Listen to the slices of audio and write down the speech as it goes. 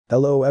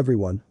Hello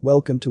everyone,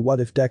 welcome to What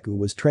If Deku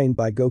Was Trained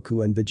by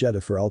Goku and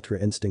Vegeta for Ultra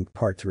Instinct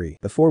Part 3.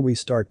 Before we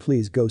start,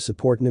 please go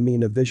support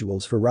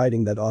NuminaVisuals for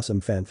writing that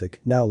awesome fanfic.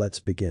 Now let's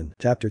begin.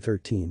 Chapter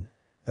 13.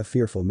 A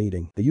fearful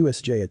meeting. The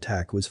USJ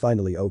attack was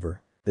finally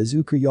over.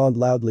 Izuku yawned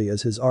loudly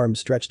as his arms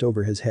stretched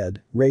over his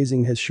head,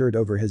 raising his shirt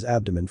over his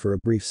abdomen for a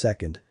brief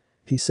second.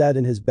 He sat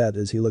in his bed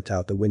as he looked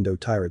out the window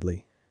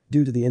tiredly.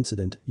 Due to the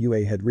incident,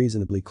 UA had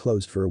reasonably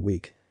closed for a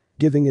week.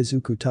 Giving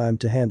Izuku time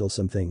to handle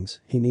some things,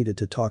 he needed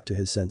to talk to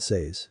his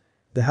senseis.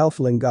 The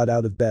halfling got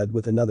out of bed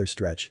with another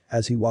stretch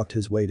as he walked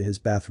his way to his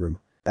bathroom.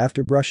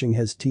 After brushing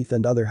his teeth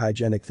and other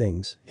hygienic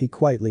things, he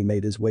quietly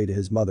made his way to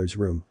his mother's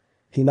room.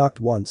 He knocked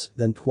once,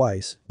 then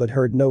twice, but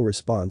heard no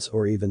response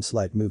or even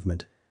slight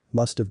movement.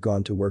 Must have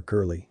gone to work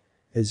early.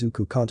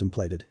 Izuku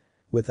contemplated.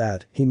 With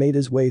that, he made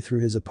his way through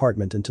his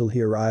apartment until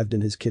he arrived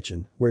in his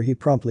kitchen, where he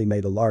promptly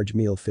made a large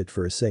meal fit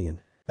for a Saiyan.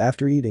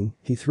 After eating,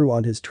 he threw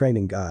on his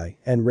training gi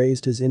and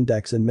raised his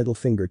index and middle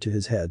finger to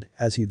his head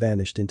as he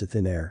vanished into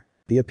thin air.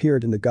 He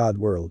appeared in the god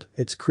world,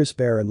 its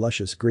crisp air and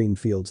luscious green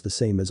fields the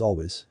same as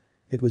always.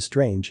 It was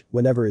strange,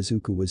 whenever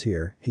Izuku was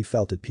here, he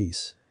felt at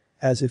peace.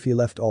 As if he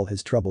left all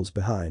his troubles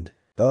behind.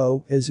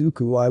 "Oh,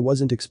 Izuku, I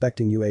wasn't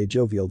expecting you," a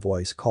jovial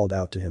voice called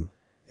out to him.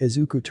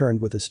 Izuku turned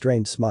with a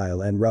strained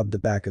smile and rubbed the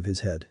back of his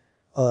head.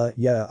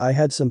 Yeah, I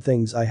had some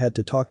things I had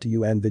to talk to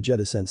you and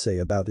Vegeta-sensei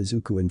about,"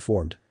 Izuku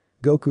informed.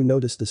 Goku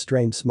noticed the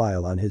strained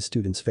smile on his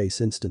student's face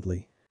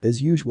instantly.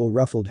 His usual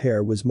ruffled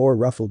hair was more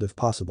ruffled if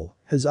possible,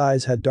 his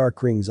eyes had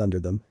dark rings under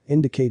them,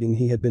 indicating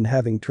he had been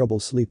having trouble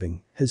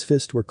sleeping, his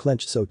fists were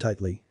clenched so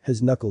tightly,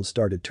 his knuckles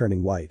started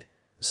turning white.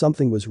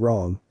 Something was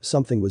wrong,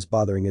 something was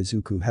bothering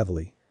Izuku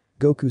heavily.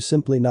 Goku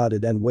simply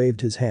nodded and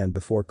waved his hand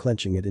before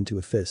clenching it into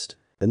a fist.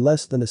 In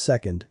less than a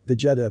second,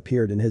 Vegeta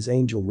appeared in his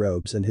angel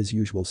robes and his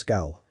usual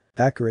scowl.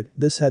 "Accurate,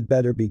 this had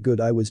better be good,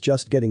 I was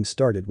just getting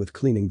started with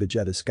cleaning,"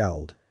 Vegeta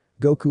scowled.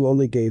 Goku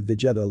only gave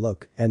Vegeta a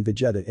look and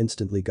Vegeta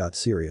instantly got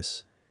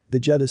serious.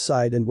 Vegeta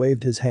sighed and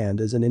waved his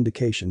hand as an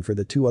indication for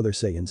the two other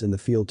Saiyans in the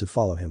field to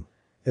follow him.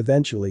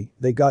 Eventually,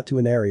 they got to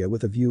an area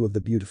with a view of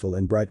the beautiful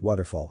and bright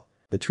waterfall.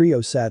 The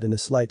trio sat in a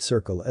slight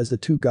circle as the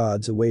two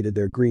gods awaited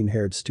their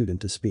green-haired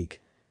student to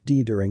speak.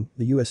 During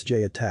the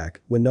USJ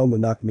attack, when Nomu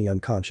knocked me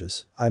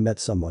unconscious, I met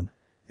someone,"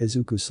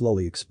 Izuku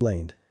slowly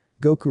explained.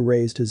 Goku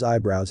raised his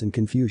eyebrows in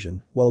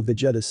confusion, while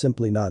Vegeta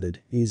simply nodded,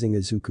 easing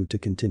Izuku to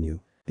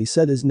continue. "He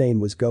said his name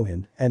was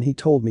Gohan, and he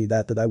told me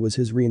that I was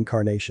his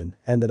reincarnation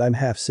and that I'm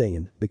half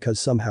Saiyan because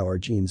somehow our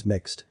genes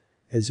mixed,"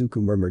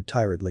 Izuku murmured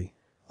tiredly.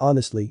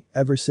 Honestly,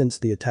 ever since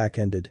the attack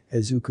ended,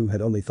 Izuku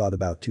had only thought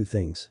about two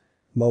things.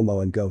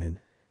 Momo and Gohan.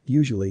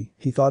 Usually,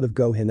 he thought of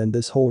Gohan and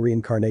this whole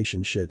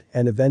reincarnation shit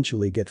and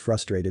eventually get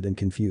frustrated and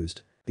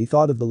confused. He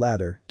thought of the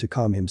latter to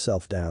calm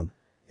himself down.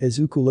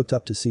 Izuku looked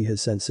up to see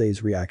his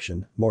sensei's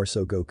reaction, more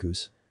so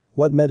Goku's.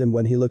 What met him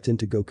when he looked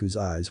into Goku's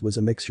eyes was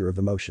a mixture of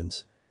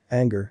emotions.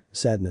 Anger,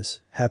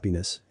 sadness,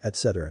 happiness,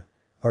 etc.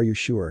 "Are you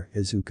sure,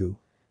 Izuku?"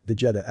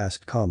 Vegeta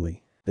asked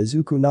calmly.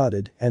 Izuku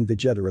nodded and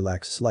Vegeta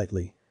relaxed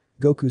slightly.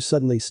 Goku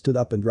suddenly stood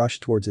up and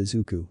rushed towards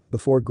Izuku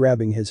before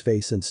grabbing his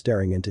face and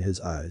staring into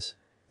his eyes.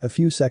 A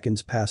few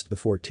seconds passed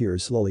before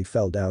tears slowly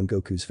fell down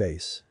Goku's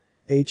face.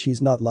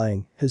 He's not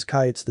lying, his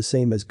kite's the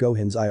same as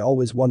Gohan's. I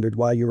always wondered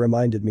why you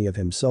reminded me of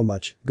him so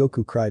much,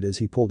 Goku cried as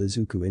he pulled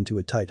Izuku into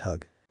a tight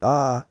hug.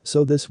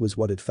 So this was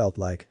what it felt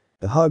like.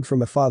 A hug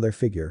from a father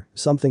figure,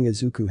 something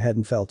Izuku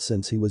hadn't felt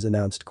since he was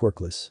announced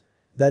quirkless.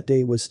 That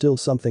day was still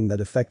something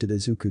that affected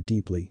Izuku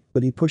deeply,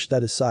 but he pushed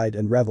that aside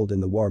and reveled in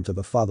the warmth of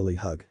a fatherly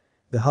hug.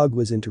 The hug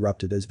was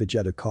interrupted as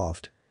Vegeta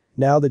coughed.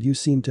 "Now that you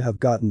seem to have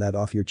gotten that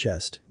off your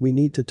chest, we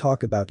need to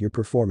talk about your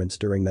performance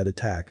during that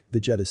attack,"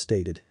 Vegeta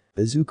stated.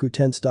 Izuku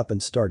tensed up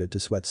and started to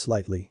sweat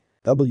slightly.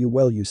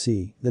 Well, you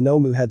see, the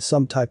Nomu had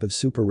some type of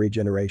super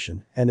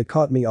regeneration, and it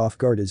caught me off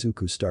guard,"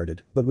 Izuku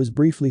started, but was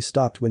briefly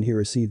stopped when he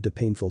received a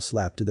painful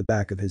slap to the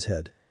back of his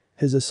head.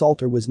 His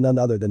assaulter was none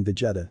other than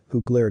Vegeta,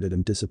 who glared at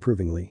him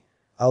disapprovingly.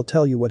 "I'll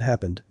tell you what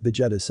happened,"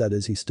 Vegeta said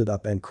as he stood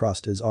up and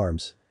crossed his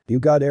arms. "You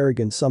got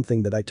arrogant,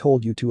 something that I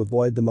told you to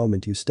avoid the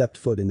moment you stepped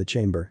foot in the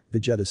chamber,"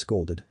 Vegeta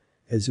scolded.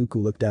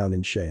 Izuku looked down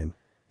in shame.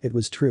 It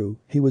was true,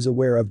 he was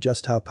aware of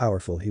just how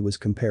powerful he was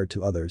compared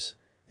to others.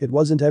 It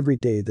wasn't every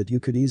day that you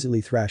could easily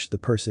thrash the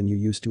person you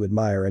used to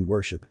admire and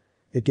worship.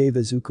 It gave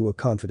Izuku a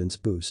confidence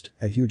boost,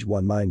 a huge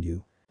one mind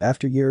you.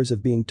 After years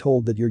of being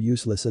told that you're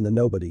useless and a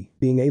nobody,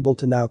 being able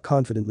to now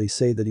confidently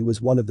say that he was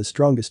one of the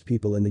strongest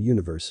people in the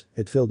universe,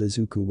 it filled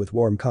Izuku with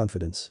warm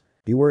confidence.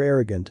 You were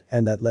arrogant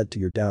and that led to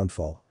your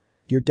downfall.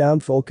 Your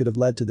downfall could have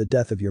led to the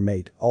death of your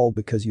mate, all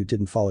because you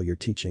didn't follow your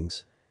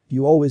teachings.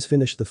 You always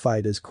finished the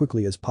fight as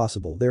quickly as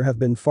possible. There have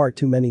been far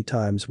too many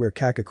times where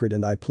Kakarot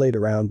and I played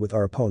around with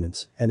our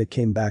opponents and it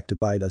came back to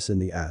bite us in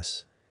the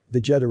ass."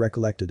 Vegeta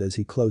recollected as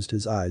he closed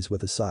his eyes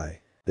with a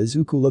sigh.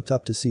 Izuku looked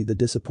up to see the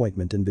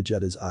disappointment in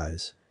Vegeta's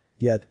eyes.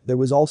 Yet, there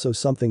was also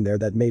something there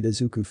that made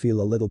Izuku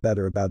feel a little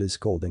better about his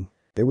scolding.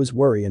 There was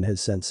worry in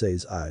his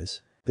sensei's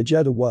eyes.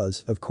 Vegeta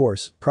was, of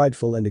course,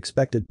 prideful and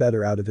expected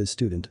better out of his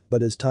student,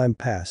 but as time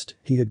passed,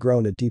 he had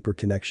grown a deeper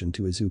connection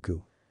to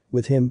Izuku.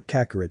 With him,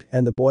 Kakarot,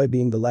 and the boy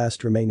being the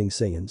last remaining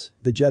Saiyans,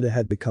 Vegeta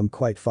had become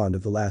quite fond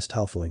of the last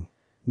halfling.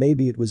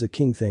 Maybe it was a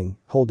king thing,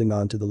 holding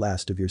on to the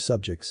last of your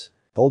subjects.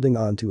 Holding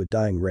on to a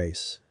dying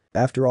race.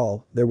 After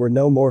all, there were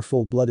no more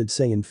full-blooded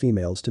Saiyan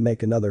females to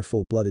make another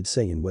full-blooded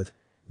Saiyan with.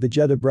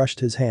 Vegeta brushed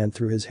his hand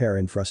through his hair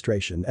in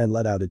frustration and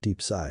let out a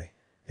deep sigh.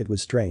 It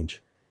was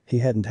strange. He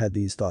hadn't had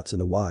these thoughts in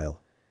a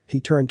while. He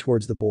turned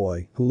towards the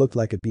boy, who looked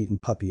like a beaten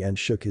puppy, and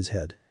shook his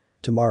head.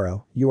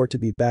 Tomorrow, you are to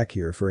be back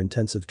here for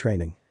intensive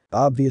training.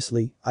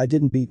 Obviously, I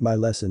didn't beat my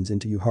lessons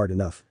into you hard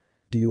enough.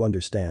 Do you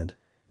understand?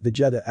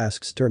 Vegeta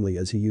asked sternly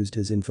as he used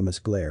his infamous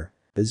glare.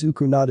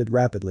 Izuku nodded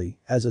rapidly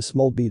as a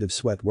small bead of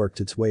sweat worked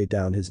its way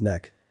down his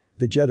neck.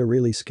 Vegeta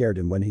really scared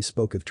him when he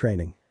spoke of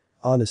training.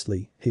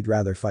 Honestly, he'd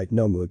rather fight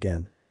Nomu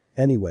again.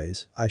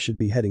 Anyways, I should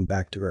be heading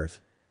back to Earth.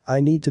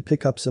 I need to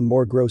pick up some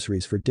more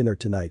groceries for dinner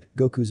tonight.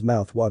 Goku's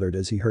mouth watered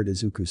as he heard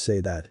Izuku say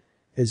that.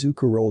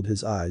 Izuku rolled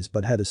his eyes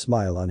but had a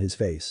smile on his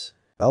face.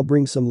 I'll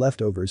bring some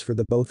leftovers for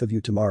the both of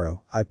you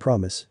tomorrow, I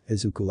promise,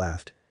 Izuku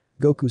laughed.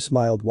 Goku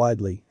smiled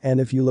widely, and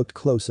if you looked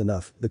close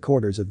enough, the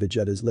corners of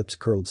Vegeta's lips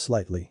curled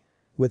slightly.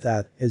 With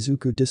that,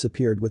 Izuku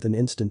disappeared with an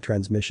instant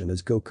transmission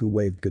as Goku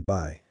waved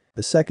goodbye.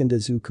 The second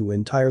Izuku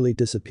entirely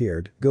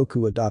disappeared,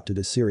 Goku adopted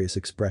a serious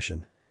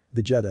expression.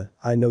 Vegeta,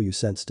 I know you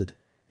sensed it.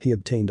 He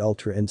obtained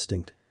Ultra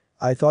Instinct.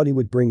 I thought he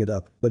would bring it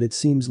up, but it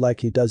seems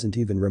like he doesn't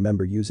even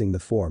remember using the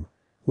form.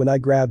 When I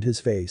grabbed his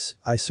face,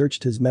 I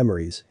searched his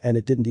memories and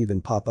it didn't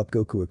even pop up,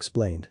 Goku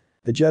explained.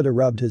 Vegeta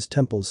rubbed his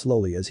temples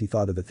slowly as he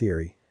thought of a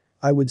theory.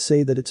 I would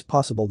say that it's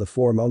possible the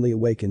form only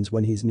awakens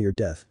when he's near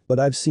death, but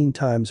I've seen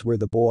times where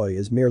the boy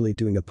is merely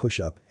doing a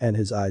push-up and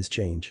his eyes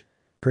change.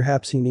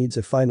 Perhaps he needs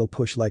a final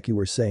push like you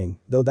were saying,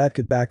 though that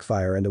could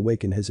backfire and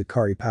awaken his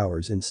Ikari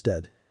powers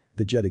instead.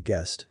 Vegeta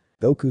guessed.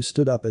 Goku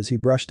stood up as he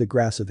brushed the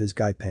grass of his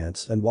guy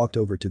pants and walked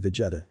over to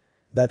Vegeta.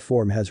 That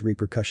form has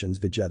repercussions,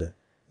 Vegeta.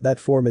 That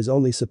form is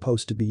only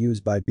supposed to be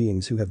used by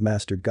beings who have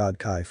mastered God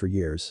Kai for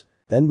years.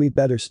 Then we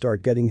better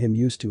start getting him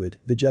used to it,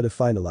 Vegeta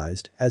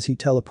finalized as he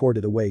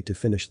teleported away to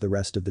finish the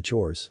rest of the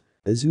chores.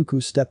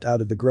 Izuku stepped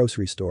out of the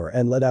grocery store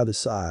and let out a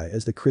sigh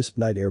as the crisp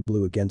night air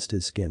blew against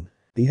his skin.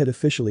 He had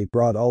officially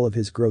brought all of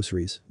his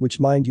groceries, which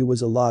mind you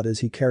was a lot as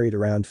he carried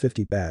around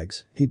 50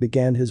 bags. He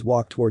began his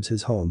walk towards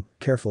his home,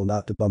 careful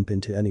not to bump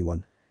into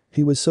anyone.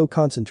 He was so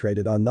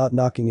concentrated on not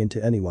knocking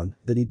into anyone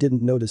that he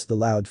didn't notice the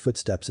loud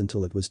footsteps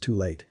until it was too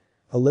late.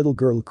 A little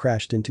girl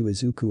crashed into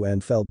Izuku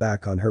and fell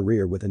back on her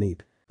rear with an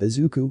eep.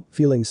 Izuku,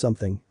 feeling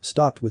something,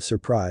 stopped with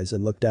surprise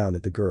and looked down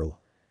at the girl.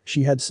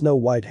 She had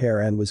snow-white hair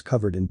and was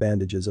covered in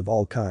bandages of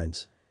all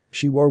kinds.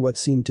 She wore what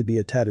seemed to be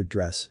a tattered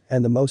dress,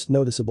 and the most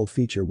noticeable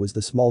feature was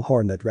the small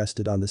horn that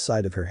rested on the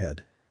side of her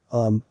head.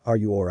 Are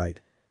you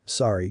alright?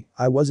 Sorry,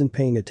 I wasn't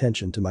paying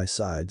attention to my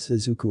sides,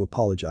 Izuku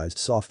apologized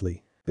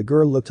softly. The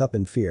girl looked up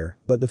in fear,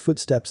 but the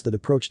footsteps that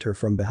approached her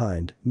from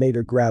behind made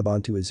her grab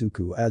onto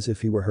Izuku as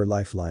if he were her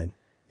lifeline.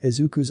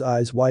 Izuku's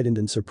eyes widened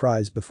in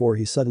surprise before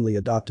he suddenly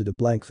adopted a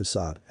blank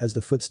facade as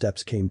the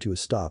footsteps came to a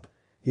stop.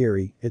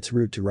 Eerie, it's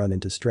rude to run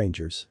into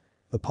strangers.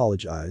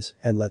 Apologize,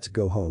 and let's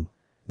go home.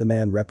 The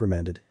man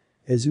reprimanded.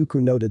 Izuku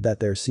noted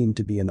that there seemed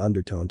to be an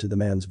undertone to the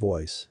man's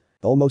voice.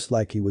 Almost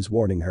like he was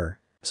warning her.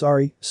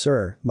 Sorry,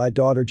 sir, my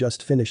daughter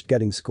just finished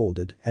getting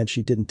scolded and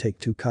she didn't take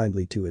too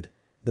kindly to it.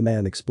 The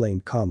man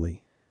explained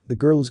calmly. The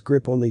girl's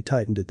grip only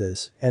tightened at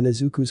this, and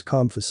Izuku's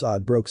calm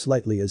facade broke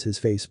slightly as his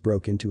face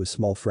broke into a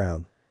small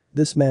frown.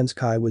 This man's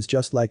Kai was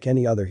just like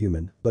any other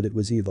human, but it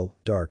was evil,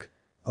 dark.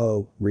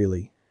 Oh,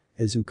 really?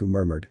 Izuku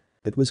murmured.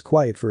 It was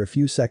quiet for a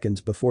few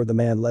seconds before the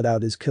man let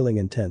out his killing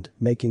intent,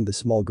 making the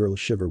small girl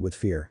shiver with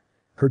fear.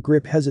 Her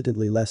grip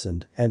hesitantly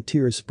lessened, and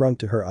tears sprung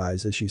to her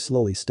eyes as she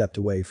slowly stepped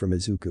away from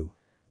Izuku.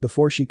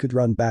 Before she could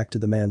run back to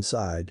the man's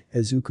side,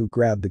 Izuku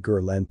grabbed the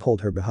girl and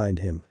pulled her behind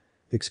him.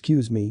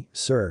 Excuse me,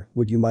 sir,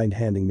 would you mind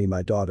handing me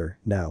my daughter,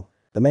 now?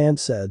 The man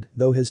said,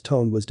 though his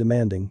tone was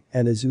demanding,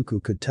 and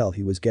Izuku could tell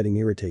he was getting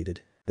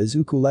irritated.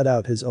 Izuku let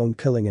out his own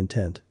killing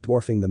intent,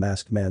 dwarfing the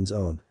masked man's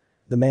own.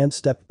 The man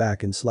stepped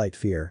back in slight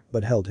fear,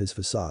 but held his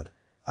facade.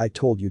 I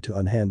told you to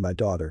unhand my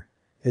daughter.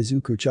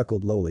 Izuku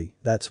chuckled lowly,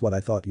 that's what I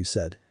thought you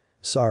said.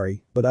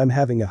 Sorry, but I'm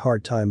having a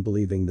hard time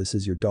believing this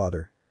is your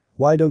daughter.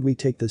 Why don't we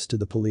take this to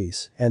the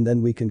police and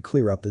then we can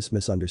clear up this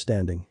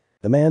misunderstanding?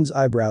 The man's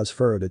eyebrows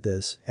furrowed at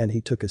this and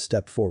he took a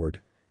step forward.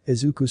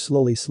 Izuku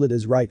slowly slid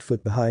his right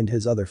foot behind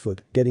his other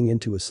foot, getting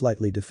into a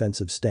slightly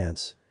defensive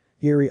stance.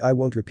 Eerie, I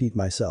won't repeat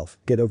myself,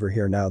 get over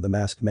here now, the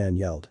masked man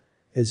yelled.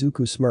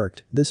 Izuku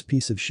smirked, this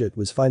piece of shit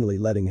was finally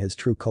letting his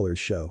true colors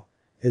show.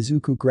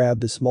 Izuku grabbed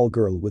the small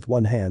girl with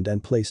one hand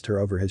and placed her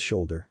over his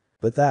shoulder.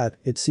 But that,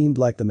 it seemed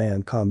like the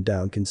man calmed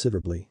down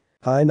considerably.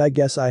 Fine, I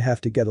guess I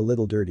have to get a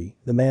little dirty,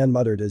 the man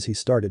muttered as he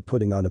started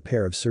putting on a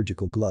pair of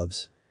surgical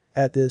gloves.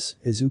 At this,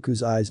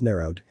 Izuku's eyes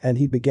narrowed and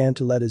he began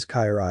to let his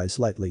Kai rise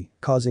slightly,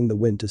 causing the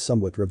wind to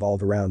somewhat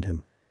revolve around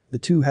him. The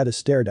two had a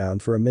stare down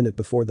for a minute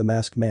before the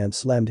masked man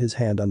slammed his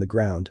hand on the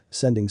ground,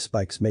 sending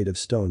spikes made of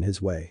stone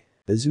his way.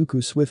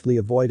 Izuku swiftly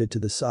avoided to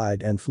the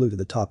side and flew to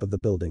the top of the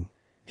building.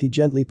 He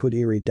gently put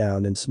Eerie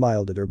down and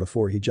smiled at her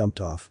before he jumped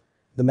off.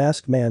 The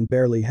masked man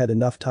barely had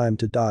enough time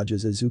to dodge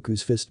as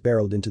Izuku's fist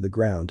barreled into the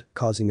ground,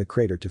 causing a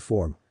crater to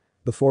form.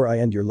 "Before I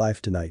end your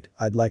life tonight,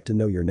 I'd like to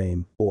know your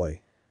name,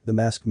 boy," the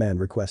masked man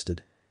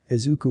requested.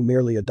 Izuku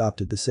merely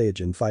adopted the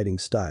Saiyajin fighting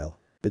style.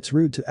 "It's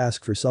rude to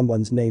ask for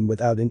someone's name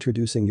without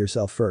introducing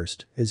yourself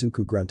first,"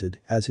 Izuku grunted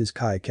as his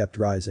Kai kept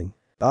rising.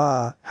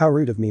 "Ah, how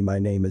rude of me, my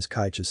name is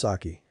Kai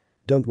Chisaki.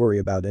 Don't worry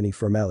about any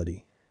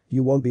formality.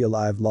 You won't be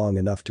alive long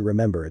enough to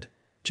remember it,"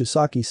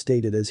 Chisaki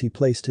stated as he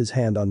placed his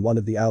hand on one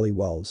of the alley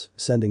walls,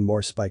 sending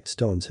more spiked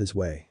stones his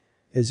way.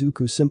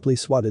 Izuku simply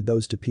swatted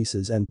those to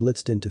pieces and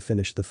blitzed in to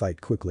finish the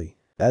fight quickly.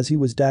 As he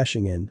was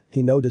dashing in,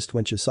 he noticed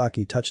when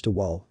Chisaki touched a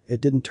wall,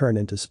 it didn't turn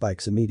into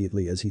spikes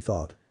immediately as he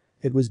thought.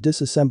 It was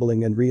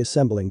disassembling and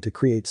reassembling to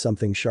create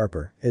something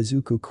sharper.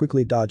 Izuku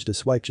quickly dodged a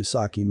swipe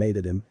Chisaki made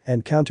at him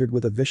and countered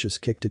with a vicious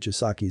kick to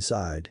Chisaki's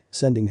side,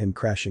 sending him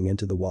crashing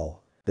into the wall.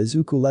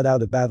 Izuku let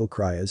out a battle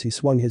cry as he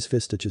swung his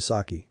fist at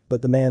Chisaki,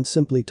 but the man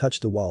simply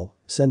touched the wall,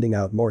 sending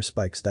out more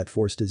spikes that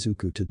forced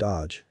Izuku to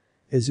dodge.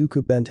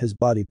 Izuku bent his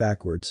body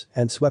backwards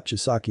and swept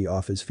Chisaki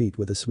off his feet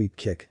with a sweep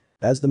kick.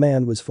 As the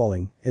man was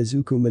falling,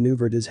 Izuku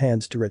maneuvered his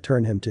hands to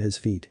return him to his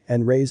feet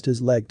and raised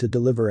his leg to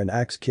deliver an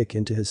axe kick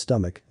into his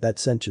stomach that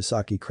sent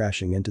Chisaki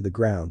crashing into the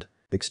ground.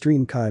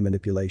 Extreme Kai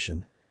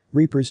manipulation.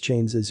 "Reaper's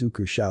chains,"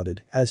 Izuku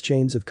shouted as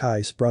chains of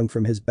Kai sprung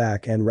from his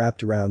back and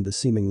wrapped around the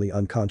seemingly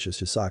unconscious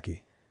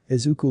Chisaki.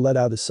 Izuku let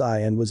out a sigh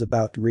and was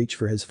about to reach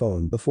for his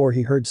phone before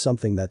he heard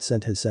something that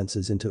sent his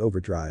senses into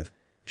overdrive.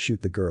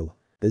 "Shoot the girl."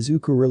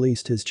 Izuku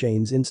released his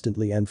chains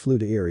instantly and flew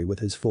to Eri with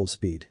his full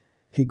speed.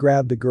 He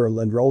grabbed the girl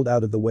and rolled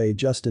out of the way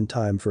just in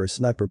time for a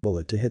sniper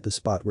bullet to hit the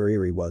spot where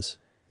Eri was.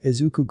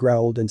 Izuku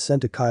growled and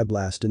sent a Kai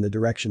blast in the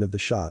direction of the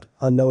shot,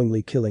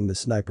 unknowingly killing the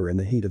sniper in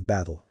the heat of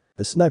battle.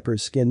 The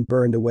sniper's skin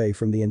burned away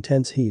from the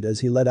intense heat as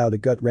he let out a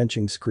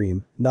gut-wrenching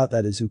scream, not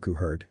that Izuku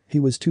heard. He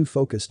was too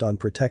focused on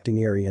protecting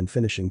Eri and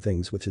finishing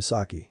things with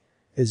Chisaki.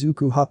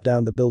 Izuku hopped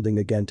down the building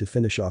again to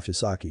finish off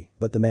Chisaki,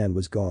 but the man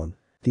was gone.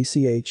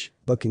 "DCH,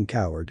 bucking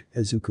coward,"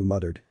 Izuku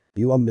muttered.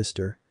 "You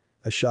mister?"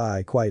 A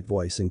shy, quiet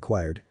voice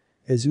inquired.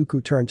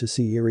 Izuku turned to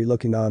see Eri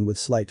looking on with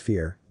slight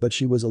fear, but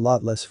she was a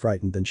lot less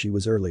frightened than she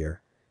was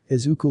earlier.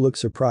 Izuku looked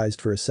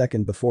surprised for a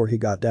second before he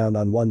got down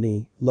on one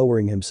knee,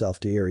 lowering himself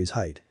to Eri's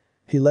height.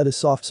 He let a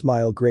soft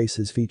smile grace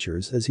his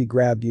features as he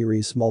grabbed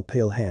Eri's small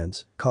pale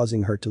hands,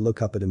 causing her to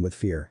look up at him with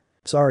fear.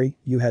 "Sorry,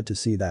 you had to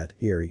see that,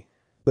 Eri.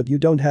 But you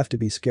don't have to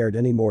be scared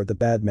anymore, the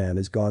bad man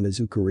is gone,"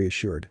 Izuku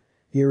reassured.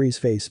 Eri's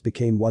face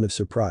became one of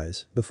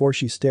surprise before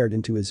she stared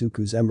into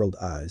Izuku's emerald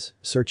eyes,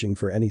 searching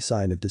for any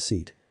sign of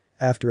deceit.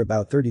 After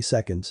about 30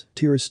 seconds,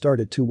 tears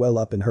started to well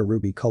up in her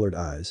ruby-colored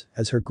eyes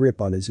as her grip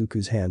on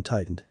Izuku's hand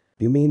tightened.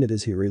 "You mean it,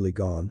 is he really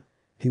gone?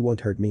 He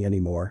won't hurt me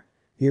anymore?"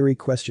 Eri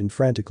questioned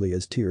frantically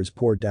as tears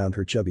poured down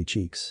her chubby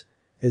cheeks.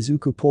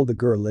 Izuku pulled the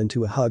girl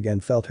into a hug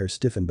and felt her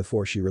stiffen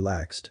before she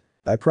relaxed.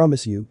 "I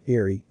promise you,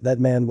 Eri, that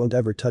man won't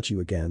ever touch you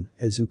again,"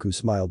 Izuku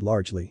smiled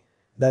largely.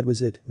 That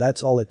was it,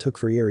 that's all it took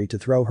for Eri to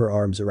throw her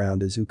arms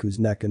around Izuku's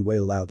neck and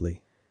wail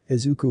loudly.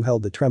 Izuku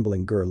held the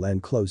trembling girl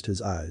and closed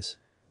his eyes.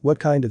 What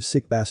kind of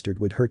sick bastard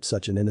would hurt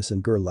such an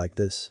innocent girl like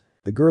this?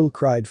 The girl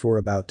cried for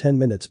about 10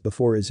 minutes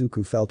before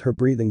Izuku felt her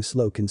breathing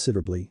slow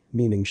considerably,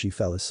 meaning she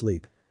fell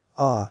asleep.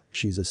 "Ah,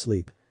 she's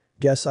asleep.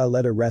 Guess I'll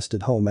let her rest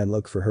at home and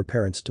look for her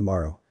parents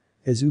tomorrow,"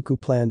 Izuku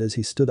planned as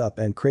he stood up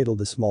and cradled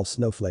a small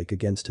snowflake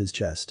against his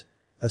chest.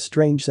 A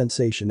strange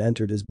sensation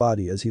entered his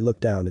body as he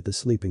looked down at the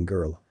sleeping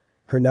girl.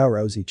 Her now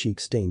rosy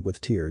cheeks stained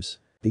with tears.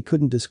 He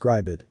couldn't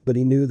describe it, but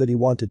he knew that he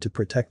wanted to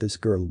protect this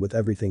girl with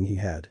everything he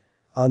had.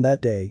 On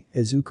that day,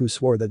 Izuku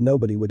swore that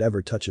nobody would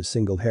ever touch a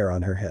single hair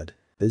on her head.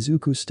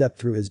 Izuku stepped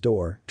through his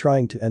door,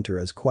 trying to enter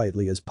as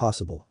quietly as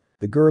possible.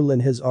 The girl in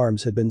his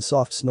arms had been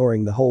soft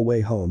snoring the whole way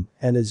home,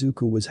 and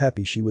Izuku was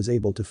happy she was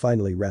able to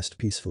finally rest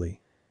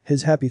peacefully.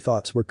 His happy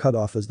thoughts were cut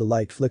off as the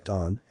light flicked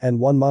on, and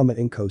one Mama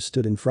Inko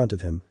stood in front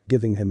of him,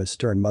 giving him a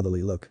stern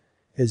motherly look.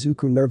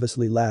 Izuku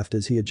nervously laughed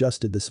as he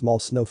adjusted the small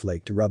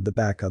snowflake to rub the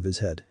back of his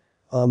head.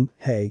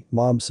 Hey,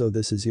 Mom, so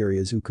this is Eri,"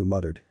 Izuku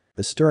muttered.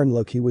 The stern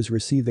look he was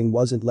receiving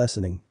wasn't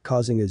lessening,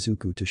 causing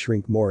Izuku to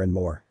shrink more and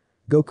more.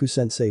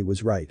 Goku-sensei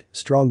was right,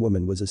 strong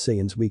woman was a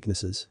Saiyan's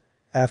weaknesses.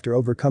 After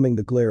overcoming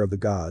the glare of the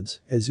gods,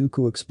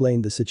 Izuku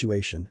explained the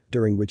situation,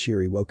 during which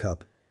Eri woke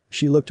up.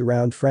 She looked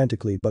around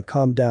frantically but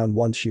calmed down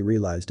once she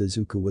realized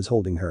Izuku was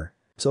holding her.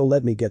 "So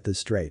let me get this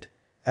straight.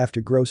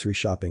 After grocery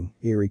shopping,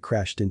 Eri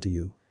crashed into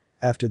you.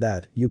 After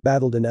that, you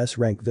battled an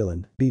S-rank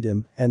villain, beat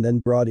him, and then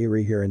brought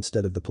Eri here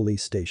instead of the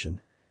police station."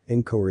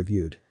 Inko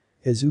reviewed.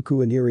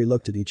 Izuku and Eri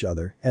looked at each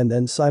other and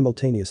then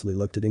simultaneously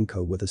looked at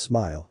Inko with a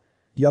smile.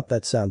 "Yup,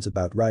 that sounds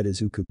about right,"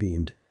 Izuku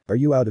beamed. "Are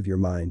you out of your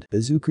mind?"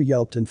 Izuku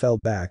yelped and fell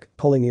back,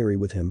 pulling Eri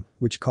with him,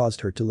 which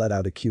caused her to let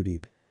out a cute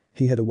eep.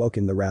 He had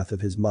awoken the wrath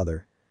of his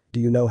mother. "Do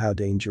you know how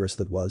dangerous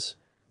that was?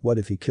 What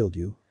if he killed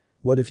you?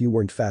 What if you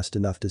weren't fast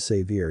enough to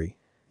save Eri?"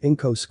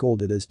 Inko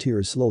scolded as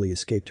tears slowly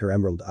escaped her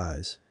emerald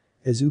eyes.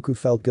 Izuku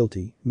felt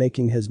guilty,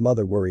 making his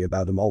mother worry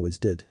about him always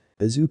did.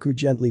 Izuku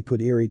gently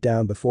put Eri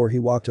down before he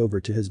walked over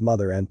to his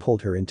mother and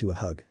pulled her into a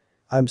hug.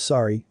 "I'm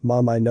sorry,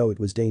 Mom, I know it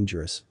was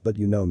dangerous, but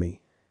you know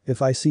me.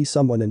 If I see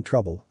someone in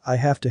trouble, I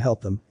have to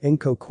help them."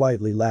 Inko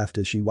quietly laughed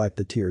as she wiped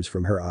the tears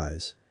from her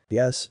eyes.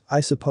 "Yes,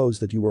 I suppose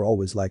that you were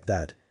always like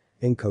that."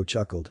 Inko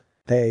chuckled.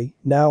 "Hey,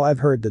 now I've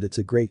heard that it's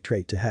a great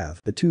trait to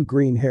have." The two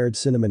green-haired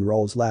cinnamon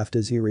rolls laughed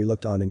as Eri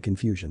looked on in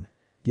confusion.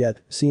 Yet,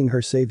 seeing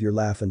her savior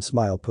laugh and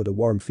smile put a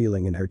warm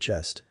feeling in her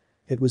chest.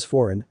 It was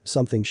foreign,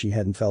 something she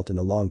hadn't felt in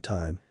a long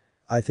time.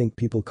 "I think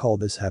people call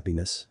this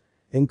happiness."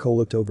 Inko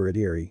looked over at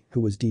Eri, who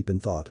was deep in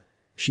thought.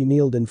 She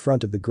kneeled in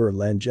front of the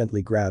girl and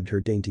gently grabbed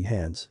her dainty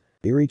hands.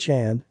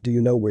 "Eri-chan, do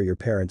you know where your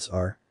parents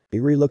are?"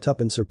 Eri looked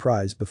up in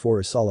surprise before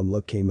a solemn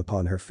look came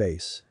upon her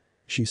face.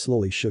 She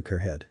slowly shook her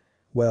head.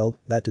 "Well,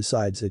 that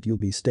decides that you'll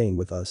be staying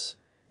with us."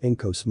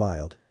 Inko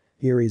smiled.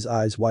 Eri's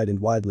eyes widened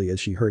widely as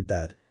she heard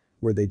that.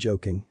 Were they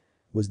joking?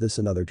 Was this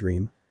another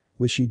dream?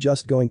 Was she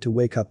just going to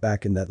wake up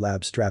back in that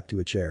lab strapped to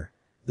a chair?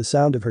 The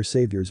sound of her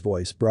savior's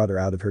voice brought her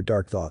out of her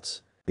dark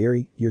thoughts.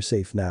 "Eri, you're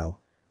safe now.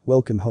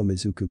 Welcome home."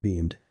 Izuku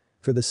beamed.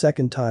 For the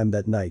second time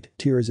that night,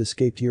 tears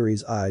escaped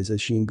Yuri's eyes as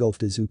she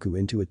engulfed Izuku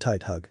into a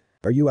tight hug.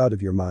 "Are you out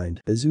of your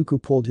mind?"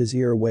 Izuku pulled his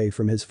ear away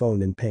from his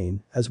phone in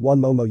pain as one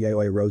Momo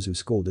Yaoi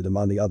scolded him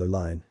on the other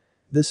line.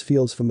 "This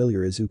feels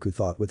familiar," Izuku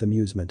thought with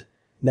amusement.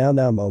 Now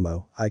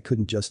Momo, I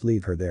couldn't just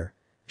leave her there.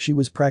 She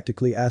was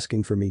practically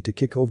asking for me to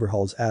kick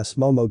Overhaul's ass."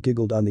 Momo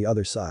giggled on the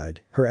other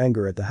side, her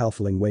anger at the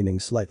halfling waning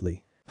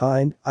slightly.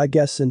 "Fine, I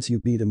guess since you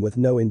beat him with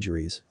no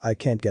injuries, I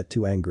can't get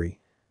too angry.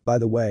 By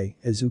the way,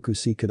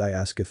 Izuku, could I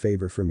ask a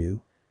favor from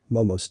you?"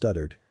 Momo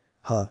stuttered.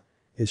 "Huh?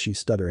 Is she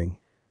stuttering?"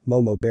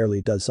 Momo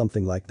barely does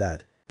something like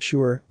that.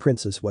 "Sure,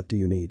 princess, what do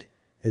you need?"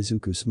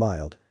 Izuku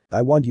smiled.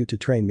 "I want you to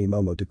train me,"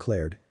 Momo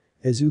declared.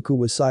 Izuku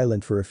was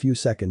silent for a few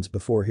seconds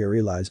before he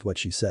realized what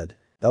she said.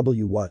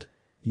 What?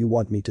 You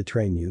want me to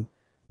train you?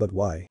 But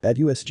why?" "At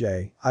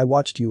USJ, I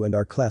watched you and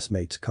our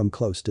classmates come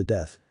close to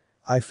death.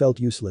 I felt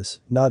useless,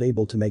 not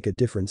able to make a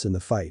difference in the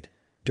fight.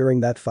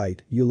 During that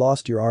fight, you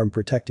lost your arm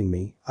protecting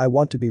me. I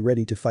want to be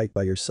ready to fight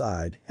by your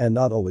side and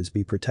not always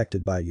be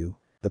protected by you.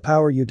 The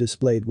power you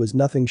displayed was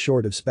nothing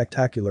short of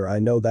spectacular. I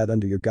know that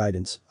under your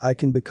guidance, I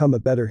can become a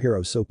better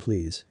hero, so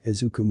please,"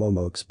 Izuku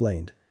Momo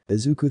explained.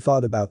 Izuku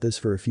thought about this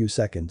for a few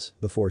seconds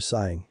before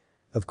sighing.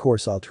 "Of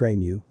course I'll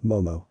train you,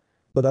 Momo.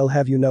 But I'll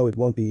have you know it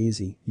won't be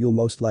easy. You'll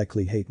most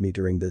likely hate me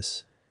during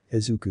this,"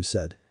 Izuku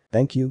said.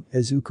 "Thank you,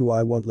 Izuku,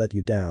 I won't let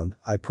you down,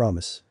 I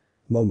promise."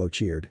 Momo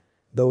cheered.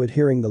 Though at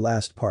hearing the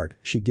last part,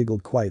 she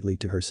giggled quietly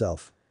to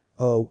herself.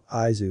 "Oh,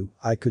 Izu,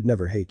 I could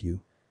never hate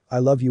you. I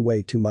love you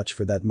way too much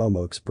for that,"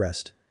 Momo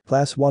expressed.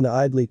 Class 1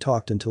 idly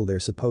talked until their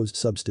supposed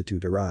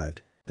substitute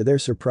arrived. To their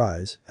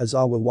surprise,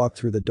 Aizawa walked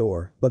through the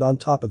door, but on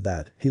top of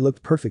that, he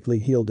looked perfectly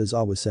healed.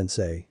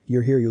 "Aizawa-sensei,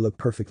 you're here, you look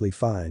perfectly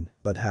fine,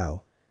 but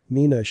how?"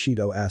 Mina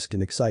Ishido asked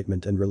in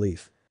excitement and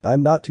relief.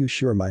 "I'm not too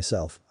sure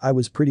myself. I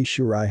was pretty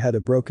sure I had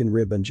a broken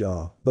rib and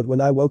jaw, but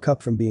when I woke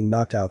up from being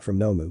knocked out from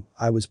Nomu,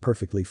 I was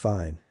perfectly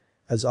fine."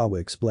 Aizawa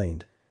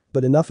explained.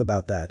 "But enough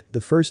about that,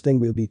 the first thing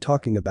we'll be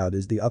talking about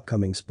is the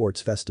upcoming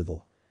sports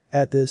festival."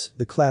 At this,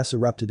 the class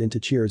erupted into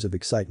cheers of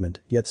excitement,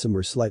 yet some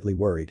were slightly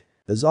worried.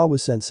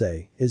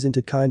 "Aizawa-sensei, isn't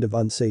it kind of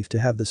unsafe to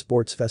have the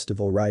sports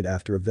festival right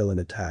after a villain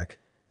attack?"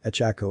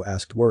 Achako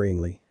asked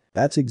worryingly.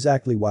 "That's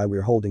exactly why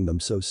we're holding them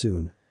so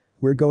soon.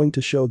 We're going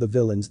to show the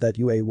villains that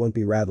UA won't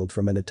be rattled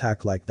from an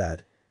attack like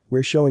that.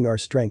 We're showing our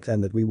strength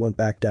and that we won't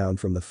back down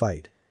from the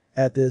fight."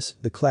 At this,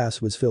 the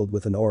class was filled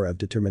with an aura of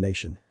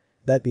determination.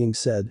 "That being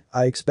said,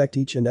 I expect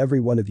each and every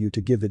one of you to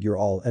give it your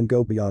all and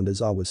go beyond."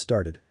 Aizawa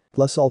started.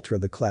 "Plus ultra,"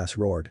 the class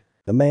roared.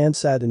 A man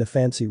sat in a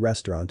fancy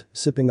restaurant,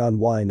 sipping on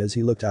wine as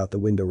he looked out the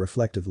window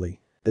reflectively.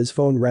 His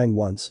phone rang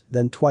once,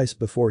 then twice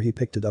before he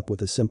picked it up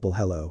with a simple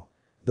hello.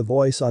 The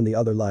voice on the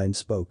other line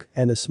spoke,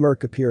 and a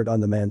smirk appeared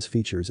on the man's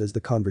features as the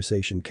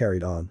conversation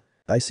carried on.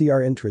 "I see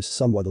our interests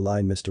somewhat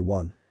align, Mr.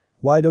 One.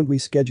 Why don't we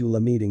schedule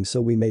a meeting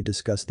so we may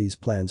discuss these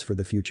plans for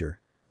the future?"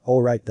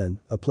 "Alright then,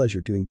 a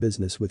pleasure doing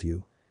business with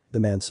you." The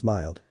man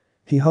smiled.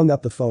 He hung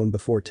up the phone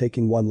before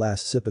taking one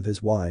last sip of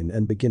his wine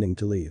and beginning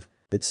to leave.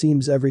 "It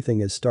seems everything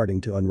is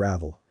starting to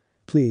unravel.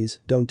 Please,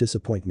 don't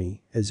disappoint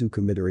me."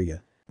 Izuku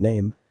Midoriya.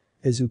 Name?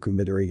 Izuku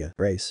Midoriya.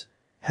 Race?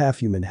 Half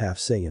human, half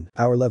Saiyan.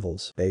 Power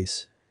levels.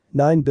 Base.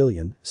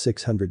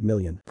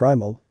 9,600,000,000.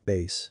 Primal.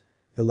 Base.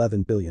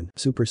 11 billion.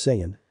 Super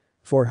Saiyan.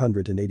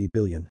 480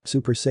 billion.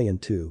 Super Saiyan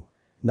 2.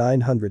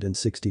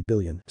 960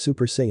 billion.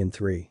 Super Saiyan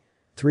 3.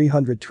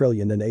 300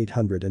 trillion and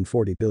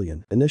 840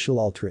 billion. Initial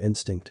Ultra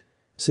Instinct.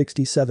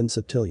 67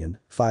 septillion,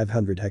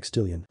 500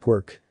 hextillion.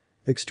 Quirk.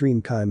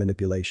 Extreme Kai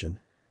Manipulation.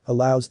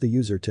 Allows the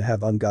user to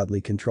have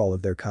ungodly control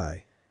of their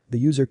Kai. The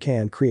user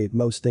can create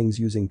most things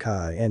using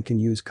Kai and can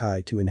use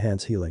Kai to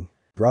enhance healing.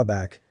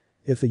 Drawback.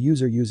 If a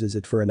user uses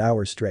it for an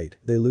hour straight,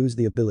 they lose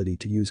the ability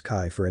to use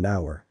Kai for an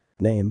hour.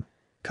 Name?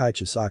 Kai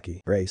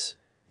Chisaki. Race?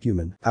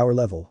 Human. Power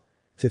level?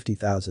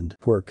 50,000.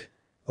 Quirk.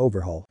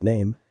 Overhaul.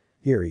 Name?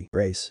 Eri.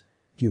 Race?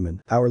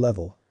 Human. Power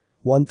level?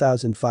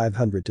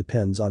 1,500.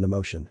 Depends on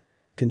emotion.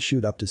 Can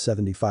shoot up to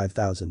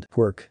 75,000.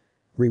 Quirk.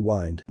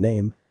 Rewind.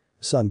 Name?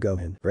 Son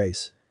Gohan.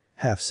 Race?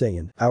 Half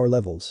Saiyan. Power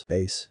levels.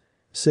 Base?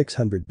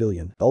 600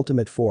 billion.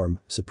 Ultimate form,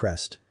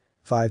 suppressed.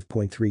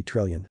 5.3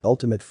 trillion.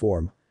 Ultimate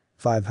form.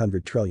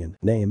 500 trillion.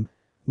 Name.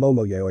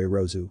 Momoyaoi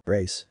Rozu.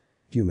 Race.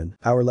 Human.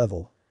 Power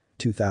level.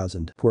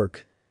 2000.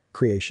 Quirk.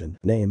 Creation.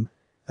 Name.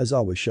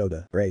 Azawa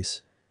Shoda.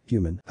 Race.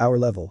 Human. Power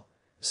level.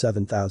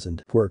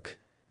 7000. Quirk.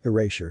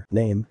 Erasure.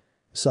 Name.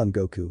 Son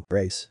Goku.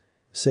 Race.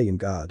 Saiyan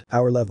God.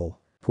 Power level.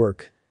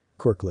 Quirk.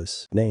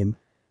 Quirkless. Name.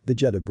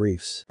 Vegeta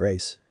Briefs.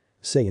 Race.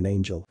 Saiyan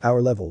Angel.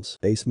 Power levels.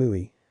 Base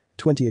Mui.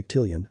 20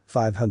 octillion,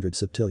 500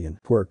 septillion.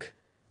 Quirk.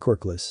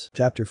 Quirkless.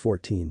 Chapter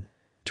 14.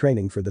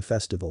 Training for the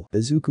festival.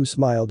 Izuku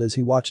smiled as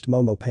he watched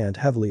Momo pant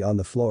heavily on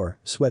the floor,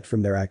 sweat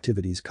from their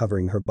activities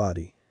covering her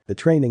body. The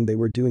training they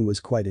were doing was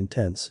quite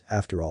intense,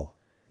 after all.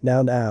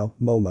 Now,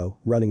 Momo,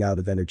 running out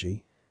of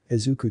energy.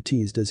 Izuku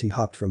teased as he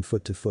hopped from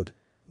foot to foot.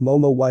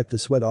 Momo wiped the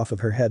sweat off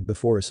of her head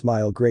before a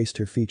smile graced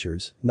her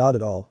features. Not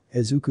at all,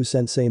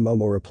 Izuku-sensei,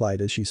 Momo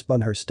replied as she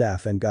spun her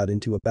staff and got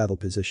into a battle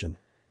position.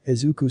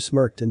 Izuku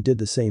smirked and did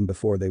the same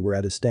before they were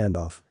at a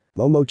standoff.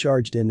 Momo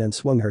charged in and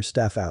swung her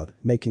staff out,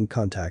 making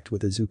contact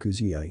with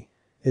Izuku's Yaoi.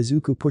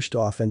 Izuku pushed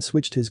off and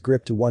switched his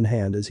grip to one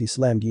hand as he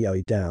slammed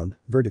Yaoi down,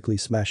 vertically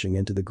smashing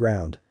into the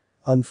ground.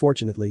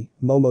 Unfortunately,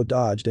 Momo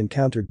dodged and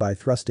countered by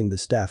thrusting the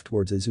staff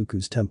towards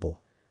Izuku's temple.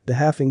 The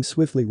halfling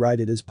swiftly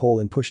righted his pole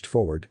and pushed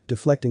forward,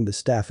 deflecting the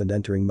staff and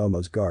entering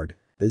Momo's guard.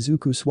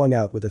 Izuku swung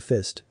out with a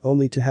fist,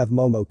 only to have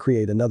Momo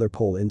create another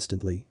pole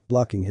instantly,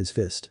 blocking his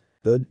fist.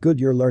 Good,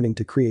 you're learning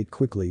to create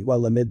quickly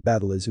while amid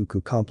battle,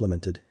 Izuku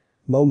complimented.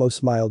 Momo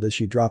smiled as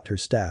she dropped her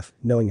staff,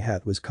 knowing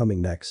Hat was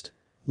coming next.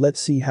 Let's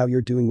see how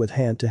you're doing with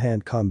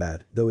hand-to-hand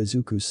combat, though,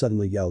 Izuku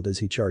suddenly yelled as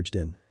he charged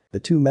in. The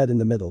two met in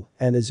the middle,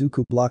 and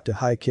Izuku blocked a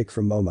high kick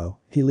from Momo.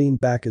 He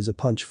leaned back as a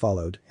punch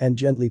followed and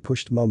gently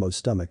pushed Momo's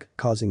stomach,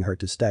 causing her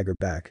to stagger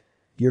back.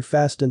 You're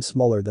fast and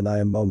smaller than I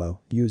am, Momo,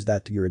 use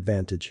that to your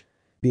advantage.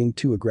 Being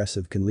too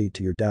aggressive can lead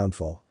to your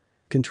downfall.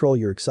 Control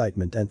your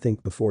excitement and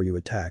think before you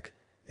attack.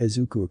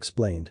 Izuku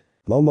explained.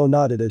 Momo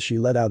nodded as she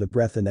let out a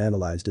breath and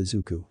analyzed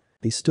Izuku.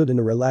 He stood in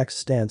a relaxed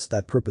stance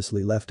that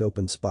purposely left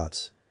open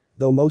spots.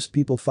 Though most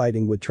people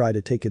fighting would try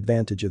to take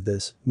advantage of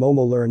this,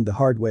 Momo learned the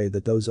hard way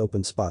that those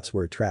open spots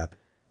were a trap.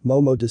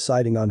 Momo,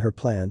 deciding on her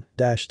plan,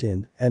 dashed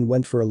in and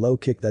went for a low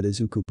kick that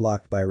Izuku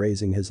blocked by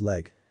raising his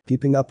leg.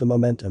 Keeping up the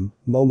momentum,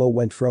 Momo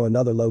went for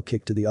another low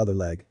kick to the other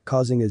leg,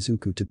 causing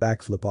Izuku to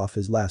backflip off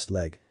his last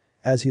leg.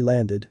 As he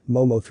landed,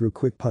 Momo threw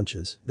quick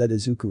punches that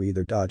Izuku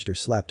either dodged or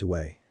slapped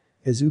away.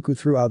 Izuku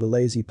threw out a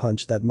lazy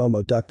punch that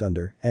Momo ducked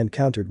under and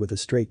countered with a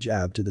straight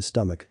jab to the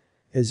stomach.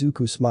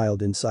 Izuku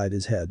smiled inside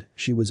his head,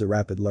 she was a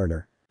rapid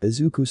learner.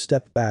 Izuku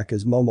stepped back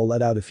as Momo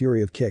let out a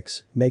fury of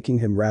kicks, making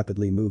him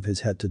rapidly move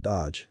his head to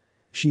dodge.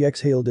 She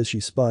exhaled as she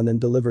spun and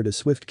delivered a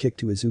swift kick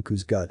to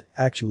Izuku's gut,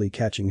 actually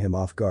catching him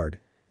off guard.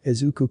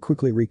 Izuku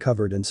quickly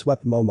recovered and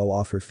swept Momo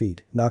off her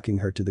feet, knocking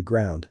her to the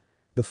ground.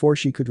 Before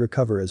she could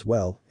recover as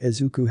well,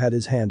 Izuku had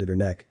his hand at her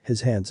neck,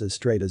 his hands as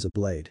straight as a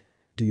blade.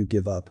 Do you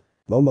give up?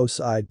 Momo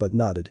sighed but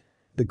nodded.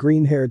 The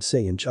green-haired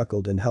Saiyan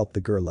chuckled and helped the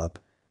girl up.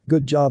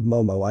 Good job,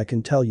 Momo, I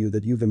can tell you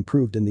that you've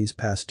improved in these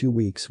past 2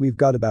 weeks. We've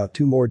got about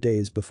 2 more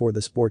days before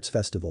the sports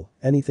festival.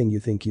 Anything you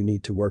think you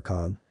need to work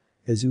on?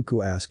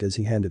 Izuku asked as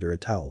he handed her a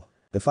towel.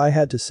 If I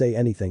had to say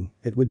anything,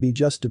 it would be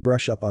just to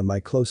brush up on my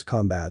close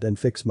combat and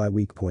fix my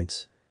weak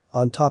points.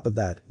 On top of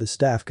that, the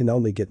staff can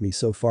only get me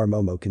so far,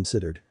 Momo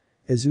considered.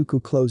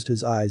 Izuku closed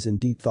his eyes in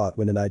deep thought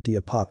when an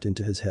idea popped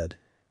into his head.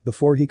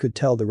 Before he could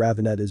tell the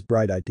Ravenet his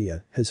bright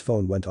idea, his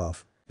phone went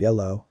off.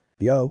 Hello?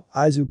 Yo,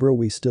 Izu bro,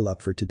 we still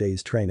up for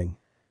today's training?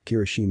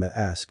 Kirishima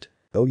asked.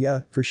 Oh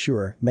yeah, for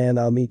sure, man,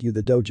 I'll meet you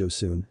the dojo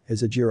soon.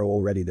 Is Ajiro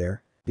already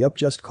there? Yup,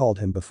 just called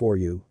him before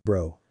you,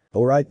 bro.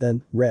 Alright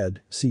then,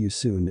 Red, see you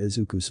soon,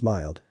 Izuku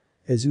smiled.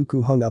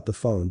 Izuku hung up the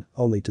phone,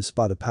 only to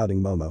spot a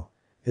pouting Momo.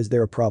 Is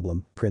there a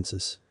problem,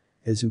 princess?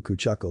 Izuku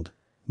chuckled.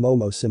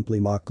 Momo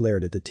simply mock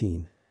glared at the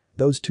teen.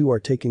 Those two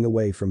are taking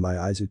away from my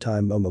Izu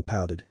time, Momo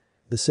pouted.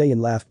 The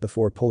Saiyan laughed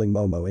before pulling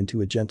Momo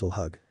into a gentle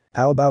hug.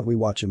 How about we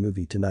watch a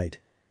movie tonight?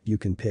 You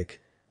can pick.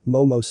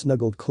 Momo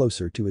snuggled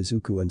closer to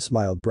Izuku and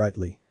smiled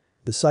brightly.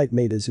 The sight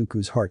made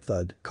Izuku's heart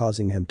thud,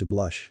 causing him to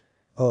blush.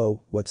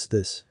 Oh, what's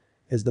this?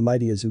 Is the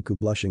mighty Izuku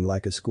blushing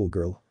like a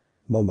schoolgirl?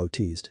 Momo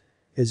teased.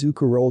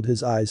 Izuku rolled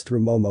his eyes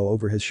through Momo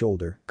over his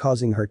shoulder,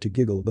 causing her to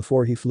giggle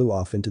before he flew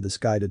off into the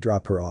sky to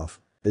drop her off.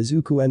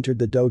 Izuku entered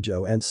the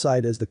dojo and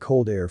sighed as the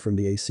cold air from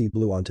the AC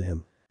blew onto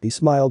him. He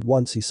smiled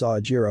once he saw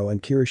Ajiro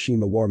and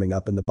Kirishima warming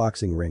up in the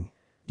boxing ring.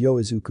 Yo,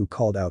 Izuku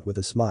called out with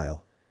a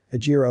smile.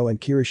 Ajiro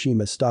and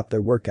Kirishima stopped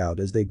their workout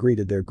as they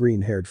greeted their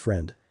green-haired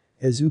friend.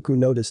 Izuku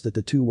noticed that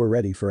the two were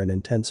ready for an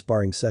intense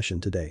sparring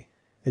session today.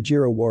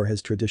 Ajiro wore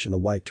his traditional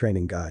white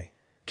training guy.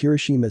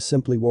 Kirishima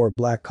simply wore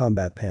black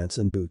combat pants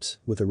and boots,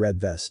 with a red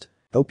vest.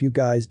 Hope you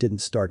guys didn't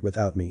start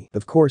without me.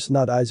 Of course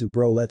not, Izu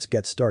bro, let's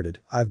get started.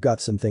 I've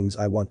got some things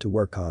I want to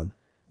work on.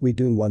 We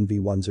doing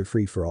 1v1s or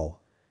free for all?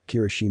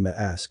 Kirishima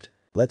asked.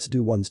 Let's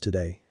do ones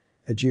today.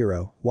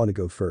 Ajiro, wanna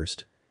go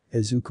first?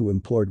 Izuku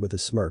implored with a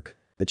smirk.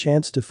 The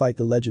chance to fight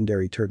the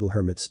legendary turtle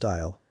hermit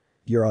style.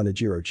 You're on,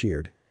 Ajiro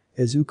cheered.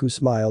 Izuku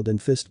smiled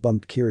and fist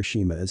bumped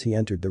Kirishima as he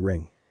entered the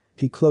ring.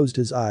 He closed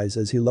his eyes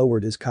as he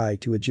lowered his kai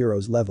to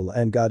Ajiro's level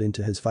and got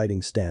into his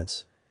fighting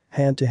stance.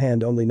 Hand to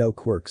hand only, no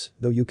quirks,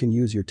 though you can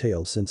use your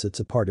tail since it's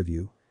a part of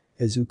you.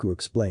 Izuku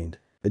explained.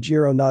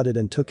 Ejiro nodded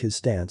and took his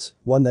stance,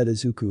 one that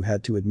Izuku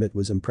had to admit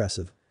was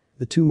impressive.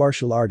 The two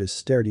martial artists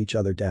stared each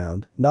other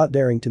down, not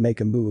daring to make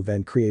a move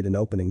and create an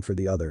opening for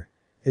the other.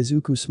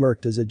 Izuku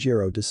smirked as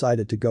Ejiro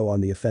decided to go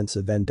on the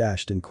offensive and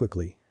dashed in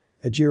quickly.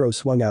 Ejiro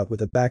swung out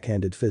with a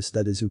backhanded fist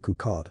that Izuku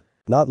caught.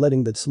 Not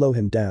letting that slow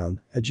him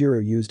down,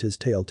 Ejiro used his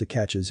tail to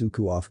catch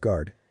Izuku off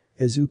guard.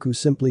 Izuku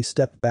simply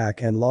stepped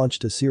back and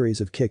launched a series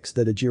of kicks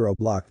that Ejiro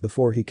blocked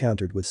before he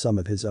countered with some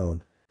of his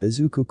own.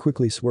 Izuku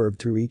quickly swerved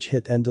through each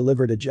hit and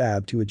delivered a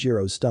jab to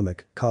Ejiro's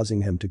stomach,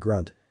 causing him to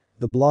grunt.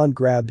 The blonde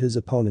grabbed his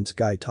opponent's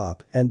guy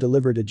top and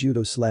delivered a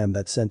judo slam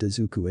that sent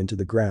Izuku into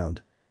the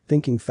ground.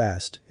 Thinking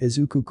fast,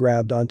 Izuku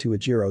grabbed onto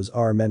Ejiro's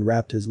arm and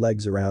wrapped his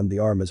legs around the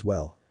arm as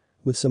well.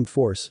 With some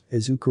force,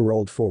 Izuku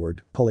rolled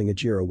forward, pulling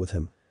Ejiro with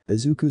him.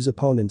 Izuku's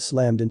opponent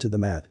slammed into the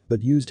mat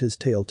but used his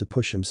tail to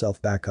push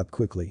himself back up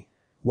quickly.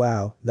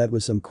 Wow, that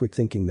was some quick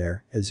thinking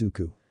there,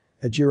 Izuku.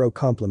 Ejiro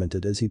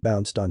complimented as he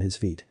bounced on his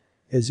feet.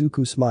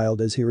 Izuku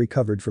smiled as he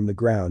recovered from the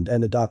ground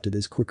and adopted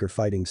his quicker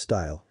fighting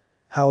style.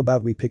 How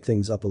about we pick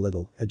things up a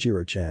little,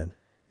 Ejiro-chan?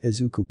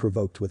 Izuku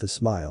provoked with a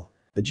smile.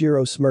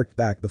 Ejiro smirked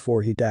back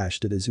before he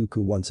dashed at Izuku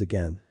once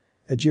again.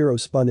 Ejiro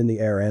spun in the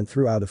air and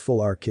threw out a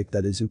full R kick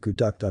that Izuku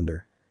ducked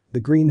under. The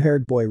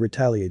green-haired boy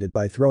retaliated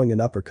by throwing an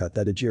uppercut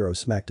that Ejiro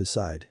smacked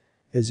aside.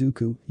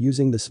 Izuku,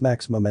 using the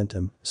smack's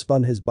momentum,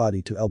 spun his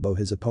body to elbow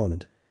his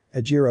opponent.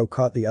 Ejiro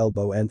caught the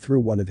elbow and threw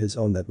one of his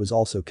own that was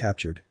also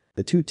captured.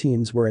 The two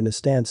teens were in a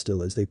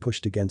standstill as they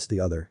pushed against the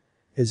other.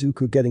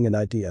 Izuku, getting an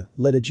idea,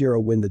 let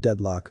Ejiro win the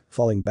deadlock,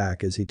 falling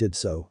back as he did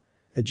so.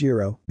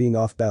 Ejiro, being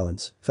off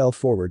balance, fell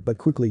forward but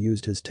quickly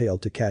used his tail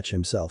to catch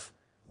himself.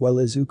 While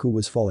Izuku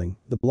was falling,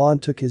 the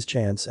blonde took his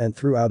chance and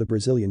threw out a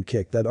Brazilian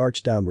kick that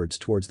arched downwards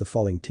towards the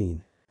falling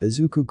teen.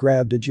 Izuku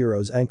grabbed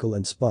Ejiro's ankle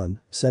and spun,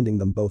 sending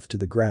them both to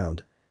the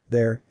ground.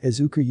 There,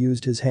 Izuku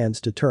used his hands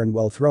to turn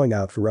while throwing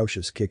out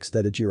ferocious kicks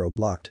that Ejiro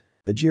blocked.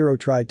 Ejiro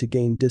tried to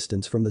gain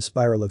distance from the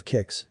spiral of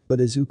kicks, but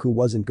Izuku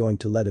wasn't going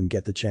to let him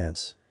get the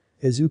chance.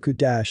 Izuku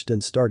dashed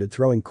and started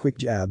throwing quick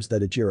jabs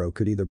that Ejiro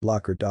could either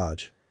block or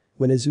dodge.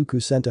 When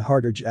Izuku sent a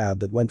harder jab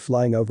that went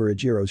flying over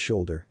Ejiro's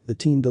shoulder, the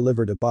teen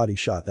delivered a body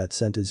shot that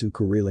sent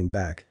Izuku reeling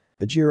back.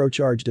 Ejiro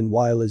charged in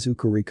while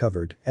Izuku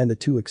recovered, and the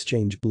two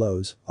exchanged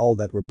blows, all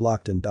that were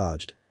blocked and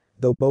dodged.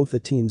 Though both the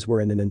teens were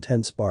in an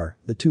intense spar,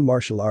 the two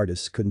martial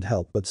artists couldn't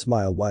help but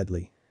smile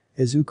widely.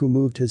 Izuku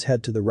moved his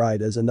head to the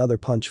right as another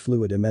punch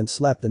flew at him and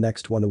slapped the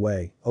next one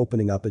away,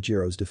 opening up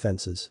Ejiro's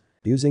defenses.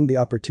 Using the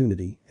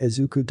opportunity,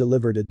 Izuku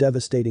delivered a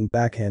devastating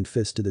backhand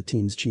fist to the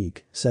teen's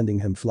cheek, sending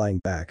him flying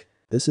back.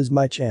 This is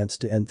my chance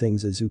to end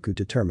things, Izuku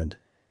determined.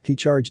 He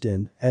charged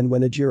in, and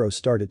when Ejiro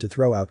started to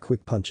throw out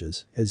quick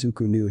punches,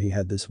 Izuku knew he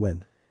had this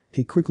win.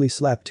 He quickly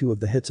slapped two of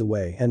the hits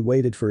away and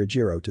waited for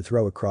Ejiro to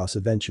throw across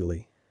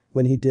eventually.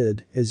 When he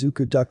did,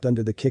 Izuku ducked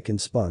under the kick and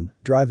spun,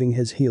 driving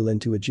his heel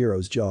into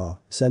Ejiro's jaw,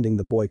 sending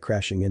the boy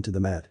crashing into the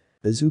mat.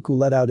 Izuku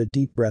let out a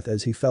deep breath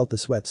as he felt the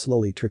sweat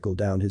slowly trickle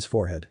down his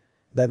forehead.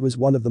 That was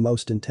one of the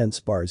most intense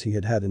spars he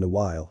had had in a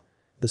while.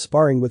 The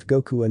sparring with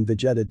Goku and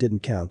Vegeta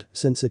didn't count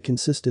since it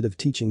consisted of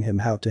teaching him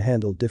how to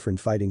handle different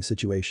fighting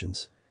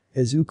situations.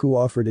 Izuku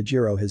offered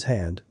Ejiro his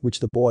hand, which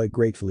the boy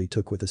gratefully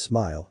took with a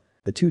smile.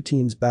 The two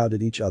teens bowed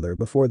at each other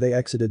before they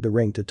exited the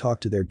ring to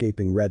talk to their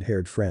gaping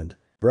red-haired friend.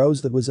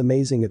 Bros, that was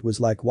amazing, it was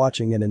like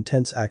watching an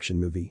intense action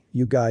movie,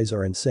 you guys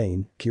are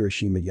insane,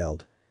 Kirishima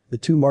yelled. The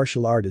two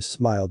martial artists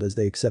smiled as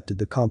they accepted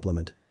the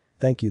compliment.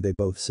 Thank you, they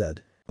both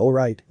said.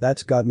 Alright,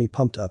 that's got me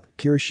pumped up,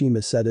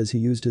 Kirishima said as he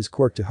used his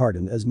quirk to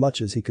harden as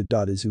much as he could.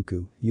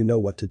 Izuku, you know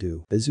what to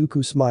do.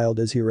 Izuku smiled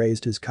as he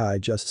raised his kai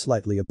just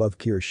slightly above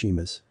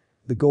Kirishima's.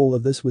 The goal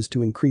of this was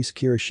to increase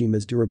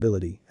Kirishima's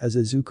durability as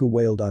Izuku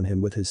wailed on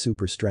him with his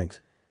super strength.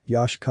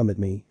 Yosh, come at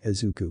me,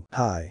 Izuku.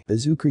 Hi.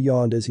 Izuku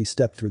yawned as he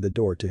stepped through the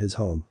door to his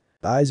home.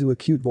 Aizu, a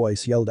cute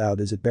voice yelled out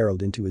as it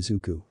barreled into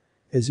Izuku.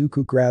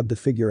 Izuku grabbed the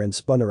figure and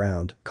spun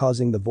around,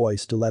 causing the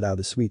voice to let out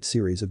a sweet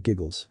series of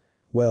giggles.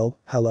 Well,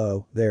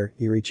 hello there,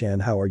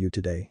 Eri-chan, how are you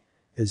today?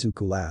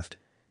 Izuku laughed.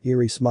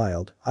 Eri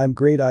smiled. I'm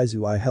great,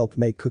 Aizu, I helped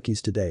make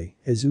cookies today.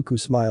 Izuku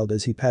smiled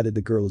as he patted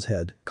the girl's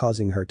head,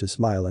 causing her to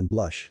smile and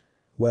blush.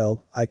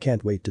 Well, I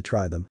can't wait to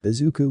try them.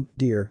 Izuku,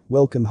 dear,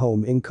 welcome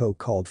home, Inko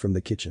called from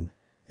the kitchen.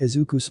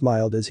 Izuku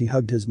smiled as he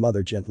hugged his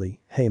mother gently.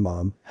 Hey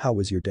mom, how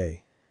was your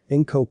day?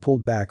 Inko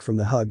pulled back from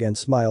the hug and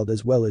smiled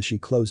as well as she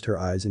closed her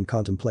eyes in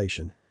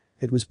contemplation.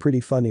 It was pretty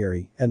fun,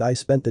 Eri, and I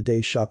spent the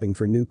day shopping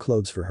for new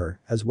clothes for her,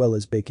 as well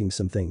as baking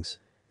some things.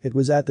 It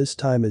was at this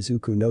time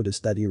Izuku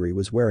noticed that Eri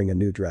was wearing a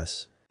new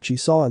dress. She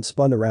saw and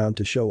spun around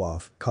to show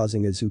off,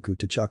 causing Izuku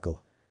to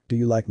chuckle. Do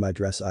you like my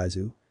dress,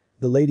 Aizu?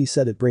 The lady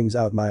said it brings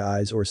out my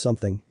eyes or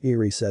something,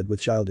 Eri said with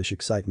childish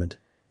excitement.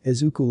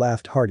 Izuku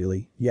laughed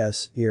heartily.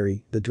 Yes,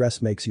 Eri, the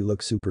dress makes you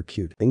look super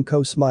cute.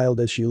 Inko smiled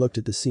as she looked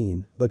at the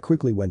scene, but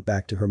quickly went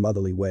back to her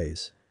motherly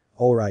ways.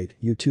 Alright,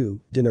 you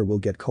two, dinner will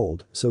get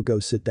cold, so go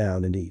sit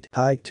down and eat.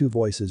 Hi, two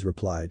voices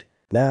replied.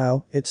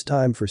 Now, it's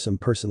time for some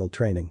personal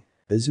training.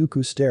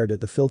 Izuku stared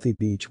at the filthy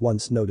beach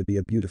once known to be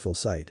a beautiful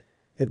sight.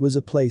 It was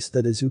a place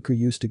that Izuku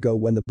used to go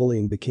when the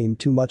bullying became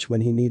too much, when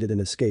he needed an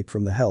escape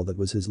from the hell that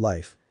was his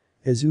life.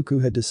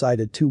 Izuku had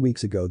decided 2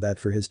 weeks ago that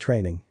for his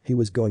training, he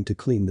was going to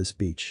clean this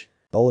beach.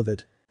 All of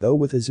it. Though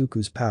with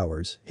Izuku's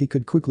powers, he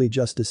could quickly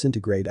just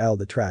disintegrate all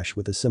the trash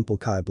with a simple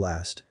Kai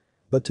Blast.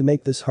 But to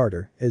make this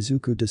harder,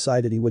 Izuku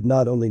decided he would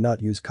not only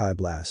not use Kai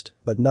Blast,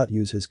 but not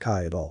use his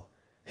Kai at all.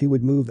 He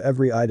would move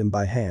every item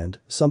by hand,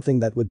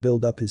 something that would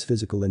build up his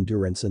physical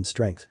endurance and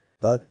strength.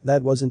 But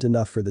that wasn't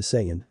enough for the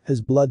Saiyan.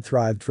 His blood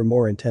thrived for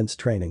more intense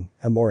training,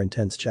 a more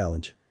intense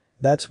challenge.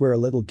 That's where a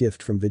little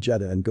gift from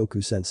Vegeta and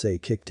Goku sensei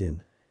kicked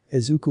in.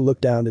 Izuku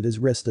looked down at his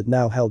wrist that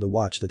now held a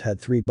watch that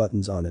had 3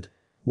 buttons on it.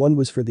 One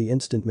was for the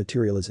instant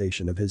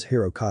materialization of his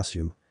hero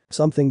costume.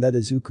 Something that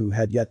Izuku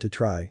had yet to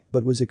try,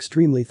 but was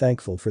extremely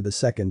thankful for. The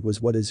second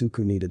was what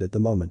Izuku needed at the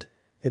moment.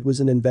 It was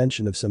an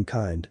invention of some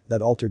kind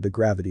that altered the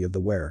gravity of the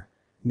wearer.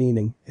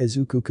 Meaning,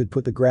 Izuku could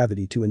put the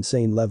gravity to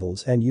insane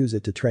levels and use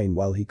it to train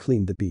while he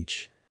cleaned the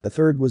beach. The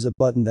third was a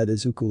button that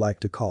Izuku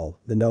liked to call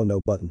the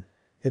no-no button.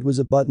 It was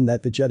a button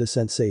that Vegeta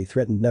sensei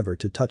threatened never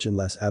to touch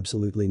unless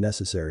absolutely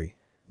necessary.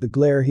 The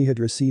glare he had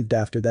received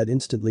after that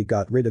instantly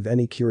got rid of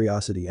any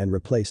curiosity and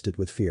replaced it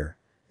with fear.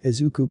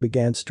 Izuku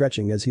began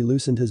stretching as he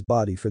loosened his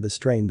body for the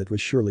strain that was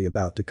surely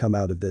about to come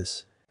out of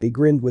this. He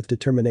grinned with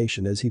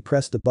determination as he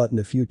pressed the button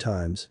a few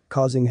times,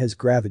 causing his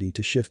gravity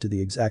to shift to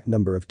the exact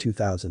number of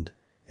 2000.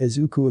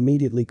 Izuku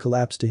immediately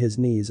collapsed to his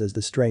knees as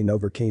the strain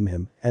overcame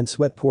him, and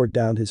sweat poured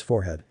down his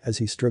forehead as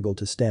he struggled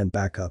to stand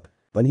back up.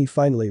 When he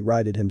finally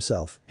righted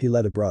himself, he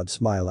let a broad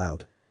smile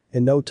out.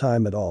 In no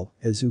time at all,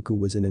 Izuku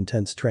was in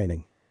intense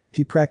training.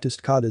 He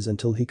practiced katas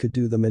until he could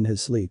do them in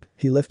his sleep.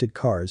 He lifted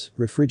cars,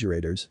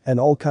 refrigerators, and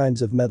all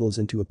kinds of metals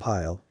into a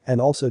pile, and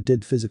also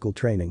did physical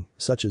training,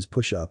 such as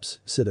push-ups,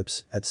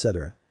 sit-ups,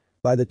 etc.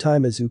 By the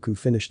time Izuku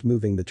finished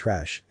moving the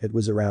trash, it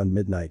was around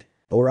midnight.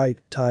 Alright,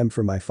 time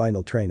for my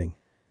final training.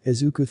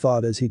 Izuku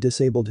thought as he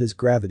disabled his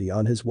gravity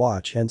on his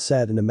watch and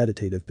sat in a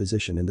meditative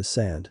position in the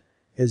sand.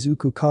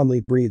 Izuku calmly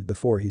breathed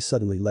before he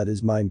suddenly let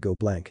his mind go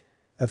blank.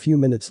 A few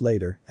minutes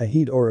later, a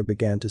heat aura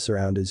began to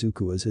surround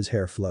Izuku as his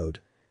hair flowed.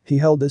 He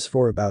held this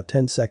for about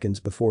 10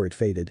 seconds before it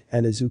faded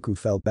and Izuku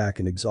fell back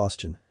in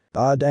exhaustion.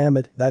 Ah damn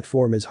it, that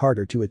form is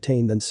harder to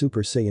attain than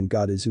Super Saiyan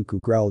God.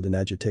 Izuku growled in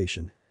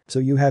agitation. So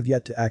you have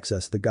yet to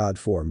access the God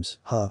forms,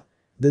 huh?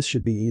 This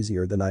should be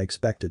easier than I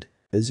expected.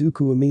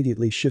 Izuku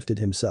immediately shifted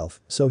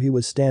himself, so he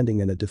was standing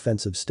in a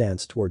defensive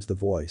stance towards the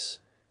voice.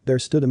 There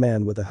stood a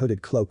man with a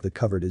hooded cloak that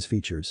covered his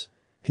features.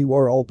 He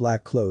wore all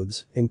black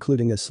clothes,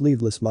 including a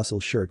sleeveless muscle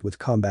shirt with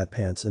combat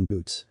pants and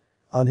boots.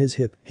 On his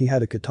hip, he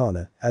had a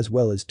katana, as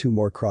well as 2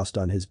 more crossed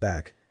on his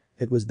back.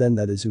 It was then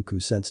that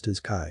Izuku sensed his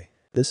Kai.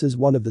 This is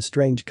one of the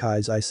strange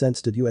Kais I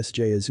sensed at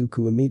USJ.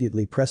 Izuku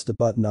immediately pressed the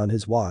button on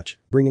his watch,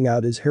 bringing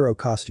out his hero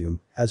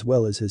costume, as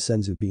well as his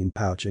senzu bean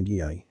pouch and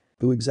yai.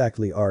 Who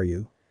exactly are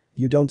you?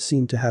 You don't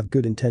seem to have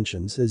good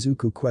intentions,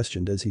 Izuku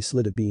questioned as he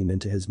slid a bean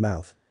into his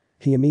mouth.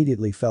 He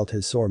immediately felt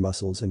his sore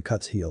muscles and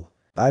cuts heal.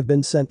 I've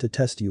been sent to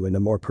test you in a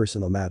more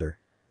personal matter.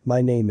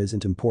 My name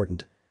isn't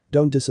important.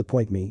 Don't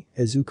disappoint me,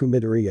 Izuku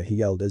Midoriya, he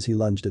yelled as he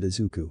lunged at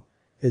Izuku.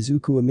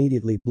 Izuku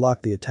immediately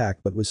blocked the attack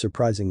but was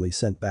surprisingly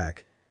sent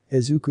back.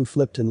 Izuku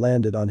flipped and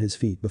landed on his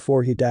feet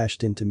before he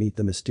dashed in to meet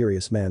the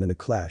mysterious man in a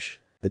clash.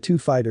 The 2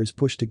 fighters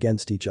pushed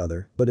against each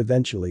other, but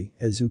eventually,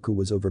 Izuku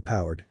was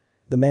overpowered.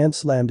 The man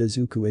slammed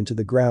Izuku into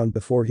the ground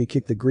before he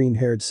kicked the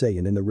green-haired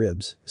Saiyan in the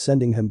ribs,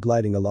 sending him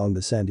gliding along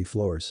the sandy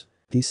floors.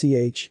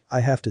 I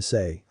have to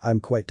say, I'm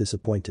quite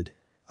disappointed.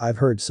 I've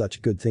heard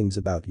such good things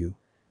about you.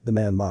 The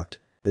man mocked.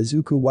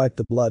 Izuku wiped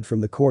the blood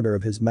from the corner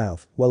of his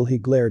mouth while he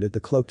glared at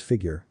the cloaked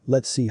figure.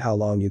 Let's see how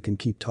long you can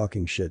keep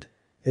talking shit.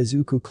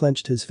 Izuku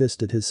clenched his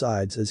fist at his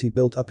sides as he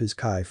built up his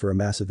Kai for a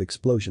massive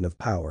explosion of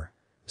power.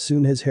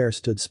 Soon his hair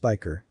stood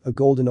spiker, a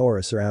golden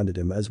aura surrounded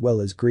him as well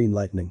as green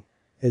lightning.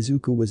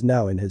 Izuku was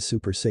now in his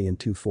Super Saiyan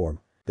 2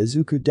 form.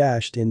 Izuku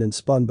dashed in and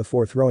spun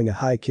before throwing a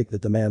high kick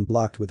that the man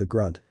blocked with a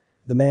grunt.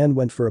 The man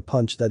went for a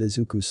punch that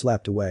Izuku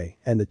slapped away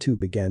and the 2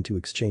 began to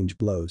exchange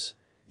blows.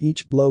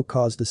 Each blow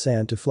caused the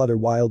sand to flutter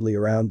wildly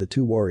around the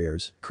 2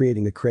 warriors,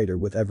 creating a crater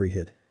with every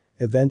hit.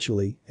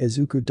 Eventually,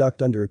 Izuku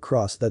ducked under a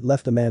cross that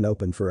left the man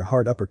open for a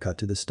hard uppercut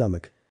to the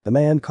stomach. The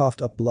man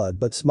coughed up blood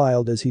but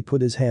smiled as he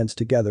put his hands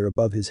together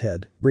above his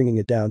head, bringing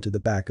it down to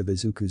the back of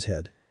Izuku's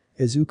head.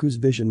 Izuku's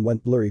vision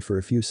went blurry for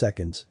a few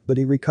seconds, but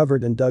he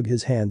recovered and dug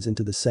his hands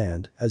into the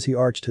sand as he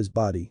arched his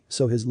body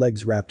so his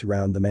legs wrapped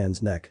around the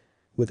man's neck.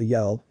 With a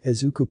yell,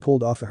 Izuku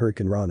pulled off a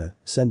Hurricane Rana,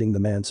 sending the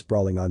man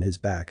sprawling on his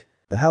back.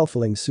 The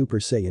halfling Super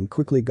Saiyan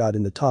quickly got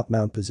in the top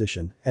mount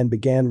position and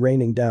began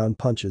raining down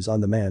punches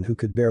on the man who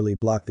could barely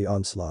block the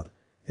onslaught.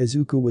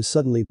 Izuku was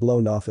suddenly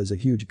blown off as a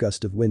huge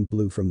gust of wind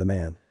blew from the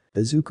man.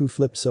 Izuku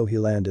flipped so he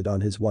landed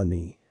on his one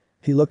knee.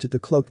 He looked at the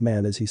cloaked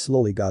man as he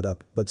slowly got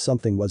up, but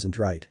something wasn't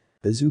right.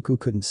 Izuku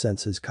couldn't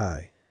sense his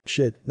Kai.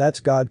 Shit, that's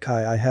God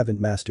Kai, I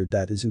haven't mastered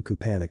that. Izuku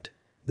panicked.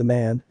 The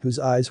man, whose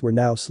eyes were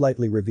now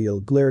slightly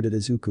revealed, glared at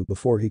Izuku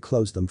before he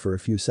closed them for a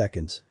few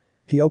seconds.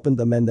 He opened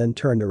them and then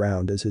turned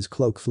around as his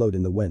cloak floated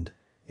in the wind.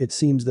 It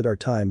seems that our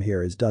time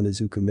here is done,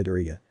 Izuku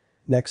Midoriya.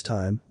 Next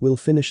time, we'll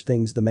finish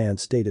things, the man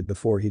stated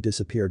before he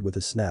disappeared with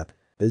a snap.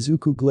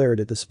 Izuku glared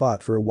at the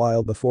spot for a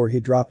while before he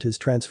dropped his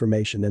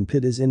transformation and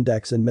put his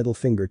index and middle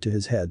finger to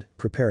his head,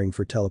 preparing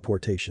for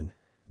teleportation.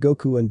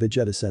 Goku and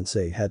Vegeta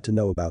sensei had to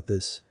know about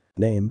this.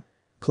 Name: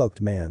 Cloaked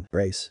Man.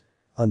 Race: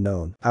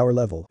 unknown. Power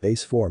level: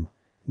 base form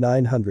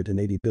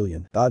 980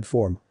 billion. God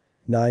form: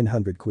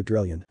 900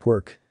 quadrillion.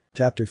 Quirk.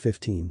 Chapter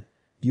 15.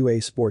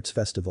 UA Sports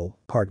Festival,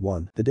 Part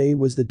 1. The day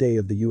was the day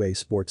of the UA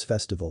Sports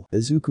Festival.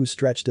 Izuku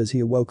stretched as he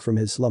awoke from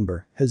his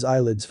slumber, his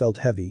eyelids felt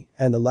heavy,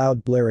 and the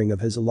loud blaring of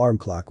his alarm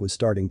clock was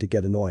starting to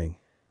get annoying.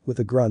 With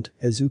a grunt,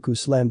 Izuku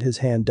slammed his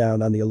hand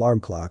down on the alarm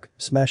clock,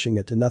 smashing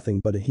it to nothing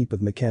but a heap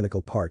of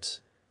mechanical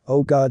parts.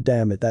 Oh god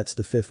damn it, that's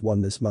the 5th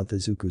one this month,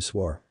 Izuku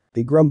swore.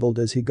 He grumbled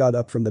as he got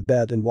up from the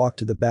bed and walked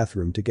to the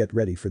bathroom to get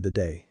ready for the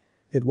day.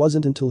 It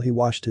wasn't until he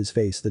washed his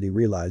face that he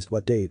realized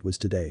what day it was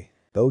today.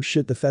 Oh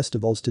shit, the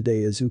festival's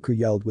today, Izuku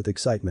yelled with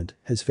excitement,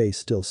 his face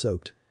still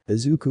soaked.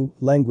 Izuku,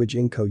 language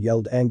Inko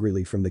yelled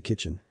angrily from the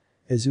kitchen.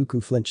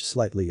 Izuku flinched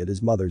slightly at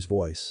his mother's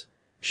voice.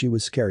 She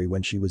was scary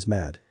when she was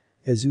mad.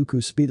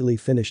 Izuku speedily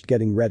finished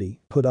getting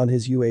ready, put on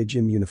his UA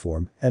gym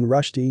uniform, and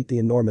rushed to eat the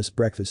enormous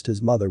breakfast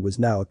his mother was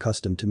now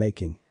accustomed to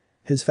making.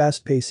 His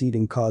fast-paced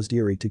eating caused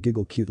Eri to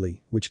giggle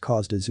cutely, which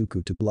caused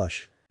Izuku to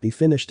blush. He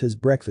finished his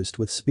breakfast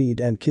with speed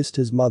and kissed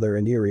his mother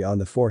and Eri on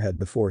the forehead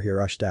before he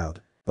rushed out.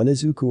 When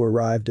Izuku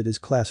arrived at his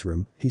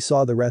classroom, he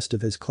saw the rest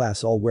of his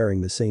class all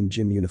wearing the same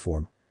gym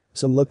uniform.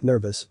 Some looked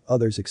nervous,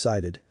 others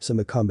excited, some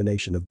a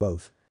combination of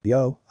both.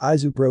 Yo,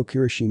 Izu bro,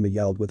 Kirishima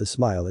yelled with a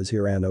smile as he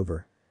ran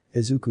over.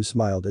 Izuku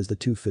smiled as the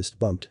two fists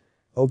bumped.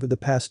 Over the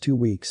past 2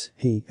 weeks,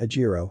 he,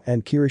 Ajiro,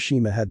 and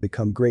Kirishima had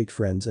become great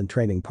friends and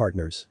training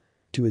partners.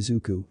 To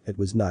Izuku, it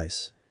was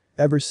nice.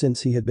 Ever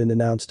since he had been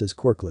announced as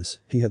quirkless,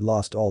 he had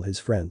lost all his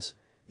friends.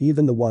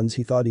 Even the ones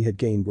he thought he had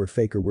gained were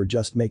fake or were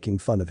just making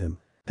fun of him.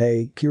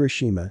 Hey,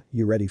 Kirishima,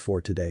 you ready for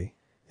today?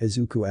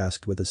 Izuku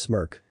asked with a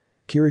smirk.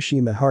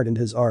 Kirishima hardened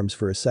his arms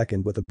for a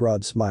second with a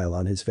broad smile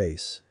on his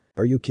face.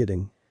 Are you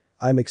kidding?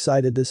 I'm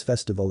excited, this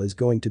festival is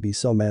going to be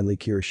so manly,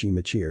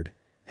 Kirishima cheered.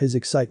 His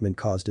excitement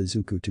caused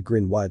Izuku to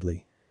grin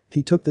widely.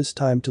 He took this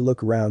time to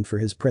look around for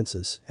his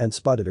princess and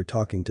spotted her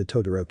talking to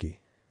Todoroki.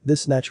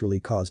 This naturally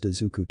caused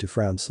Izuku to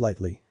frown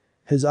slightly.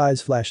 His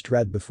eyes flashed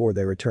red before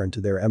they returned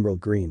to their emerald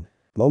green.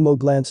 Momo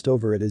glanced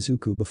over at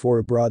Izuku before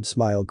a broad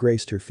smile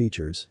graced her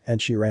features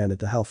and she ran at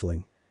the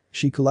halfling.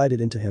 She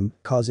collided into him,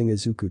 causing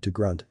Izuku to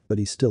grunt, but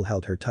he still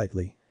held her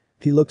tightly.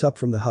 He looked up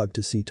from the hug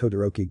to see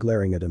Todoroki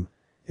glaring at him.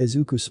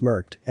 Izuku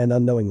smirked and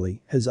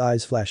unknowingly, his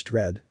eyes flashed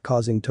red,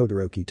 causing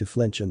Todoroki to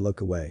flinch and look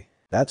away.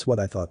 That's what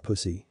I thought,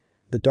 pussy.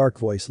 The dark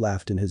voice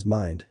laughed in his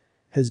mind.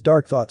 His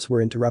dark thoughts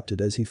were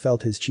interrupted as he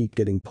felt his cheek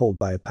getting pulled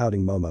by a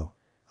pouting Momo.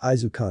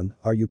 Izu-kun,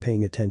 are you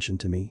paying attention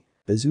to me?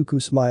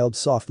 Izuku smiled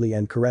softly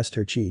and caressed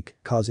her cheek,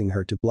 causing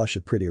her to blush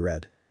a pretty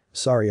red.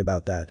 Sorry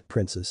about that,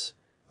 princess.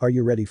 Are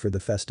you ready for the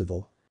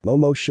festival?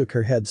 Momo shook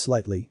her head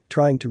slightly,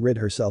 trying to rid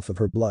herself of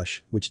her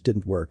blush, which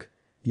didn't work.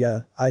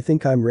 Yeah, I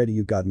think I'm ready,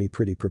 you got me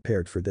pretty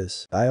prepared for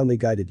this. I only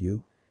guided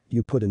you.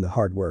 You put in the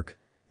hard work.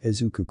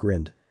 Izuku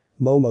grinned.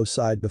 Momo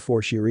sighed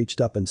before she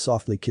reached up and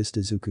softly kissed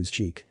Izuku's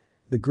cheek.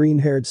 The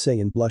green-haired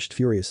Saiyan blushed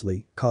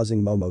furiously,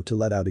 causing Momo to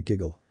let out a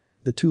giggle.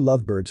 The two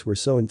lovebirds were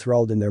so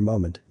enthralled in their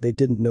moment, they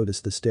didn't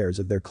notice the stares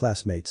of their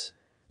classmates.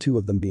 2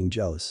 of them being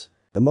jealous.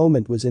 The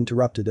moment was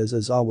interrupted as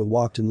Aizawa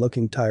walked in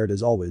looking tired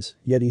as always,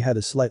 yet he had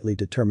a slightly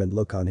determined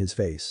look on his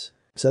face.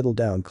 Settle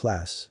down,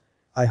 class.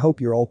 I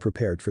hope you're all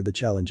prepared for the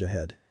challenge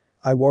ahead.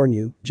 I warn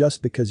you,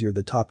 just because you're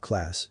the top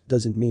class,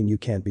 doesn't mean you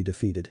can't be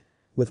defeated.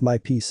 With my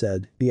P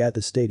said, be at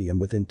the stadium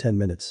within 10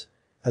 minutes.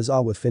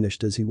 Aizawa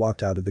finished as he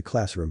walked out of the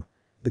classroom.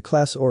 The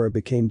class aura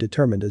became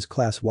determined as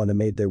Class 1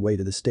 made their way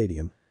to the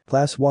stadium.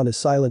 Class 1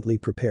 silently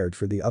prepared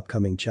for the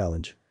upcoming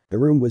challenge. The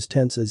room was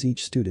tense as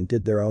each student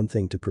did their own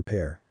thing to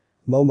prepare.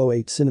 Momo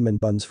ate cinnamon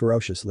buns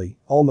ferociously,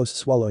 almost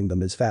swallowing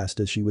them as fast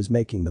as she was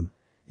making them.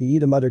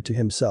 Iida muttered to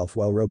himself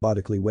while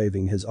robotically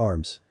waving his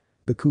arms.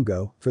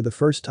 Bakugo, for the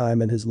first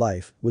time in his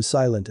life, was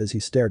silent as he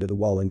stared at a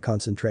wall in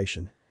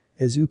concentration.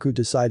 Izuku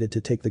decided to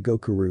take the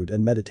Goku route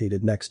and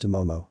meditated next to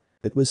Momo.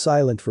 It was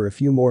silent for a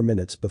few more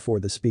minutes before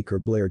the speaker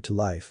blared to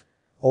life.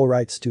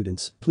 Alright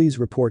students, please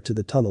report to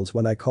the tunnels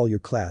when I call your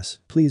class,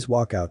 please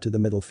walk out to the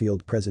middle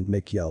field, President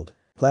Mick yelled.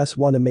 Class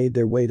 1 made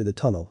their way to the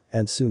tunnel,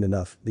 and soon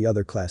enough, the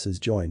other classes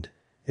joined.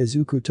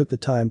 Izuku took the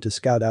time to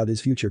scout out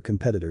his future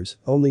competitors,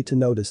 only to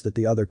notice that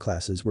the other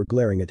classes were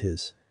glaring at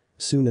his.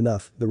 Soon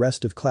enough, the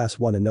rest of Class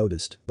 1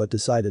 noticed, but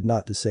decided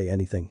not to say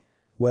anything.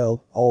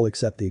 Well, all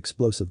except the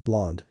explosive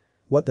blonde.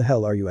 What the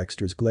hell are you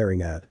extras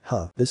glaring at,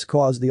 huh? This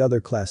caused the other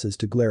classes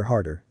to glare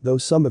harder, though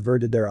some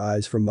averted their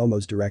eyes from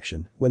Momo's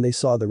direction when they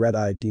saw the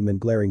red-eyed demon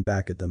glaring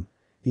back at them.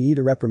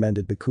 Iida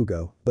reprimanded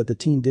Bakugo, but the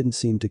teen didn't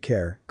seem to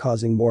care,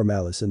 causing more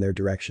malice in their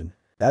direction.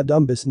 That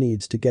dumbus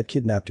needs to get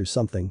kidnapped or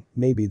something,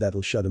 maybe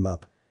that'll shut him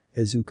up.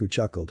 Izuku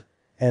chuckled.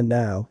 And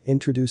now,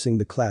 introducing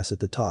the class at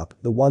the top,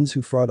 the ones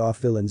who fought off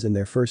villains in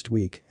their first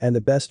week and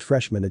the best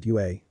freshmen at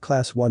UA,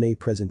 Class 1A,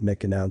 President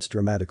Mick announced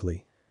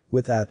dramatically.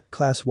 With that,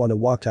 Class 1A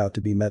walked out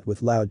to be met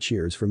with loud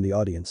cheers from the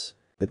audience.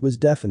 It was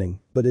deafening,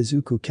 but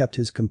Izuku kept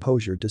his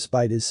composure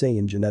despite his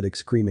Saiyan genetics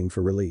screaming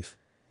for relief.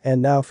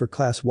 And now for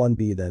Class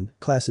 1B then,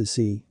 Classes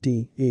C,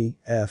 D, E,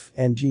 F,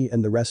 and G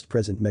and the rest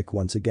present, Mick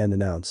once again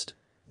announced.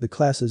 The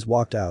classes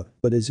walked out,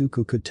 but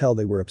Izuku could tell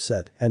they were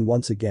upset, and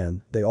once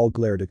again, they all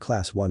glared at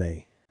Class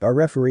 1A. Our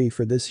referee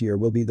for this year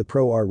will be the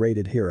pro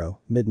R-rated hero,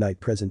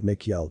 Midnight, present,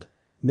 Mick yelled.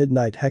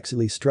 Midnight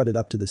hexily strutted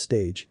up to the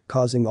stage,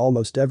 causing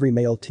almost every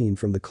male teen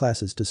from the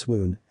classes to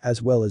swoon,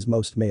 as well as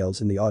most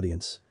males in the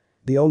audience.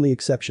 The only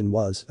exception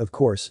was, of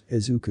course,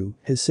 Izuku,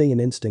 his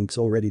Saiyan instincts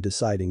already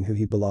deciding who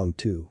he belonged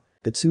to.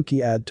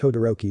 Itsuki and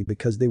Todoroki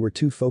because they were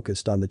too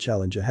focused on the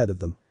challenge ahead of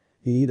them.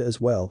 Iida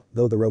as well,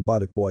 though the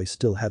robotic boy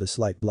still had a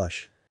slight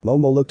blush.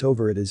 Momo looked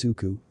over at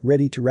Izuku,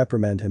 ready to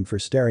reprimand him for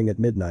staring at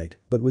Midnight,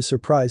 but was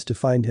surprised to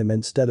find him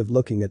instead of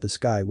looking at the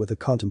sky with a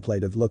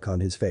contemplative look on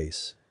his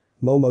face.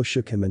 Momo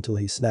shook him until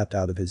he snapped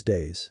out of his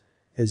daze.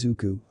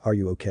 Izuku, are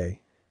you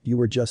okay? You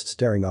were just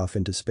staring off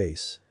into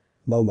space.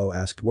 Momo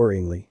asked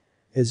worryingly.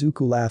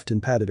 Izuku laughed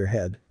and patted her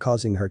head,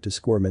 causing her to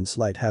squirm in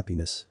slight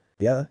happiness.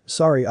 Yeah,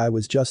 sorry, I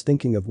was just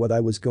thinking of what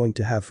I was going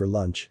to have for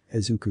lunch,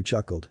 Izuku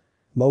chuckled.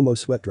 Momo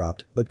sweat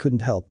dropped but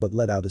couldn't help but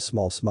let out a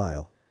small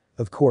smile.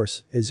 Of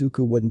course,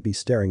 Izuku wouldn't be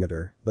staring at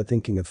her, but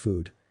thinking of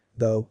food.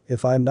 Though,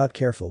 if I'm not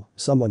careful,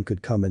 someone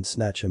could come and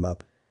snatch him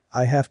up.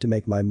 I have to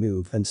make my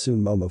move, and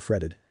soon Momo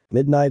fretted.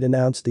 Midnight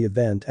announced the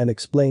event and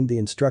explained the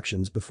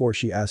instructions before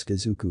she asked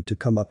Izuku to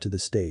come up to the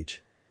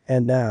stage.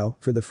 And now,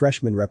 for the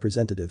freshman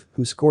representative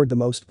who scored the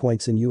most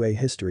points in UA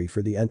history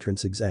for the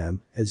entrance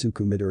exam,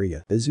 Izuku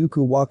Midoriya.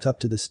 Izuku walked up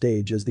to the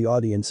stage as the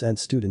audience and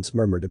students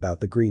murmured about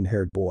the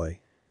green-haired boy.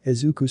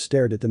 Izuku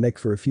stared at the mic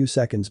for a few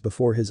seconds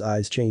before his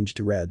eyes changed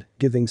to red,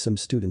 giving some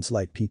students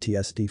light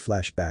PTSD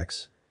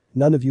flashbacks.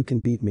 None of you can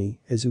beat me,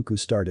 Izuku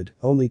started,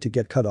 only to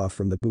get cut off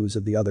from the boos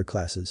of the other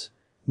classes.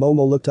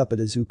 Momo looked up at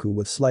Izuku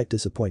with slight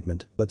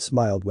disappointment, but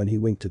smiled when he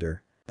winked at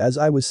her. As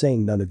I was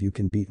saying, none of you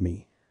can beat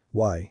me.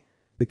 Why?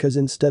 Because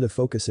instead of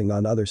focusing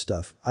on other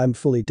stuff, I'm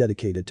fully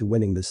dedicated to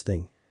winning this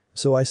thing.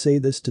 So I say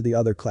this to the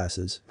other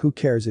classes, who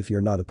cares if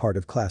you're not a part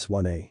of Class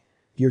 1A?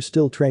 You're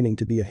still training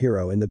to be a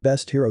hero in the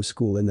best hero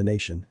school in the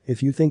nation.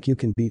 If you think you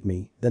can beat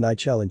me, then I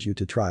challenge you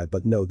to try,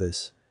 but know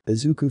this.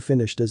 Izuku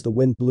finished as the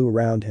wind blew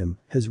around him,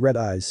 his red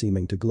eyes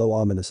seeming to glow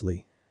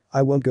ominously.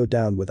 I won't go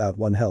down without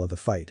one hell of a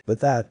fight. With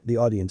that, the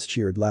audience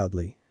cheered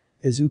loudly.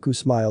 Izuku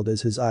smiled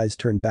as his eyes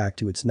turned back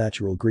to its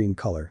natural green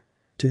color.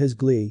 To his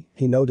glee,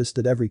 he noticed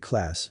that every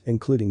class,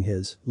 including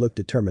his, looked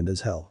determined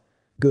as hell.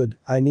 Good,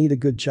 I need a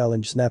good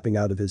challenge. Snapping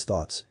out of his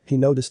thoughts, he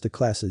noticed the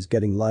classes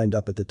getting lined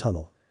up at the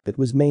tunnel. It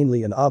was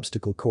mainly an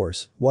obstacle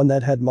course, one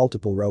that had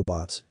multiple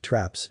robots,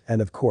 traps, and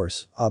of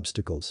course,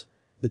 obstacles.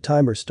 The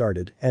timer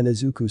started and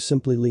Izuku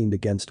simply leaned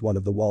against one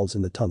of the walls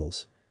in the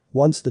tunnels.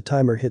 Once the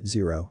timer hit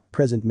 0,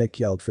 President Mick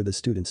yelled for the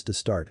students to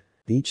start.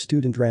 Each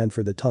student ran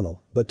for the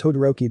tunnel, but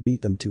Todoroki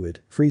beat them to it,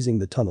 freezing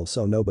the tunnel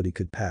so nobody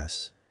could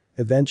pass.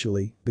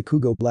 Eventually,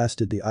 Bakugo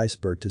blasted the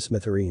iceberg to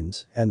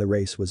smithereens, and the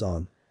race was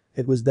on.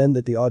 It was then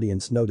that the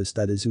audience noticed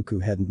that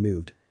Izuku hadn't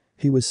moved.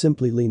 He was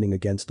simply leaning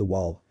against the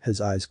wall,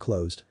 his eyes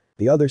closed.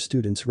 The other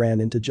students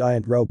ran into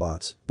giant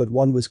robots, but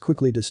one was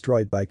quickly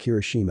destroyed by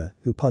Kirishima,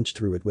 who punched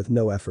through it with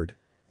no effort.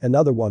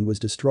 Another one was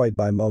destroyed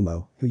by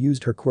Momo, who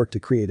used her quirk to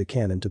create a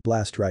cannon to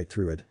blast right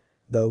through it.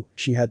 Though,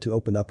 she had to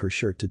open up her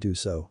shirt to do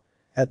so.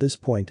 At this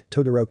point,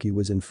 Todoroki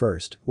was in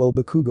first, while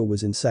Bakugo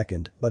was in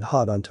second, but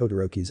hot on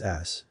Todoroki's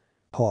ass.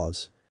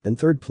 Pause. In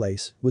third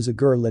place was a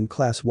girl in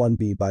Class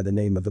 1B by the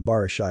name of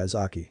Ibara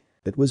Shiozaki.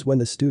 It was when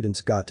the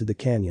students got to the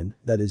canyon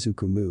that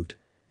Izuku moved.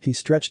 He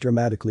stretched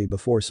dramatically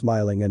before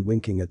smiling and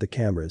winking at the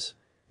cameras.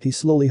 He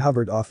slowly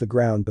hovered off the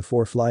ground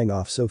before flying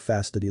off so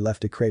fast that he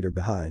left a crater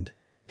behind.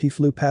 He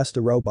flew past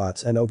the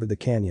robots and over the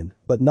canyon,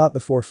 but not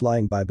before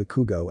flying by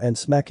Bakugo and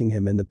smacking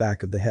him in the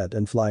back of the head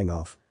and flying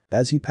off.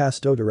 As he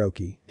passed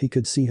Todoroki, he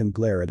could see him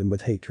glare at him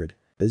with hatred.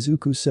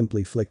 Izuku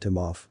simply flicked him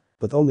off.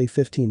 With only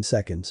 15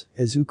 seconds,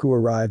 Izuku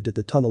arrived at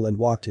the tunnel and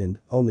walked in,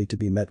 only to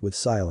be met with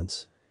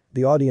silence.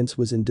 The audience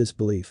was in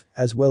disbelief,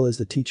 as well as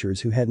the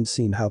teachers who hadn't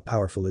seen how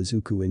powerful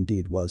Izuku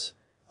indeed was.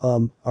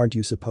 Aren't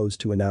you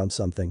supposed to announce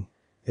something?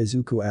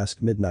 Izuku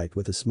asked Midnight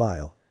with a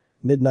smile.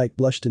 Midnight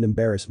blushed in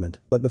embarrassment,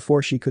 but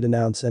before she could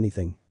announce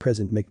anything,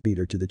 President Mick beat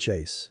her to the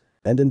chase.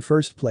 And in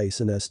first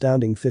place in an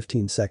astounding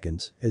 15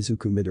 seconds,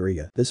 Izuku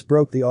Midoriya. This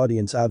broke the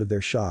audience out of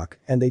their shock,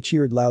 and they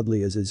cheered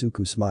loudly as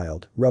Izuku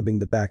smiled, rubbing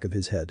the back of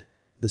his head.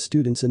 The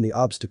students in the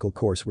obstacle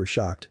course were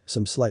shocked,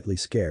 some slightly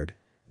scared.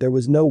 There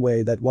was no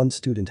way that one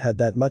student had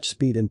that much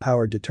speed and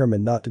power,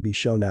 determined not to be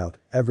shown out.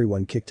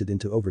 Everyone kicked it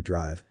into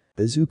overdrive.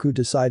 Izuku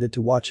decided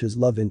to watch his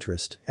love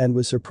interest and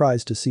was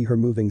surprised to see her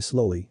moving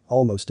slowly,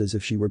 almost as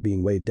if she were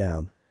being weighed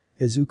down.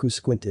 Izuku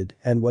squinted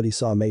and what he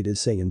saw made his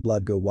Saiyan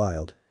blood go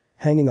wild.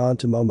 Hanging on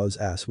to Momo's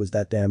ass was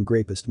that damn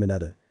grapist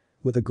Mineta.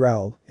 With a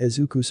growl,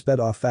 Izuku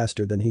sped off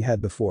faster than he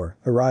had before,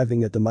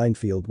 arriving at the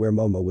minefield where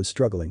Momo was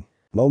struggling.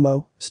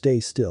 "Momo, stay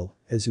still,"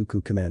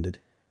 Izuku commanded.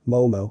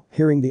 Momo,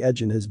 hearing the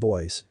edge in his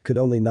voice, could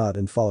only nod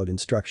and followed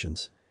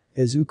instructions.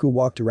 Izuku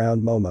walked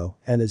around Momo,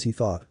 and as he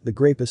thought, the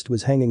grapist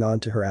was hanging on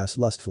to her ass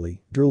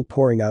lustfully, drool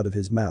pouring out of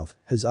his mouth,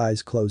 his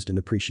eyes closed in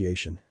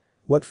appreciation.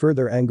 What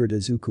further angered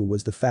Izuku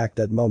was the fact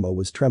that Momo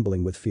was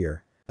trembling with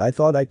fear. "I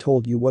thought I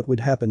told you what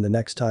would happen the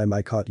next time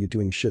I caught you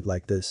doing shit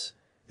like this.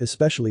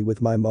 Especially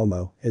with my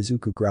Momo,"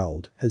 Izuku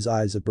growled, his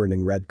eyes a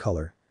burning red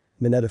color.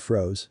 Mineta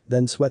froze,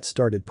 then sweat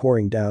started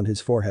pouring down his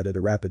forehead at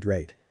a rapid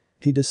rate.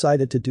 He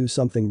decided to do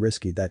something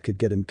risky that could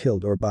get him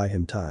killed or buy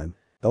him time.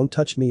 "Don't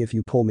touch me. If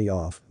you pull me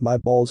off, my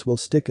balls will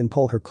stick and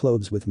pull her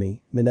clothes with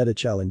me," Mineta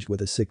challenged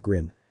with a sick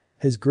grin.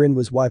 His grin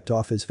was wiped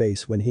off his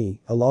face when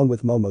he, along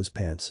with Momo's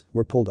pants,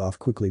 were pulled off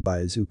quickly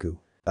by Izuku.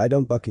 "I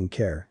don't fucking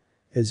care,"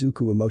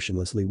 Izuku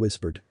emotionlessly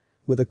whispered.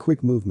 With a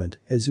quick movement,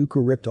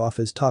 Izuku ripped off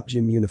his top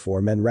gym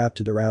uniform and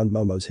wrapped it around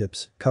Momo's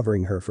hips,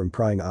 covering her from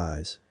prying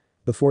eyes.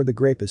 Before the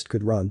grapist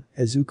could run,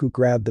 Izuku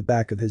grabbed the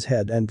back of his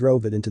head and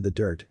drove it into the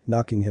dirt,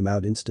 knocking him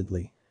out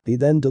instantly. He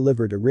then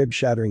delivered a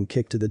rib-shattering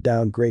kick to the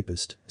downed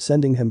grapist,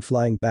 sending him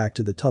flying back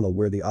to the tunnel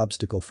where the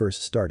obstacle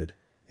first started.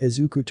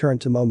 Izuku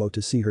turned to Momo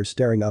to see her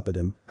staring up at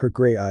him, her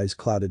gray eyes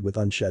clouded with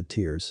unshed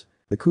tears.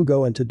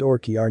 Bakugo and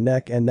Todoroki are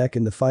neck and neck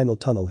in the final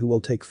tunnel. Who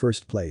will take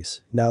first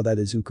place, now that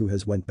Izuku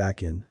has went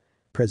back in?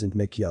 Present,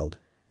 Mick yelled.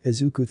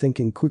 Izuku,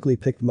 thinking quickly,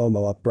 picked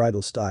Momo up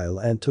bridal style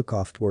and took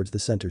off towards the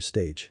center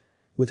stage.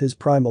 With his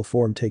primal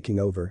form taking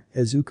over,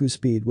 Izuku's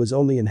speed was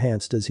only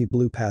enhanced as he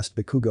blew past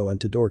Bakugo and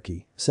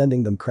Todoroki,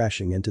 sending them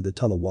crashing into the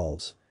tunnel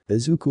walls.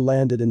 Izuku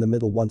landed in the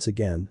middle once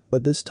again,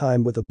 but this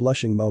time with a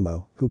blushing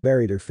Momo, who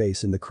buried her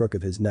face in the crook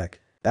of his neck.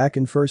 Back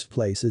in first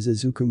place is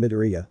Izuku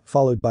Midoriya,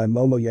 followed by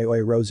Momo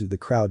Yaoyorozu. The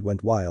crowd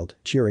went wild,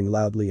 cheering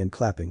loudly and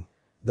clapping.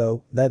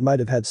 Though, that might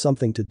have had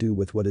something to do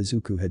with what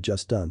Izuku had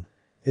just done.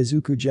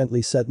 Izuku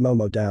gently set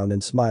Momo down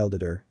and smiled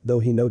at her, though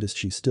he noticed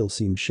she still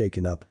seemed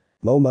shaken up.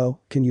 "Momo,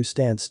 can you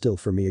stand still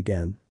for me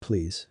again,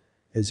 please?"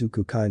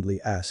 Izuku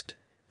kindly asked.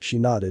 She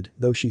nodded,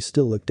 though she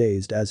still looked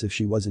dazed as if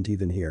she wasn't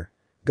even here.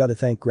 "Gotta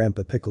thank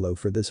Grandpa Piccolo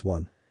for this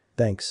one."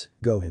 "Thanks,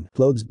 Gohan."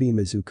 "Clothes beam,"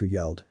 Izuku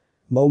yelled.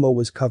 Momo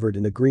was covered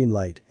in a green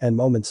light, and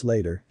moments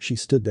later, she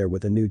stood there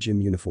with a new gym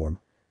uniform.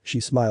 She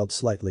smiled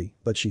slightly,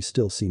 but she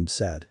still seemed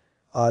sad.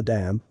 "Ah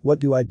damn, what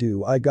do?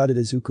 I got it."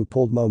 Izuku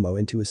pulled Momo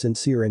into a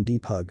sincere and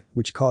deep hug,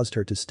 which caused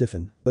her to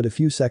stiffen, but a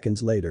few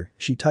seconds later,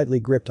 she tightly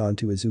gripped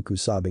onto Izuku,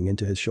 sobbing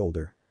into his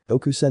shoulder.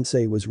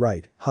 Goku-sensei was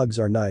right, hugs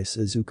are nice,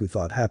 Izuku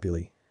thought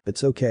happily.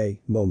 "It's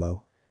okay,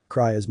 Momo.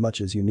 Cry as much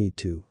as you need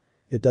to.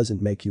 It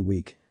doesn't make you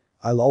weak.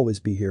 I'll always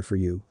be here for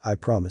you, I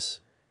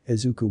promise,"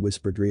 Izuku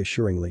whispered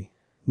reassuringly.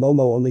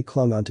 Momo only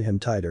clung onto him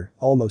tighter,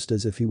 almost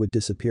as if he would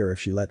disappear if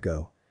she let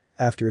go.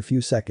 After a few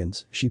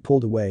seconds, she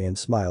pulled away and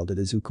smiled at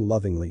Izuku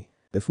lovingly.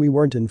 "If we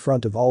weren't in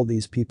front of all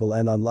these people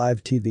and on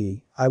live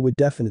TV, I would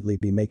definitely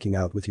be making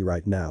out with you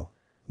right now,"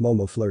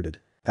 Momo flirted.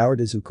 "Howard?"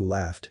 Izuku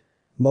laughed.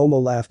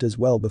 Momo laughed as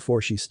well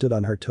before she stood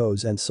on her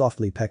toes and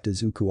softly pecked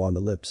Izuku on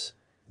the lips.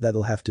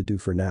 "That'll have to do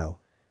for now,"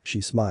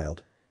 she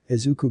smiled.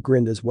 Izuku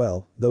grinned as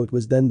well, though it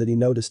was then that he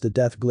noticed the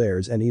death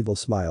glares and evil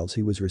smiles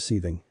he was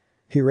receiving.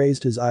 He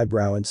raised his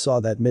eyebrow and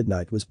saw that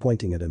Midnight was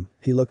pointing at him.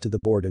 He looked at the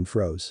board and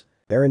froze.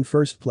 There in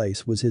first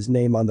place was his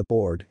name on the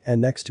board, and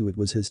next to it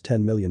was his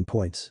 10 million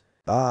points.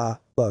 "Ah,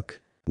 fuck.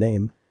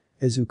 Name?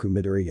 Izuku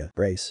Midoriya.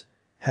 Race?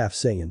 Half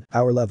Saiyan.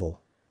 Hour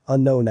level?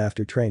 Unknown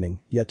after training,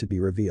 yet to be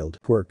revealed.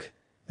 Quirk?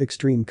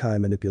 Extreme Kai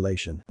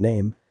manipulation.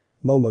 Name?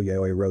 Momo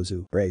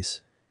Yaoyorozu.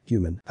 Race?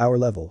 Human. Hour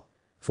level?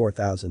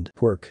 4000.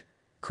 Quirk?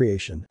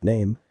 Creation.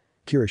 Name?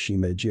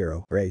 Kirishima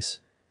Ejiro. Race?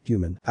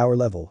 Human. Hour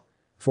level?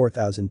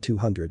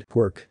 4200.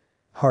 Quirk?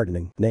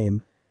 Hardening.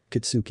 Name?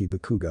 Kitsuki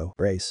Bakugo.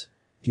 Race?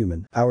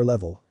 Human. Hour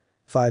level?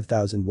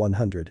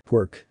 5100.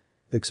 Quirk?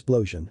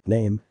 Explosion.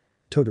 Name?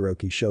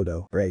 Todoroki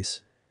Shoto.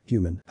 Race?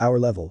 Human. Hour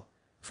level?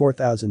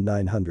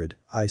 4900.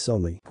 Ice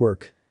only.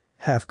 Quirk?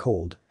 Half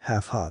cold,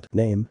 half hot.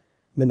 Name?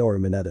 Minoru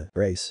Mineta.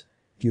 Race?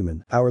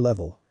 Human. Hour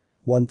level?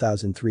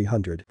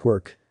 1300.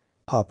 Quirk?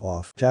 Pop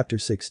off. Chapter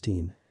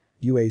 16.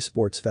 UA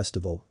Sports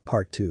Festival,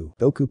 Part 2.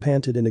 Goku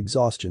panted in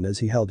exhaustion as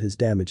he held his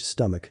damaged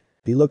stomach.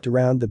 He looked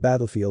around the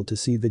battlefield to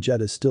see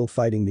Vegeta still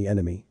fighting the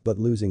enemy, but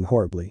losing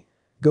horribly.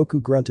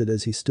 Goku grunted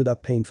as he stood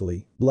up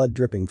painfully, blood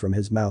dripping from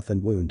his mouth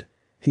and wound.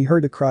 He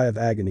heard a cry of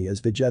agony as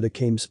Vegeta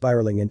came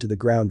spiraling into the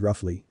ground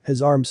roughly,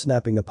 his arm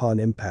snapping upon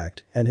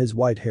impact and his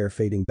white hair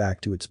fading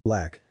back to its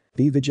black.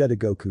 "Be Vegeta!"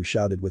 Goku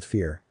shouted with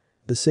fear.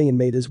 The Saiyan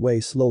made his way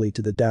slowly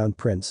to the downed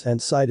prince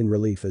and sighed in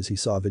relief as he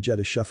saw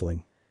Vegeta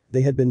shuffling.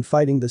 They had been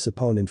fighting this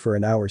opponent for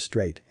an hour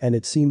straight, and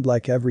it seemed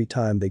like every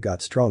time they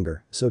got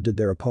stronger, so did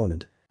their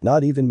opponent.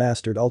 Not even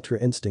mastered Ultra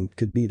Instinct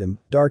could beat him.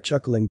 Dark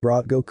chuckling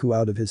brought Goku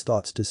out of his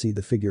thoughts to see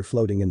the figure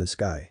floating in the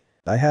sky.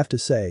 "I have to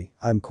say,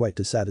 I'm quite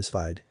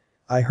dissatisfied.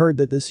 I heard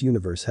that this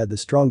universe had the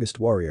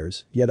strongest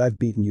warriors, yet I've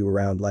beaten you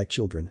around like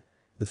children."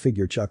 The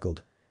figure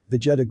chuckled.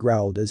 Vegeta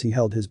growled as he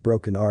held his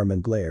broken arm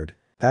and glared.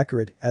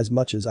 "Accurate, as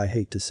much as I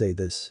hate to say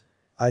this.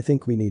 I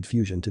think we need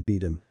fusion to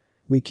beat him.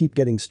 We keep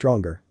getting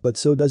stronger, but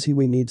so does he.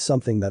 We need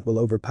something that will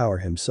overpower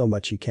him so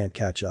much he can't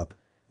catch up.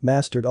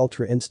 Mastered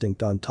Ultra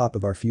Instinct on top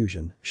of our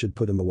fusion should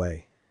put him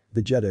away,"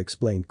 Vegeta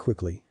explained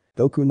quickly.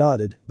 Goku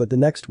nodded, but the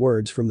next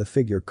words from the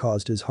figure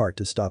caused his heart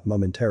to stop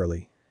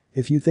momentarily.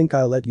 "If you think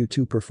I'll let you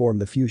two perform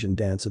the fusion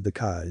dance of the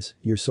Kais,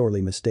 you're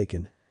sorely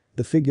mistaken."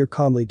 The figure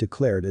calmly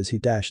declared as he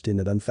dashed in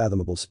at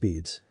unfathomable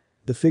speeds.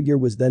 The figure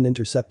was then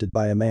intercepted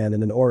by a man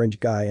in an orange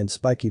guy and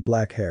spiky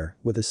black hair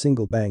with a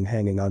single bang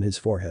hanging on his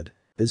forehead.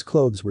 His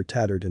clothes were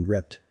tattered and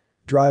ripped.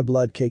 Dry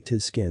blood caked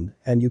his skin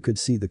and you could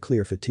see the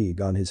clear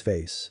fatigue on his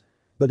face.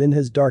 But in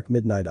his dark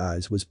midnight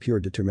eyes was pure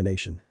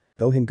determination.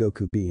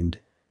 Goku beamed.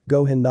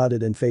 Gohan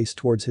nodded and faced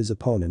towards his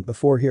opponent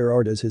before he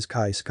roared as his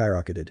Kai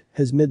skyrocketed.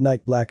 His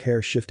midnight black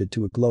hair shifted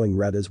to a glowing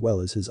red as well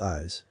as his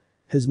eyes.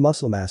 His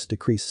muscle mass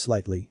decreased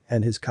slightly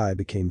and his Kai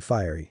became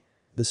fiery.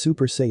 The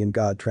Super Saiyan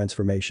God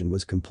transformation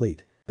was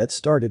complete. It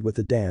started with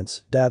the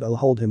dance, "Dad'll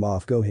hold him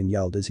off," Gohan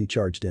yelled as he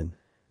charged in.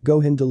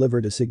 Gohan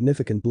delivered a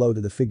significant blow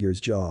to the figure's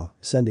jaw,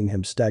 sending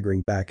him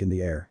staggering back in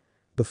the air.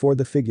 Before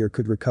the figure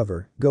could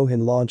recover,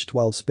 Gohan launched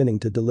while spinning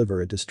to deliver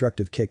a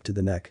destructive kick to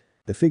the neck.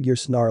 The figure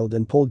snarled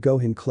and pulled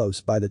Gohan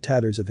close by the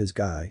tatters of his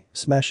guy,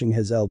 smashing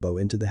his elbow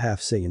into the half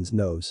Saiyan's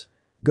nose.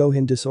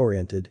 Gohan,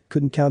 disoriented,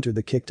 couldn't counter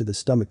the kick to the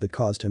stomach that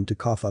caused him to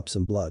cough up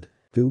some blood.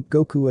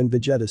 Goku and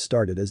Vegeta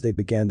started as they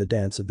began the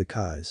dance of the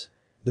Kais.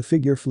 The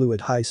figure flew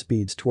at high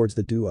speeds towards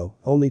the duo,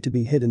 only to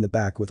be hit in the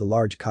back with a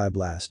large Kai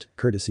blast,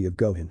 courtesy of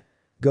Gohan.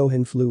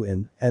 Gohan flew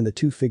in, and the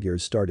two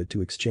figures started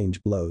to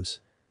exchange blows.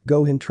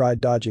 Gohan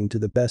tried dodging to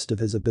the best of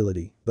his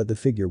ability, but the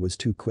figure was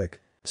too quick.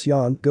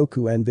 "Sion!"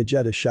 Goku and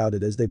Vegeta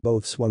shouted as they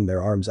both swung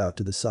their arms out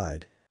to the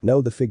side.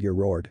 "No!" the figure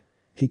roared.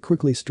 He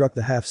quickly struck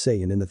the half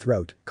Saiyan in the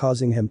throat,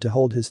 causing him to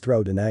hold his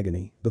throat in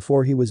agony,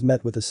 before he was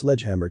met with a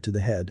sledgehammer to the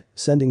head,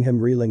 sending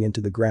him reeling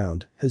into the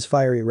ground, his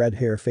fiery red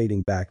hair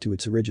fading back to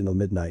its original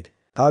midnight.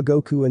 "Ah!"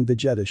 Goku and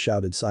Vegeta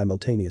shouted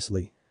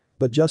simultaneously.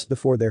 But just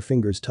before their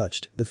fingers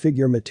touched, the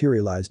figure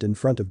materialized in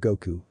front of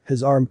Goku,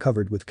 his arm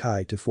covered with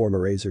Kai to form a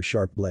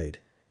razor-sharp blade.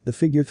 The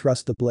figure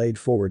thrust the blade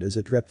forward as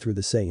it ripped through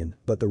the Saiyan,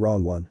 but the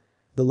wrong one.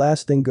 The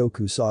last thing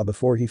Goku saw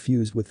before he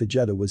fused with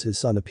Vegeta was his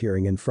son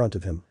appearing in front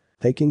of him,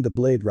 taking the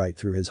blade right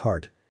through his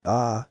heart.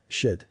 "Ah,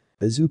 shit."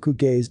 Izuku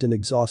gazed in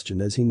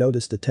exhaustion as he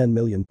noticed the 10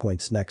 million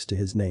points next to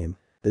his name.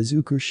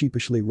 Izuku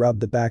sheepishly rubbed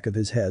the back of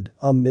his head.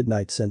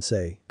 Midnight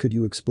Sensei, could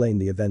you explain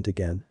the event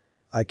again?"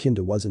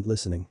 Ikinda wasn't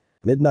listening.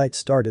 Midnight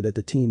started at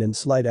the teen in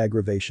slight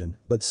aggravation,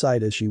 but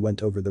sighed as she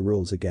went over the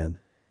rules again.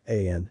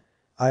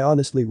 I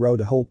honestly wrote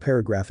a whole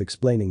paragraph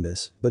explaining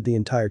this, but the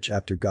entire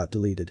chapter got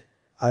deleted.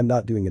 I'm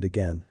not doing it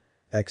again.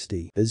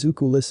 XD.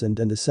 Izuku listened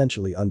and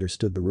essentially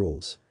understood the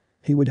rules.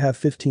 He would have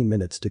 15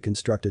 minutes to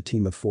construct a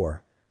team of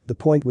 4. The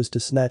point was to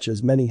snatch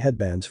as many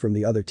headbands from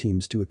the other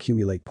teams to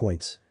accumulate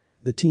points.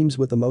 The teams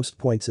with the most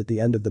points at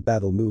the end of the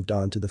battle moved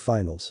on to the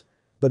finals.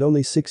 But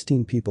only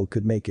 16 people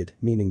could make it,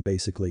 meaning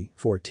basically,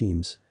 4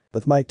 teams.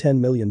 With my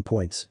 10 million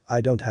points, I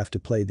don't have to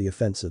play the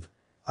offensive.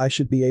 I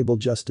should be able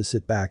just to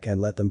sit back and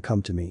let them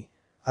come to me.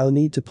 I'll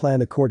need to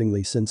plan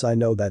accordingly since I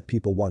know that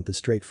people want the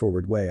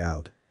straightforward way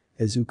out.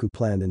 Izuku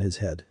planned in his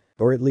head.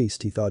 Or at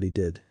least he thought he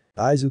did.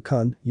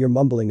 "Izuku-kun, you're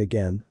mumbling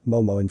again,"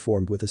 Momo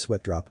informed with a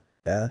sweat drop.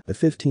 The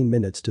 15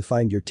 minutes to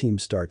find your team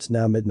starts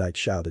now," Midnight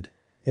shouted.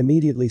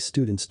 Immediately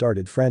students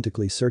started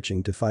frantically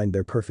searching to find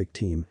their perfect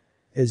team.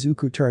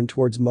 Izuku turned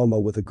towards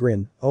Momo with a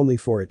grin, only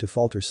for it to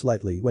falter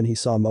slightly when he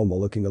saw Momo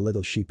looking a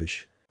little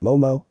sheepish.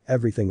 "Momo,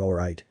 everything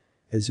alright?"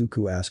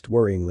 Izuku asked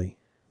worryingly.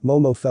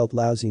 Momo felt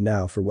lousy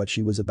now for what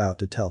she was about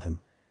to tell him.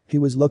 He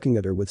was looking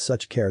at her with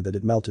such care that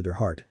it melted her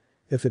heart.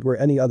 If it were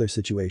any other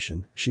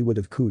situation, she would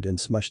have cooed and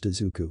smushed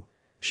Izuku.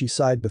 She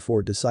sighed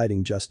before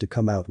deciding just to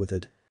come out with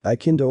it.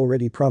 "Ikinda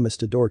already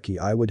promised Todoroki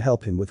I would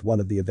help him with one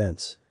of the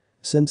events.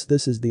 Since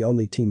this is the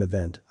only team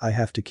event, I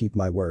have to keep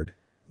my word,"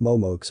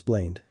 Momo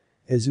explained.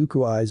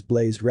 Izuku's eyes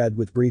blazed red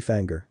with brief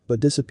anger, but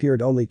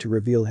disappeared only to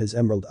reveal his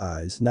emerald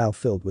eyes now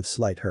filled with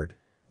slight hurt.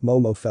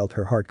 Momo felt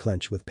her heart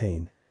clench with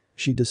pain.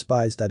 She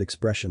despised that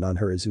expression on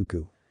her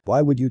Izuku.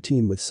 "Why would you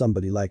team with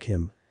somebody like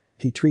him?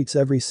 He treats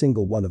every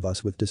single one of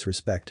us with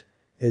disrespect,"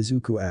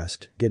 Izuku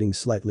asked, getting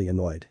slightly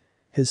annoyed.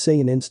 His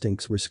Saiyan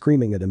instincts were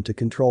screaming at him to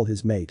control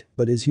his mate,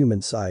 but his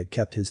human side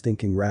kept his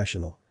thinking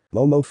rational.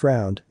 Momo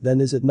frowned.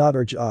 "Then is it not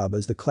our job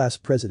as the class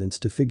presidents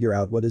to figure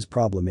out what his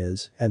problem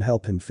is and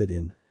help him fit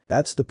in?"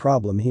 "That's the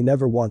problem, he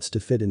never wants to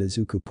fit in,"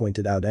 Izuku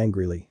pointed out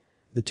angrily.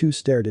 The two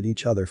stared at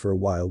each other for a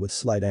while with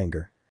slight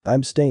anger.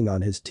 "I'm staying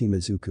on his team,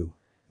 Izuku.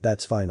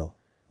 That's final,"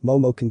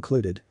 Momo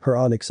concluded, her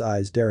onyx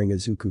eyes daring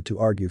Izuku to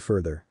argue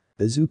further.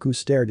 Izuku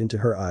stared into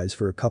her eyes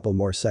for a couple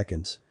more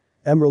seconds.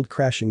 Emerald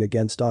crashing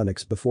against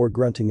onyx before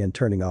grunting and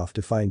turning off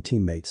to find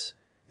teammates.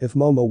 If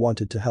Momo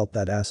wanted to help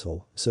that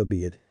asshole, so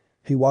be it.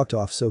 He walked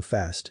off so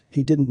fast,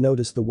 he didn't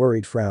notice the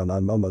worried frown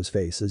on Momo's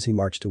face as he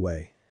marched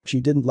away. She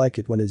didn't like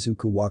it when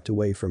Izuku walked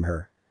away from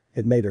her.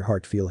 It made her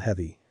heart feel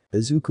heavy.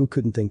 Izuku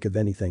couldn't think of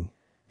anything.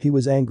 He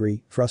was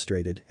angry,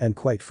 frustrated, and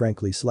quite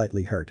frankly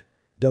slightly hurt.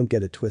 Don't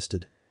get it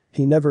twisted.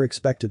 He never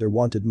expected or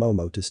wanted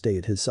Momo to stay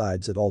at his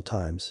sides at all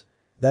times.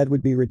 That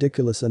would be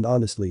ridiculous and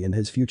honestly in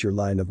his future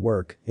line of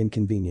work,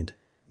 inconvenient.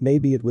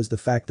 Maybe it was the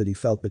fact that he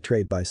felt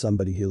betrayed by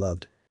somebody he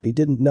loved. He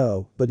didn't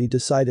know, but he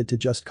decided to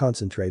just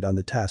concentrate on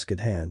the task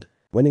at hand.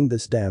 Winning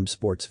this damn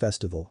sports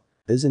festival.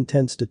 His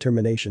intense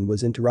determination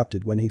was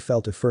interrupted when he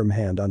felt a firm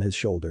hand on his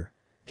shoulder.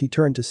 He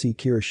turned to see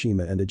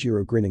Kirishima and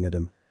Ejiro grinning at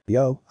him.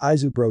 "Yo,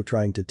 Izu bro,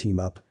 trying to team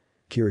up?"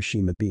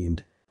 Kirishima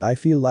beamed. "I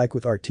feel like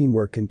with our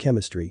teamwork and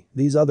chemistry,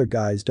 these other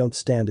guys don't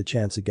stand a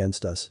chance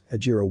against us,"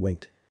 Ejiro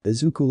winked.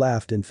 Izuku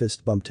laughed and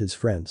fist bumped his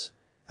friends.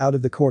 Out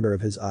of the corner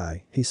of his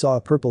eye, he saw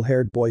a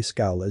purple-haired boy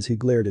scowl as he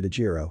glared at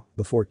Ejiro,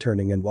 before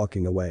turning and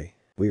walking away.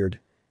 "Weird."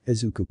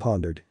 Izuku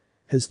pondered.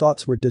 His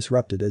thoughts were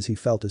disrupted as he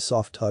felt a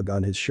soft tug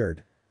on his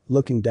shirt.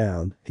 Looking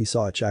down, he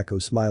saw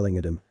Achako smiling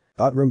at him.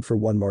 "Got room for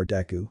one more,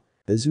 Deku?"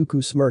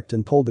 Izuku smirked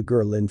and pulled the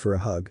girl in for a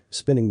hug,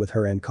 spinning with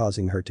her and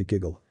causing her to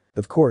giggle.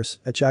 "Of course,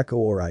 Achako,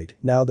 alright,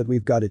 now that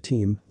we've got a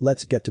team,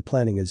 let's get to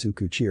planning."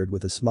 Izuku cheered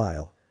with a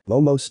smile.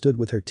 Momo stood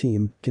with her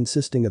team,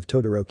 consisting of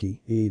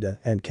Todoroki, Iida,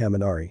 and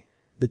Kaminari.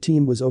 The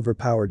team was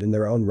overpowered in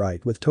their own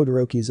right with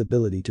Todoroki's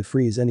ability to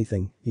freeze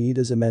anything,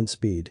 Iida's immense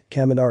speed,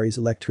 Kaminari's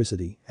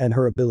electricity, and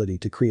her ability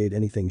to create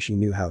anything she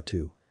knew how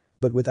to.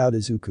 But without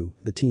Izuku,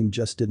 the team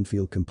just didn't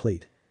feel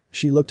complete.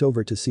 She looked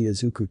over to see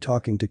Izuku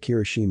talking to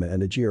Kirishima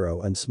and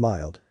Ejiro and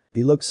smiled.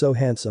 He looked so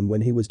handsome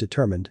when he was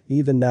determined,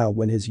 even now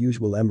when his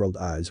usual emerald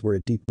eyes were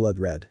a deep blood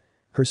red.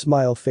 Her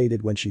smile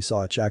faded when she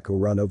saw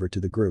Achako run over to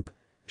the group.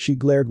 She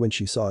glared when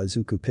she saw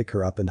Izuku pick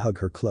her up and hug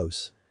her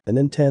close. An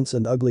intense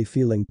and ugly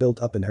feeling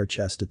built up in her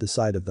chest at the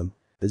sight of them.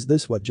 Is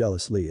this what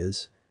jealousy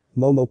is?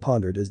 Momo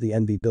pondered as the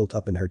envy built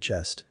up in her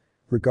chest.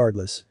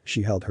 Regardless,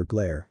 she held her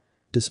glare.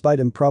 Despite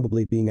him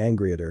probably being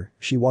angry at her,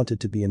 she wanted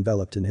to be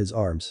enveloped in his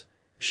arms.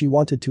 She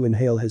wanted to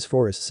inhale his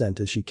forest scent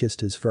as she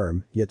kissed his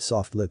firm, yet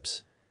soft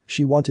lips.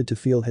 She wanted to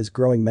feel his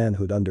growing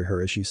manhood under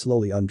her as she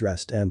slowly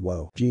undressed and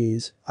whoa,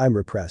 geez, I'm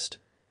repressed.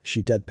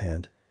 She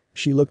deadpanned.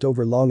 She looked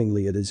over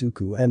longingly at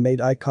Izuku and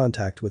made eye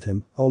contact with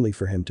him, only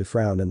for him to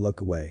frown and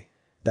look away.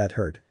 That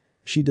hurt.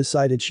 She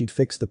decided she'd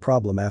fix the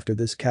problem after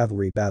this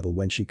cavalry battle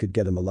when she could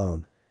get him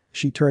alone.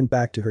 She turned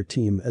back to her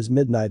team as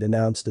Midnight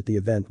announced that the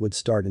event would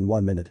start in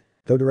 1 minute.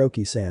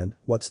 "Todoroki-san,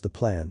 what's the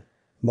plan?"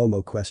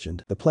 Momo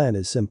questioned. "The plan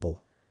is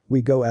simple.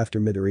 We go after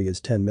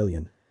Midoriya's 10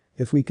 million.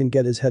 If we can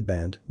get his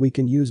headband, we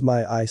can use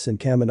my ice and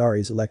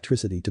Kaminari's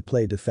electricity to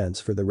play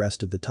defense for the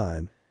rest of the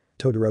time,"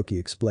 Todoroki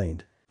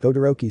explained.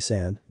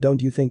 "Todoroki-san,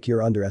 don't you think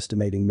you're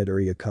underestimating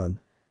Midoriya-kun?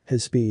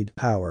 His speed,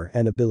 power,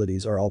 and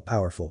abilities are all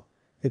powerful.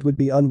 It would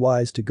be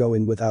unwise to go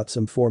in without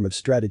some form of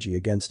strategy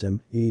against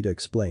him," Iida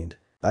explained.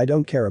 "I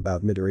don't care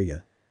about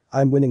Midoriya.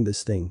 I'm winning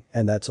this thing,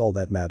 and that's all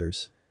that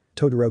matters,"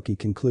 Todoroki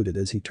concluded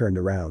as he turned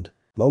around.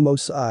 Momo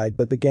sighed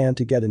but began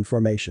to get in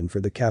formation for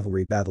the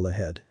cavalry battle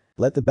ahead.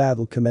 "Let the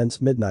battle commence,"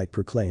 Midnight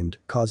proclaimed,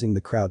 causing the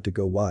crowd to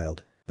go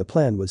wild. The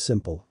plan was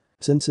simple.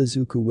 Since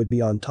Izuku would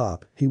be on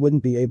top, he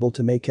wouldn't be able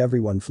to make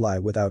everyone fly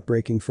without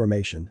breaking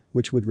formation,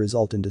 which would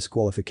result in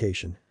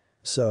disqualification.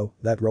 So,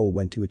 that role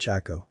went to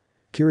Achako.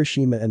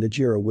 Kirishima and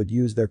Ejiro would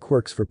use their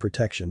quirks for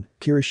protection.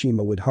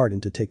 Kirishima would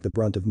harden to take the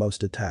brunt of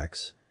most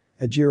attacks.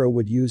 Ejiro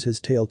would use his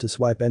tail to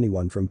swipe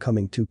anyone from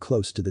coming too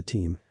close to the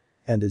team.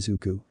 And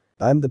Izuku?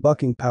 "I'm the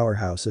bucking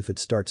powerhouse if it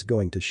starts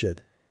going to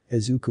shit,"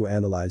 Izuku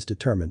analyzed,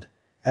 determined.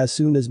 As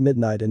soon as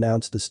Midnight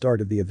announced the start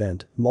of the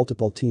event,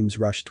 multiple teams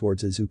rushed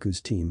towards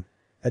Izuku's team.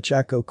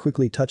 Achako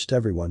quickly touched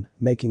everyone,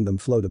 making them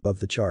float above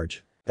the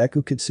charge.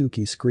 Deku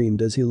Kitsuki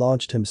screamed as he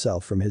launched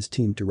himself from his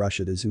team to rush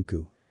at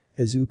Izuku.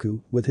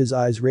 Izuku, with his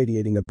eyes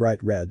radiating a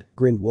bright red,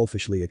 grinned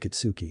wolfishly at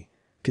Kitsuki.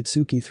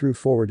 Kitsuki threw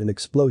forward an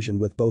explosion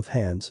with both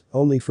hands,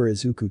 only for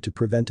Izuku to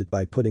prevent it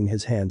by putting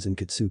his hands in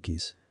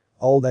Kitsuki's.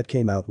 All that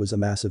came out was a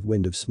massive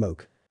wind of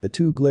smoke. The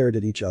two glared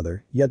at each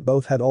other, yet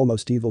both had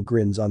almost evil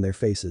grins on their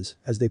faces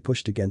as they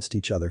pushed against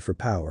each other for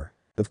power.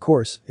 Of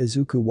course,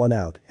 Izuku won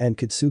out and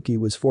Kitsuki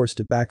was forced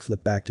to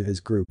backflip back to his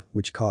group,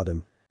 which caught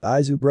him.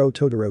 "Izu bro,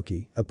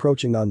 Todoroki,"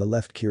 approaching on the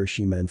left,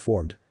 Kirishima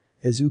informed.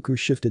 Izuku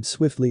shifted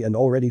swiftly and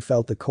already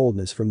felt the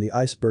coldness from the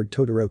iceberg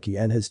Todoroki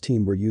and his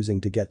team were using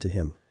to get to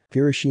him.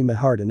 "Kirishima,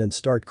 harden and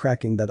start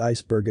cracking that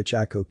iceberg."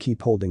 Achako,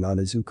 keep holding on,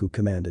 Izuku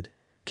commanded.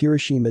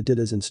 Kirishima did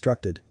as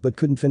instructed but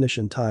couldn't finish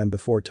in time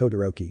before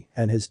Todoroki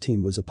and his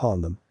team was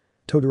upon them.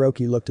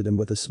 Todoroki looked at him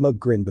with a smug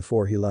grin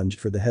before he lunged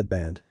for the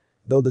headband.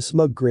 Though the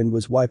smug grin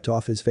was wiped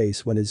off his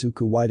face when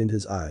Izuku widened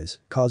his eyes,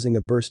 causing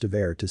a burst of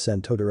air to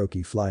send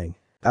Todoroki flying.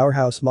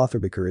 "Powerhouse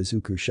Motherbicker,"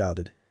 Izuku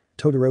shouted.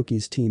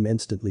 Todoroki's team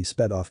instantly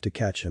sped off to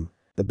catch him.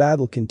 The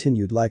battle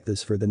continued like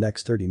this for the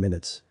next 30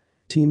 minutes.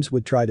 Teams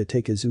would try to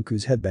take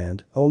Izuku's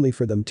headband, only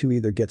for them to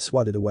either get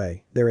swatted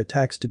away, their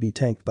attacks to be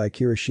tanked by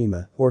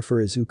Kirishima, or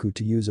for Izuku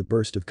to use a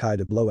burst of Kai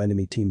to blow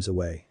enemy teams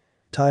away.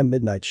 "Time!"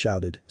 Midnight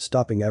shouted,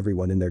 stopping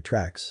everyone in their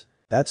tracks.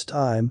 "That's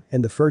time,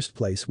 in the first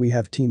place we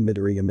have Team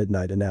Midoriya,"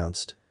 Midnight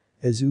announced.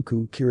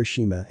 Izuku,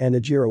 Kirishima and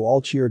Ejiro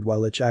all cheered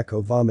while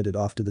Achako vomited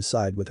off to the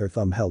side with her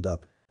thumb held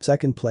up.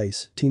 Second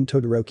place, Team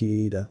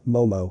Todoroki, Iida,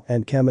 Momo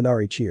and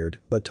Kaminari cheered,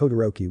 but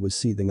Todoroki was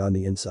seething on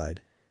the inside.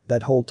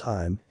 That whole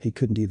time, he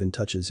couldn't even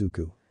touch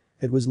Izuku.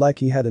 It was like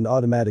he had an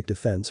automatic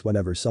defense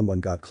whenever someone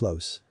got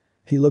close.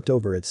 He looked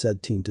over at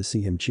said team to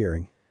see him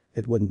cheering.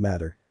 It wouldn't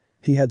matter.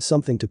 He had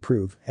something to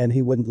prove and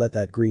he wouldn't let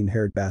that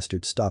green-haired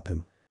bastard stop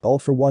him. All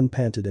for one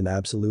panted in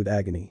absolute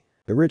agony.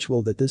 The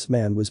ritual that this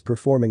man was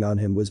performing on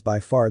him was by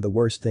far the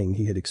worst thing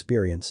he had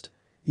experienced.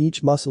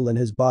 Each muscle in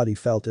his body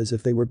felt as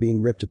if they were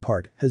being ripped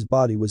apart, his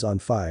body was on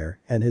fire,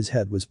 and his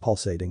head was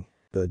pulsating.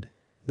 Good.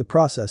 The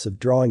process of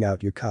drawing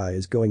out your Kai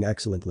is going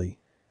excellently.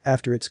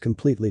 After it's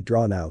completely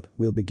drawn out,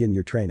 we'll begin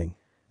your training.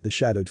 The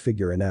shadowed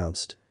figure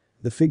announced.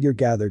 The figure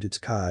gathered its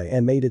Kai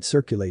and made it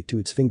circulate to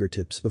its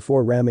fingertips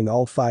before ramming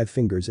all 5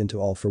 fingers into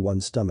All For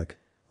One's stomach.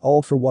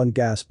 All For One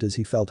gasped as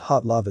he felt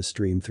hot lava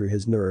stream through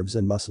his nerves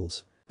and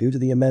muscles. Due to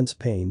the immense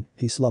pain,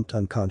 he slumped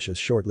unconscious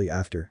shortly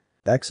after.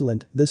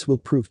 Excellent, this will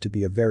prove to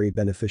be a very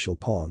beneficial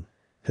pawn.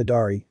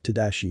 Hidari,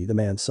 Tadashi, the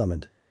man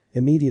summoned.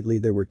 Immediately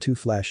there were 2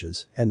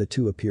 flashes, and the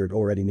 2 appeared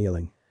already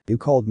kneeling. You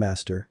called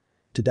master?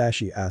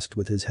 Tadashi asked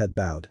with his head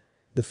bowed.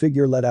 The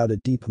figure let out a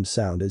deep hum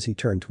sound as he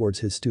turned towards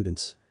his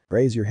students.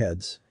 Raise your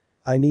heads.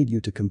 I need you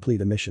to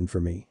complete a mission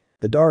for me.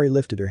 Hidari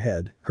lifted her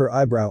head, her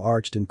eyebrow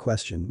arched in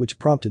question which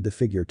prompted the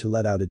figure to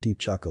let out a deep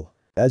chuckle.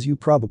 As you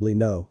probably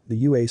know, the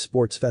UA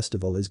Sports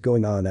Festival is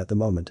going on at the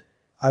moment.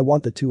 I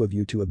want the 2 of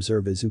you to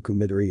observe Izuku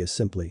Midoriya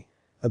simply.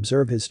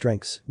 Observe his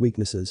strengths,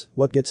 weaknesses,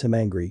 what gets him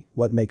angry,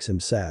 what makes him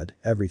sad,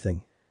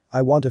 everything.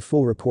 I want a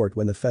full report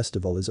when the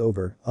festival is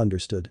over,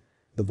 understood?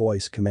 The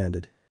voice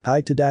commanded.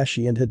 Hi,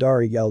 Tadashi and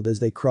Hidari yelled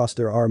as they crossed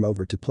their arm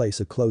over to place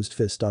a closed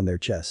fist on their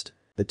chest.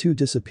 The 2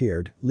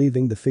 disappeared,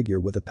 leaving the figure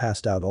with a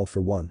passed out All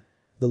For One.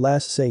 The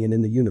last Saiyan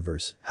in the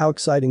universe, how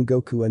exciting.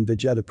 Goku and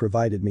Vegeta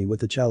provided me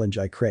with the challenge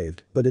I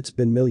craved, but it's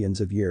been millions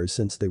of years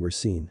since they were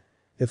seen.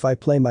 If I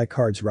play my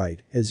cards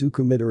right,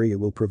 Izuku Midoriya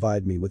will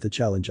provide me with the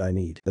challenge I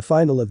need. The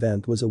final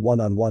event was a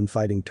one-on-one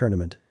fighting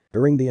tournament.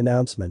 During the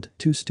announcement,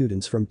 2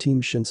 students from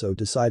Team Shinso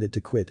decided to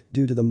quit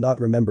due to them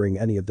not remembering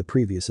any of the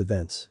previous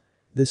events.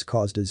 This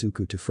caused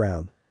Izuku to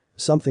frown.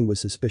 Something was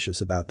suspicious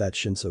about that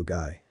Shinso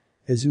guy.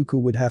 Izuku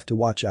would have to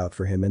watch out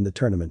for him in the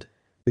tournament.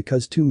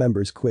 Because 2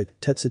 members quit,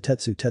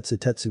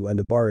 Tetsu and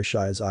Abara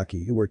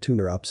Shiozaki, who were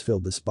tuner-ups,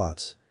 filled the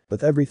spots.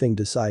 With everything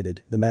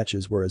decided, the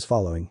matches were as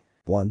following.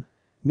 1.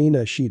 Mina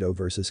Ishido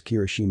vs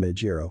Kirishima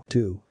Ejiro.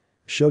 2.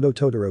 Shoto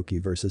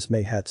Todoroki vs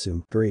Mei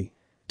Hatsum. 3.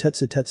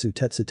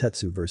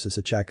 Tetsu vs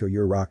Ichako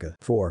Uraraka.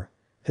 4.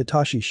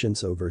 Hitachi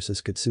Shinso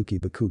vs Katsuki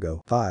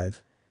Bakugo.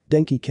 5.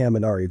 Denki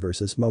Kaminari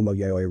vs Momo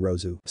Yaoi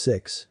Rozu.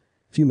 6.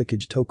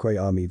 Fumikage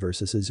Tokoyami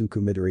vs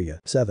Izuku Midoriya.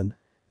 7.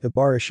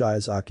 Ibara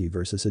Shiozaki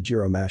vs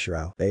Ajiro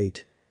Mashirao.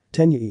 8.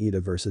 Tenya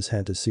Iida vs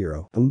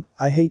Hantashiro.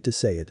 I hate to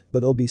say it,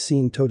 but I'll be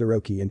seeing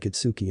Todoroki and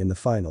Katsuki in the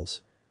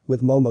finals.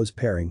 With Momo's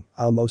pairing,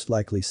 I'll most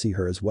likely see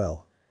her as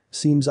well.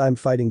 Seems I'm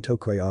fighting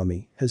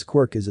Tokoyami, his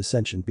quirk is a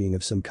sentient being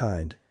of some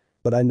kind.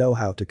 But I know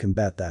how to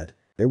combat that.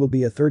 There will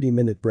be a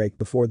 30-minute break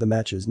before the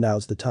matches.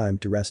 Now's the time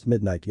to rest,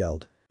 Midnight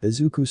yelled.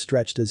 Izuku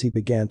stretched as he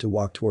began to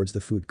walk towards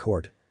the food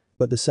court.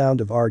 But the sound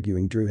of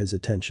arguing drew his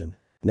attention.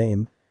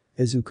 Name?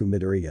 Izuku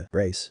Midoriya.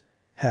 Race?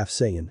 Half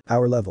Saiyan.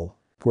 Hour level?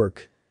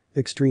 Quirk?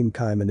 Extreme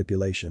Kai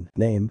Manipulation.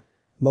 Name?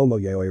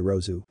 Momo Yaoi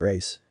Rozu.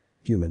 Race?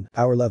 Human.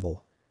 Hour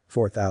level?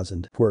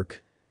 4000.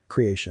 Quirk?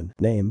 Creation.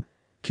 Name?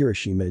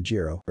 Kirishima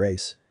Ejiro.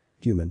 Race?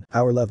 Human.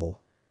 Hour level?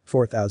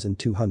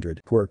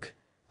 4200. Quirk?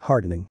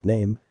 Hardening.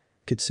 Name?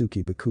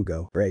 Katsuki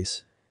Bakugo.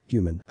 Race?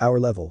 Human. Hour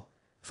level?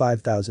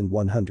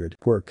 5100.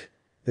 Quirk?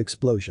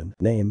 Explosion.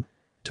 Name?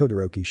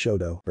 Todoroki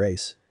Shoto.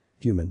 Race?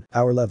 Human.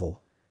 Hour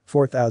level?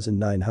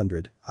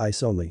 4900.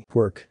 Ice only.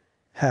 Quirk?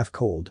 Half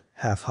cold,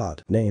 half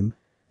hot. Name?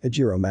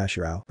 Ajiro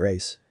Mashirao.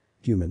 Race?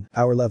 Human.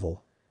 Hour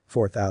level?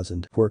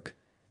 4000. Quirk?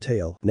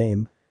 Tail.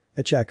 Name?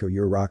 Ichako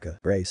Uraraka.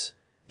 Race?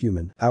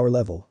 Human. Hour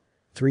level?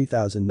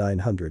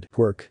 3900.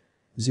 Quirk?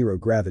 Zero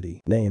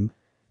gravity. Name?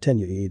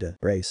 Tenya Iida.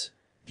 Race?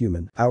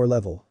 Human. Hour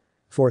level?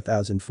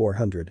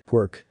 4400.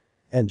 Quirk?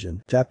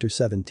 Engine. Chapter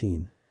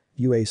 17.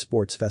 UA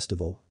Sports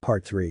Festival,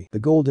 Part 3. The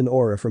golden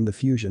aura from the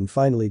fusion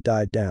finally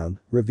died down,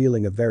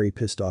 revealing a very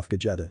pissed-off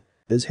Vegeta.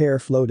 His hair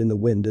flowed in the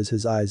wind as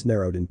his eyes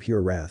narrowed in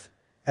pure wrath.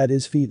 At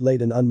his feet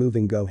laid an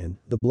unmoving Gohan,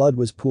 the blood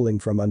was pooling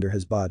from under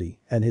his body,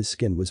 and his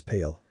skin was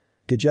pale.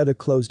 Vegeta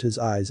closed his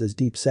eyes as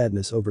deep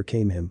sadness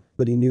overcame him,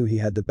 but he knew he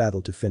had the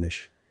battle to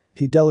finish.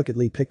 He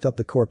delicately picked up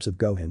the corpse of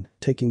Gohan,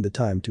 taking the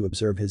time to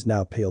observe his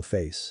now pale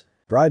face.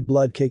 Dried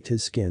blood caked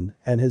his skin,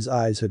 and his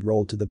eyes had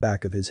rolled to the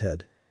back of his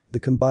head.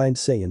 The combined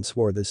Saiyan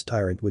swore this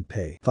tyrant would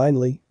pay.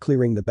 Finally,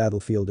 clearing the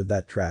battlefield of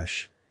that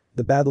trash.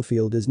 The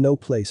battlefield is no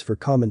place for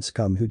common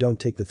scum who don't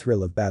take the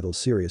thrill of battle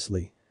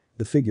seriously.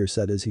 The figure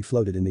said as he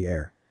floated in the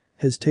air.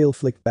 His tail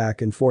flicked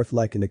back and forth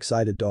like an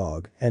excited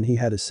dog, and he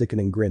had a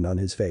sickening grin on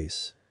his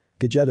face.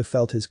 Vegeta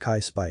felt his Kai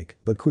spike,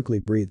 but quickly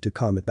breathed to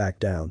calm it back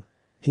down.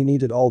 He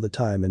needed all the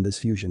time in this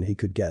fusion he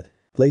could get.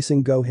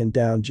 Placing Gohan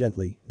down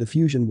gently, the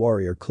fusion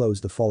warrior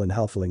closed the fallen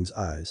halfling's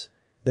eyes.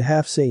 The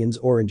half Saiyan's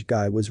orange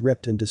guy was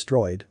ripped and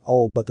destroyed,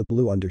 all but the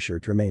blue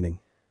undershirt remaining.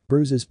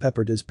 Bruises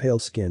peppered his pale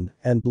skin,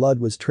 and blood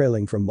was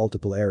trailing from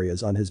multiple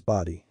areas on his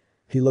body.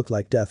 He looked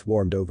like death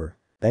warmed over.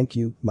 "Thank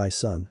you, my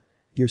son.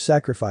 Your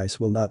sacrifice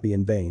will not be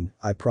in vain,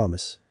 I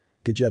promise,"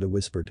 Vegeta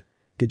whispered.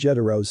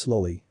 Vegeta rose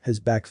slowly, his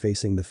back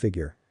facing the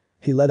figure.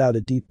 He let out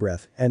a deep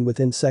breath, and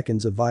within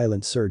seconds a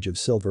violent surge of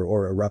silver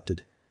aura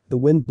erupted. The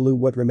wind blew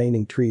what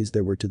remaining trees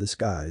there were to the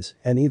skies,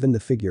 and even the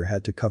figure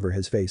had to cover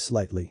his face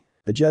slightly.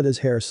 Vegeta's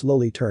hair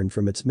slowly turned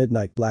from its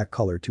midnight black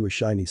color to a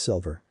shiny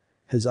silver.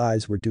 His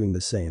eyes were doing the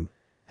same.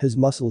 His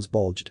muscles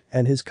bulged,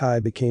 and his kai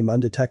became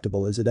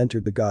undetectable as it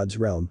entered the god's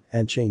realm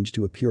and changed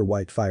to a pure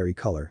white fiery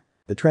color.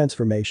 The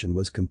transformation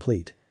was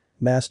complete.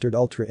 Mastered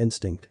Ultra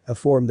Instinct, a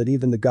form that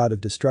even the god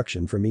of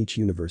destruction from each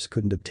universe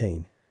couldn't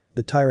obtain.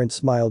 The tyrant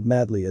smiled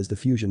madly as the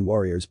fusion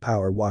warrior's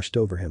power washed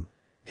over him.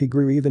 He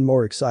grew even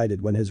more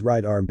excited when his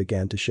right arm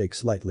began to shake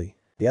slightly.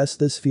 Yes,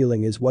 this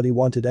feeling is what he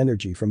wanted,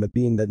 energy from a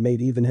being that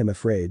made even him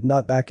afraid.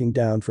 Not backing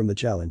down from the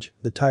challenge,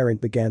 the tyrant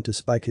began to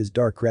spike his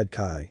dark red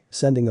kai,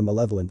 sending a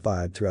malevolent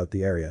vibe throughout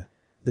the area.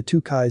 The two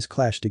kais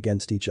clashed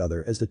against each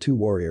other as the two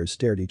warriors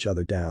stared each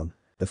other down.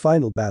 The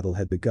final battle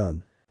had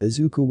begun.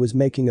 Izuku was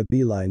making a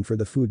beeline for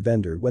the food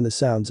vendor when the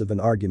sounds of an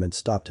argument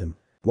stopped him.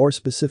 More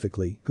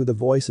specifically, who the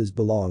voices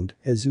belonged.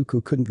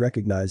 Izuku couldn't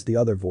recognize the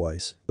other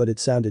voice, but it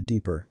sounded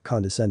deeper,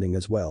 condescending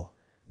as well.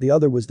 The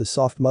other was the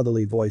soft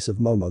motherly voice of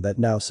Momo that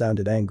now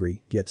sounded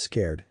angry, yet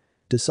scared.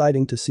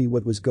 Deciding to see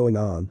what was going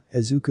on,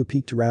 Izuku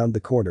peeked around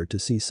the corner to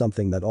see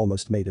something that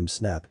almost made him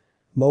snap.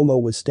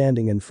 Momo was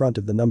standing in front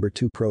of the number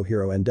 2 pro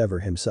hero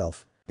Endeavor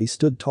himself. He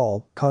stood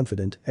tall,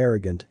 confident,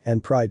 arrogant,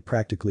 and pride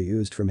practically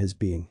oozed from his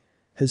being.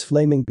 His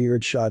flaming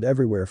beard shot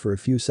everywhere for a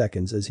few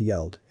seconds as he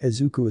yelled.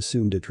 Izuku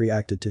assumed it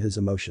reacted to his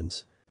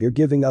emotions. You're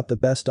giving up the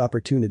best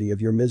opportunity of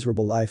your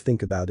miserable life.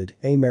 Think about it,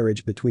 a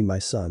marriage between my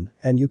son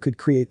and you could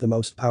create the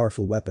most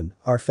powerful weapon.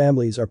 Our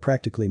families are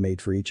practically made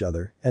for each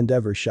other,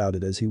 Endeavor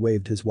shouted as he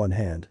waved his one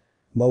hand.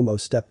 Momo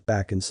stepped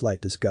back in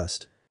slight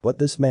disgust. What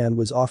this man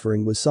was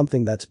offering was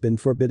something that's been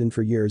forbidden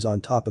for years.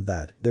 On top of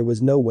that, there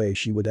was no way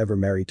she would ever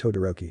marry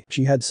Todoroki.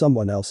 She had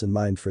someone else in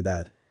mind for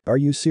that. Are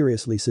you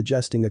seriously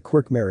suggesting a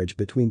quirk marriage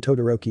between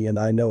Todoroki and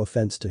I? No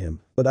offense to him,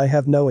 but I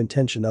have no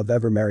intention of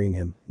ever marrying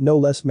him, no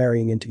less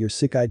marrying into your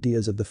sick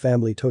ideas of the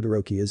family.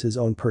 Todoroki is his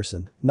own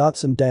person, not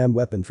some damn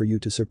weapon for you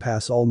to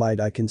surpass All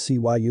Might. I can see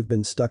why you've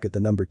been stuck at the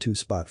number 2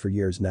 spot for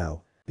years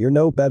now. You're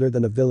no better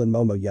than a villain,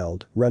 Momo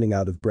yelled, running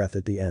out of breath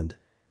at the end.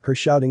 Her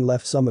shouting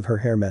left some of her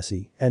hair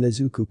messy, and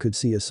Izuku could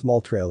see a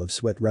small trail of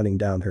sweat running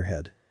down her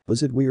head.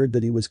 Was it weird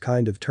that he was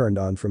kind of turned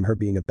on from her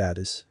being a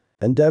badass?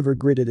 Endeavor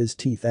gritted his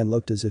teeth and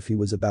looked as if he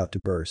was about to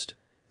burst.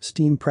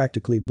 Steam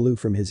practically blew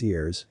from his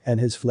ears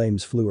and his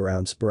flames flew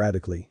around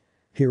sporadically.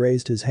 He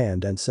raised his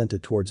hand and sent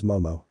it towards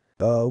Momo.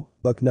 Oh,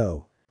 Buck,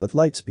 no. With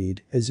lightspeed,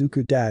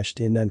 Izuku dashed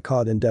in and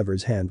caught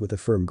Endeavor's hand with a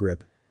firm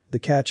grip. The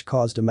catch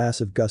caused a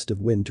massive gust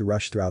of wind to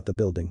rush throughout the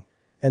building.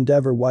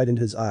 Endeavor widened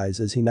his eyes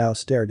as he now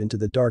stared into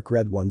the dark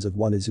red ones of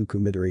one Izuku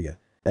Midoriya.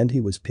 And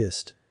he was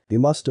pissed. You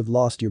must have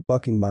lost your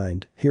bucking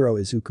mind, hero,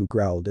 Izuku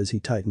growled as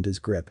he tightened his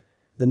grip.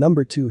 The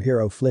number 2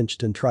 hero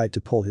flinched and tried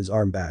to pull his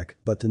arm back,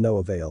 but to no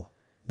avail.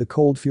 The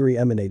cold fury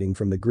emanating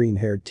from the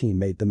green-haired teen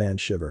made the man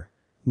shiver.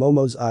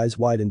 Momo's eyes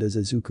widened as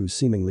Izuku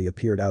seemingly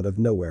appeared out of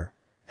nowhere.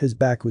 His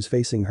back was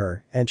facing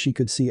her, and she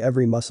could see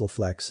every muscle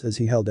flex as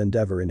he held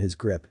Endeavor in his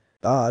grip.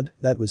 Odd,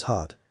 that was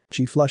hot.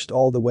 She flushed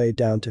all the way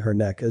down to her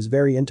neck as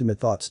very intimate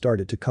thoughts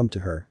started to come to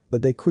her,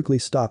 but they quickly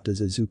stopped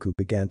as Izuku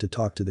began to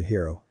talk to the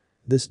hero.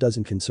 This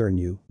doesn't concern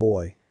you,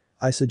 boy.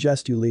 I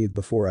suggest you leave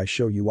before I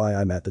show you why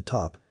I'm at the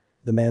top.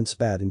 The man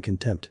spat in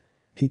contempt.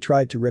 He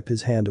tried to rip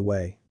his hand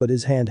away, but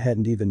his hand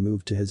hadn't even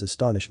moved to his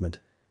astonishment.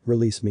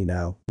 Release me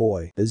now,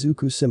 boy.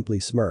 Izuku simply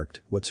smirked.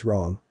 What's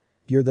wrong?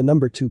 You're the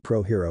number 2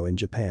 pro hero in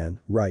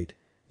Japan, right?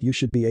 You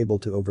should be able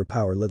to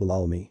overpower little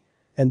Almi.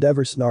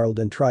 Endeavor snarled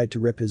and tried to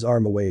rip his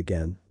arm away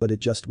again, but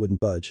it just wouldn't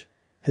budge.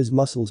 His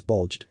muscles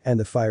bulged and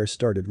the fire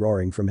started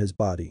roaring from his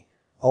body.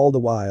 All the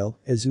while,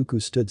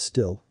 Izuku stood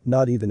still,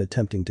 not even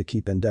attempting to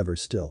keep Endeavor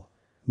still.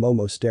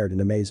 Momo stared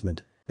in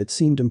amazement. It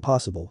seemed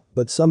impossible,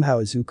 but somehow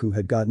Izuku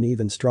had gotten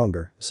even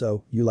stronger.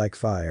 So, you like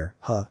fire,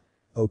 huh?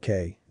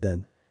 Okay,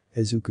 then.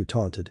 Izuku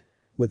taunted.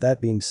 With that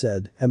being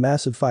said, a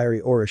massive fiery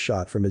aura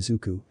shot from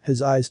Izuku,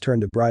 his eyes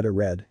turned a brighter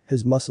red,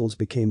 his muscles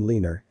became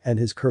leaner, and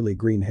his curly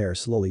green hair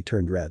slowly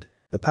turned red.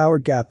 The power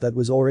gap that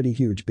was already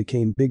huge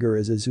became bigger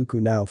as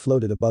Izuku now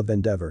floated above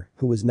Endeavor,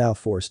 who was now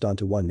forced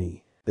onto one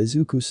knee.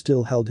 Izuku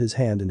still held his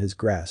hand in his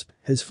grasp,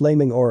 his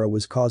flaming aura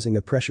was causing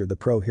a pressure the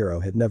pro hero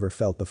had never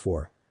felt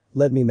before.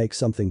 Let me make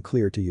something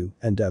clear to you,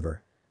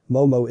 Endeavor.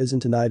 Momo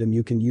isn't an item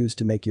you can use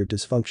to make your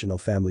dysfunctional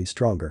family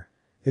stronger.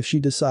 If she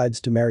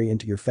decides to marry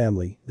into your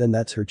family, then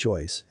that's her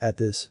choice. At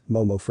this,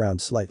 Momo frowned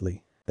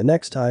slightly. The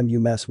next time you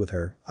mess with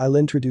her, I'll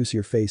introduce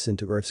your face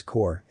into Earth's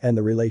core and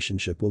the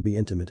relationship will be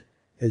intimate.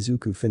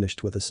 Izuku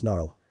finished with a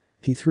snarl.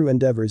 He threw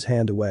Endeavor's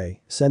hand away,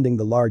 sending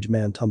the large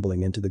man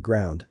tumbling into the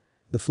ground.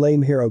 The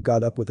flame hero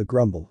got up with a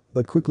grumble,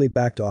 but quickly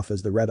backed off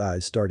as the red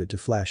eyes started to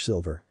flash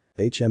silver.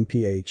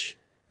 HMPH.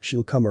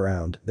 She'll come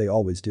around, they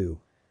always do.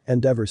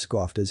 Endeavor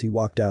scoffed as he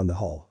walked down the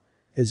hall.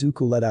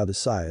 Izuku let out a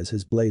sigh as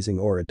his blazing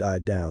aura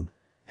died down.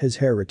 His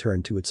hair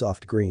returned to its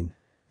soft green.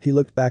 He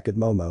looked back at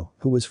Momo,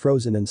 who was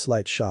frozen in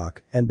slight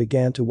shock, and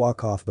began to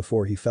walk off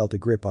before he felt a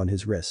grip on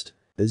his wrist.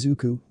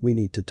 Izuku, we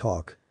need to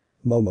talk.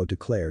 Momo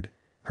declared.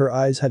 Her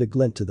eyes had a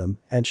glint to them,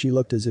 and she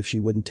looked as if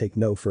she wouldn't take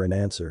no for an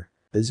answer.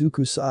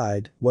 Izuku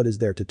sighed, what is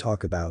there to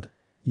talk about?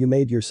 You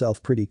made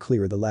yourself pretty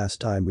clear the last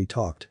time we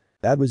talked.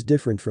 That was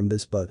different from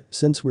this, but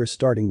since we're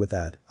starting with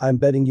that, I'm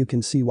betting you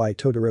can see why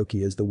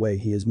Todoroki is the way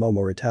he is."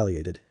 Momo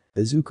retaliated.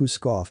 Izuku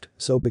scoffed,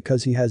 "So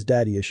because he has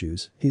daddy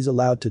issues, he's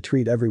allowed to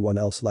treat everyone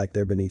else like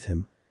they're beneath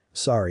him.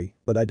 Sorry,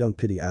 but I don't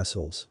pity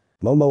assholes."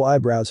 Momo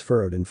eyebrows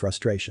furrowed in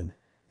frustration.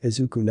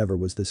 Izuku never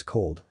was this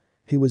cold.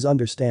 He was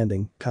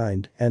understanding,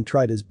 kind, and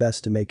tried his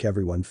best to make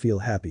everyone feel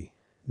happy.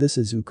 This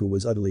Izuku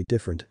was utterly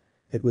different.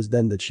 It was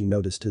then that she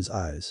noticed his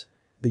eyes.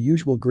 The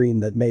usual green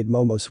that made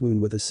Momo swoon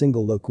with a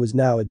single look was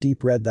now a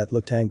deep red that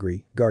looked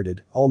angry,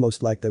 guarded,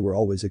 almost like they were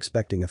always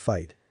expecting a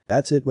fight.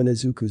 That's it. When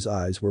Izuku's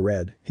eyes were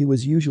red, he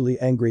was usually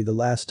angry. The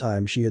last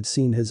time she had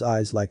seen his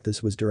eyes like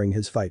this was during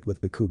his fight with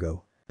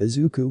Bakugo.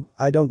 "Izuku,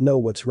 I don't know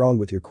what's wrong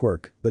with your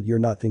quirk, but you're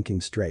not thinking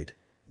straight.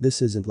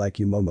 This isn't like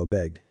you," Momo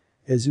begged.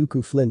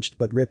 Izuku flinched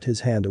but ripped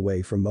his hand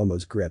away from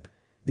Momo's grip.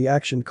 The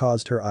action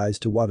caused her eyes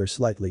to water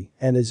slightly,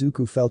 and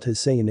Izuku felt his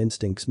Saiyan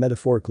instincts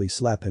metaphorically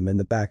slap him in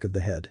the back of the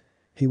head.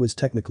 He was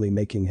technically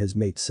making his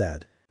mate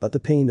sad, but the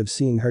pain of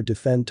seeing her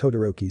defend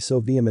Todoroki so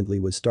vehemently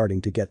was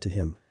starting to get to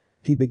him.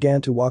 He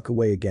began to walk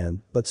away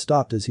again, but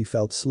stopped as he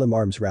felt slim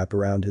arms wrap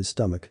around his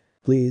stomach.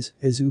 "Please,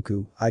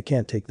 Izuku, I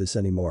can't take this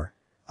anymore.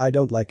 I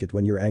don't like it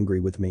when you're angry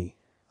with me.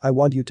 I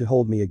want you to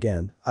hold me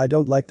again. I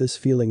don't like this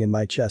feeling in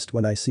my chest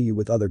when I see you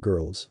with other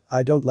girls.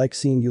 I don't like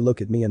seeing you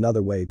look at me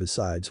another way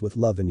besides with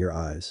love in your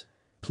eyes.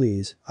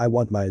 Please, I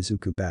want my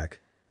Izuku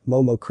back."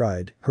 Momo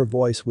cried. Her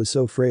voice was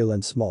so frail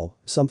and small,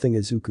 something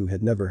Izuku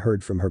had never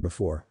heard from her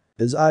before.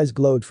 His eyes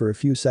glowed for a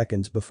few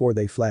seconds before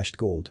they flashed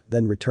gold,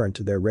 then returned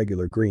to their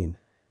regular green.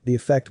 The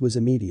effect was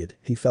immediate.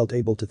 He felt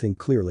able to think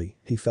clearly,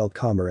 he felt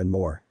calmer and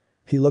more.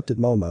 He looked at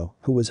Momo,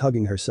 who was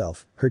hugging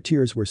herself. Her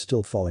tears were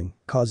still falling,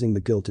 causing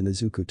the guilt in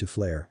Izuku to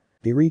flare.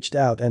 He reached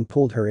out and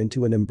pulled her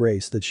into an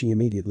embrace that she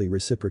immediately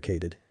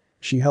reciprocated.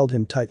 She held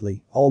him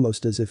tightly,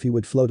 almost as if he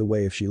would float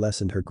away if she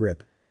lessened her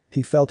grip.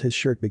 He felt his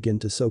shirt begin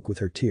to soak with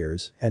her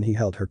tears, and he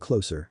held her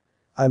closer.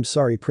 "I'm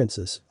sorry,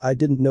 princess, I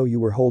didn't know you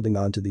were holding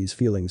on to these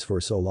feelings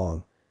for so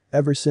long.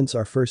 Ever since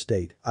our first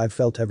date, I've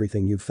felt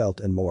everything you've felt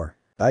and more.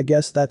 I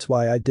guess that's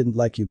why I didn't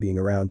like you being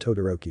around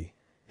Todoroki.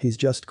 He's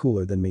just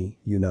cooler than me,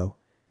 you know.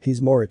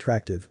 He's more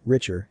attractive,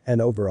 richer,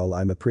 and overall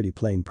I'm a pretty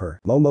plain per."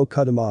 Momo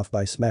cut him off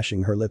by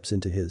smashing her lips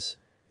into his.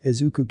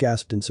 Izuku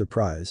gasped in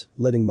surprise,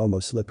 letting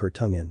Momo slip her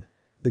tongue in.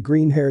 The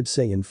green-haired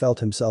Saiyan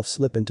felt himself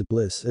slip into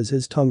bliss as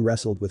his tongue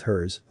wrestled with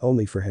hers,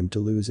 only for him to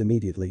lose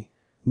immediately.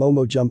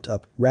 Momo jumped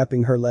up,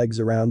 wrapping her legs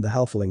around the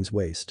halfling's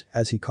waist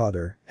as he caught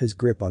her, his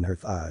grip on her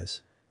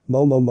thighs.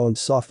 Momo moaned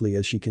softly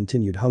as she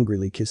continued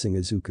hungrily kissing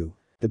Izuku.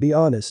 To be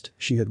honest,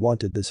 she had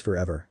wanted this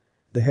forever.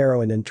 The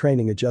heroine in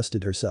training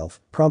adjusted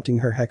herself, prompting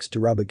her hex to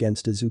rub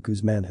against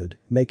Izuku's manhood,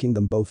 making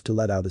them both to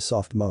let out a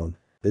soft moan.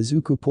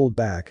 Izuku pulled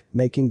back,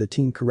 making the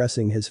teen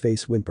caressing his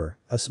face whimper.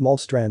 A small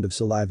strand of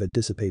saliva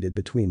dissipated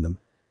between them.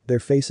 Their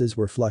faces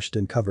were flushed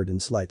and covered in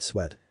slight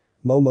sweat.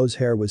 Momo's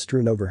hair was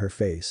strewn over her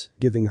face,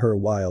 giving her a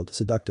wild,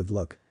 seductive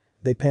look.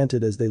 They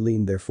panted as they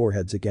leaned their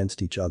foreheads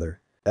against each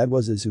other. That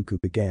was Izuku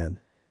began.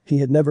 He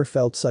had never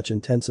felt such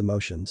intense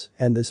emotions,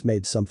 and this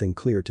made something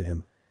clear to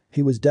him.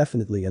 He was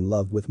definitely in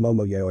love with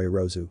Momo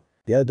Yaoirozu.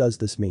 "Yeah, does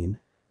this mean?"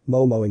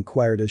 Momo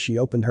inquired as she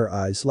opened her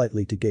eyes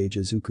slightly to gauge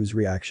Izuku's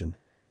reaction.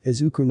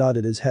 Izuku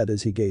nodded his head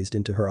as he gazed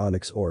into her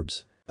onyx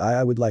orbs.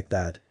 I would like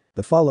that."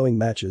 The following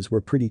matches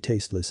were pretty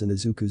tasteless in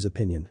Izuku's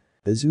opinion.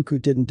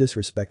 Izuku didn't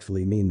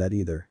disrespectfully mean that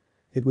either.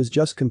 It was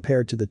just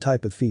compared to the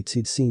type of feats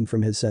he'd seen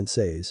from his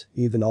senseis,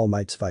 even All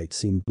Might's fight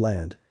seemed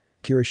bland.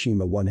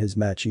 Kirishima won his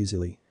match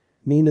easily.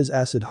 Mina's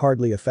acid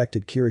hardly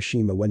affected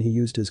Kirishima when he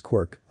used his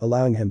quirk,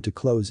 allowing him to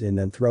close in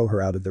and throw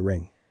her out of the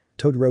ring.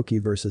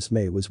 Todoroki vs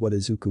Mei was what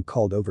Izuku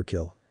called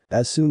overkill.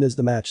 As soon as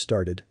the match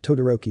started,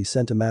 Todoroki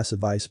sent a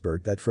massive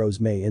iceberg that froze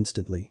Mei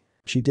instantly.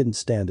 She didn't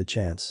stand a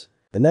chance.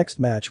 The next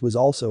match was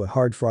also a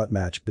hard-fought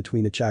match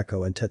between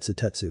Ichako and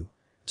Tetsutetsu.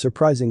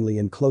 Surprisingly,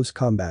 in close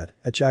combat,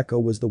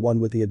 Ichako was the one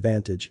with the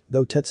advantage,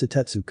 though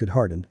Tetsutetsu could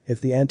harden. If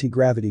the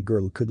anti-gravity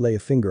girl could lay a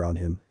finger on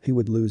him, he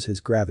would lose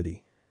his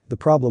gravity. The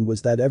problem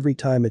was that every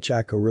time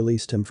Ichako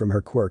released him from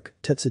her quirk,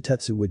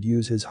 Tetsutetsu would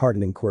use his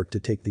hardening quirk to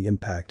take the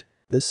impact.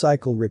 This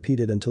cycle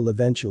repeated until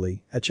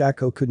eventually,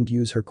 Ichako couldn't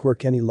use her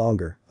quirk any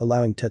longer,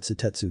 allowing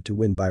Tetsutetsu to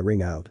win by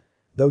ring out.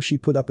 Though she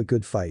put up a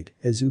good fight,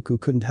 Izuku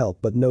couldn't help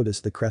but notice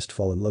the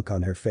crestfallen look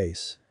on her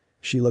face.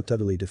 She looked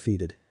utterly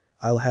defeated.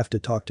 "I'll have to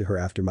talk to her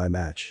after my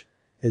match,"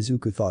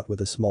 Izuku thought with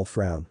a small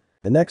frown.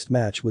 The next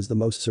match was the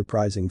most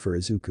surprising for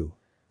Izuku.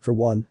 For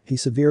one, he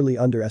severely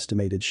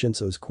underestimated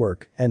Shinso's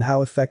quirk and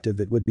how effective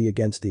it would be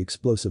against the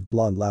explosive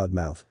blonde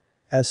loudmouth.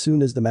 As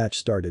soon as the match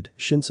started,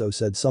 Shinso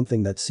said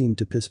something that seemed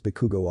to piss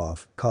Bakugo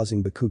off,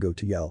 causing Bakugo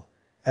to yell.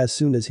 As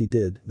soon as he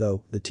did,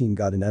 though, the teen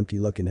got an empty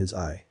look in his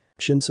eye.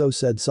 Shinso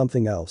said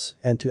something else,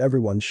 and to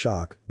everyone's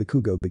shock,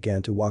 Bakugo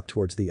began to walk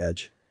towards the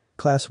edge.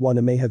 Class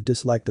 1A may have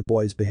disliked the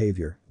boy's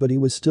behavior, but he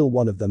was still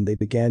one of them. They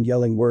began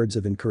yelling words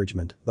of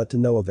encouragement, but to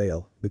no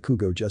avail.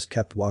 Bakugo just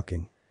kept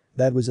walking.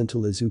 That was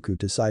until Izuku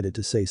decided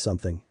to say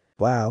something.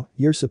 "Wow,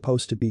 you're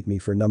supposed to beat me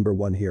for number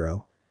 1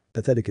 hero?"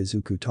 Pathetic,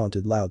 Izuku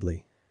taunted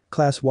loudly.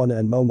 Class 1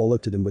 and Momo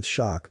looked at him with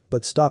shock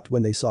but stopped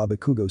when they saw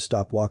Bakugo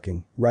stop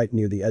walking, right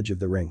near the edge of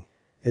the ring.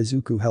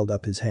 Izuku held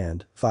up his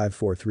hand, 5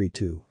 4 3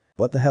 2.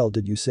 What the hell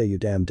did you say, you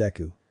damn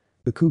Deku?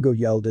 Bakugo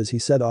yelled as he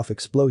set off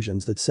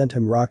explosions that sent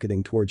him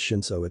rocketing towards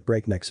Shinso at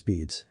breakneck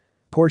speeds.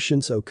 Poor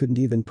Shinso couldn't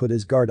even put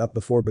his guard up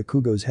before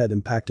Bakugo's head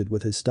impacted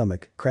with his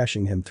stomach,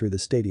 crashing him through the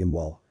stadium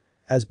wall.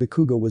 As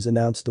Bakugo was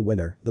announced the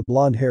winner, the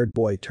blonde-haired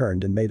boy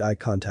turned and made eye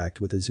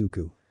contact with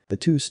Izuku. The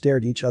two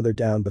stared each other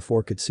down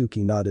before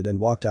Katsuki nodded and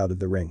walked out of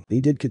the ring.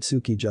 Did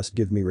Katsuki just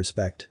give me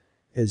respect?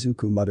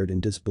 Izuku muttered in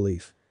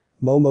disbelief.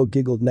 Momo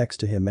giggled next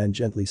to him and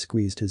gently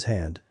squeezed his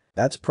hand.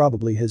 That's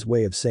probably his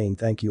way of saying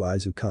thank you,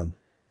 Izuku-kun.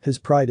 His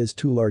pride is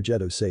too large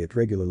to say it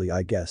regularly,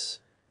 I guess.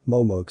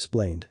 Momo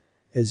explained.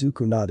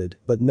 Izuku nodded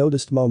but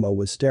noticed Momo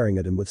was staring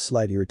at him with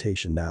slight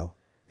irritation now.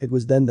 It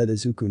was then that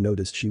Izuku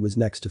noticed she was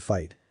next to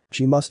fight.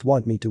 She must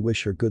want me to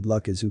wish her good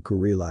luck, Izuku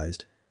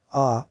realized.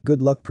 Ah,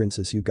 good luck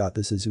princess, you got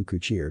this,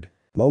 Izuku cheered.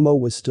 Momo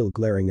was still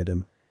glaring at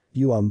him.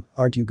 You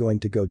aren't you going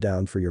to go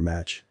down for your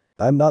match?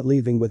 I'm not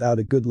leaving without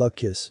a good luck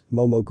kiss,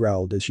 Momo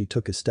growled as she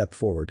took a step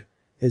forward.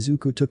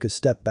 Izuku took a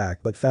step back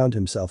but found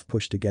himself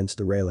pushed against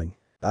the railing.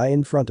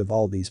 In front of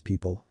all these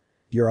people.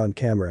 You're on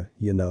camera,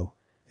 you know.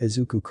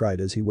 Izuku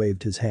cried as he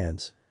waved his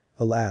hands.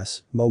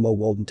 Alas, Momo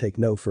wouldn't take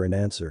no for an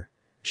answer.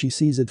 She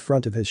seized the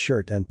front of his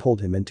shirt and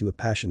pulled him into a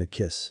passionate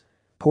kiss.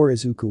 Poor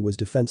Izuku was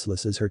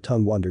defenseless as her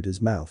tongue wandered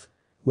his mouth.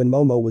 When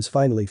Momo was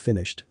finally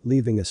finished,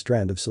 leaving a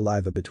strand of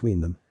saliva between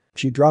them,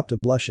 she dropped a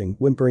blushing,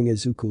 whimpering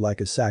Izuku like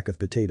a sack of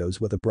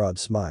potatoes with a broad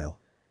smile.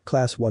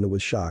 Class 1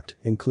 was shocked,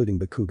 including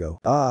Bakugo.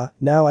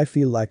 Now I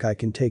feel like I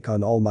can take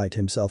on All Might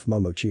himself,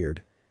 Momo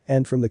cheered.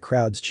 And from the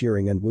crowds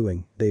cheering and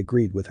wooing, they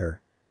agreed with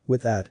her.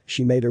 With that,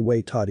 she made her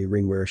way to the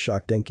ring where a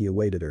shocked Denki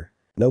awaited her.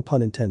 No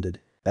pun intended.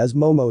 As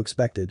Momo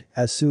expected,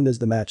 as soon as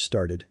the match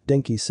started,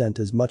 Denki sent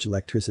as much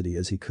electricity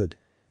as he could.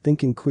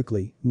 Thinking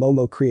quickly,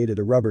 Momo created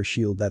a rubber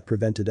shield that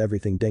prevented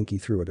everything Denki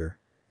threw at her.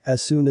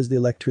 As soon as the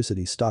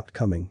electricity stopped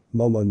coming,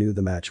 Momo knew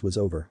the match was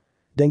over.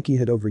 Denki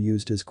had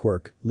overused his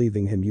quirk,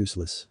 leaving him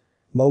useless.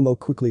 Momo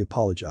quickly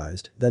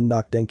apologized, then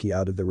knocked Denki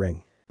out of the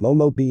ring.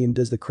 Momo beamed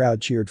as the crowd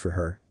cheered for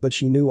her, but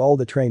she knew all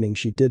the training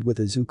she did with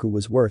Izuku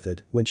was worth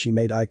it when she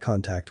made eye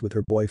contact with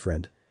her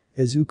boyfriend.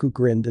 Izuku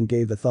grinned and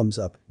gave a thumbs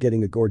up,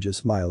 getting a gorgeous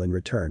smile in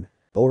return.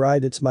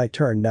 Alright, it's my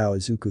turn now,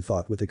 Izuku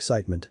thought with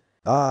excitement.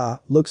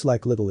 Looks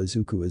like little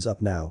Izuku is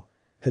up now.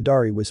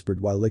 Hidari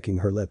whispered while licking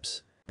her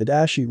lips.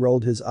 Tadashi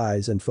rolled his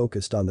eyes and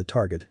focused on the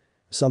target.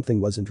 Something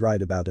wasn't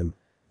right about him.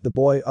 The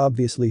boy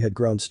obviously had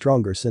grown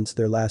stronger since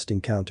their last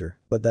encounter,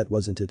 but that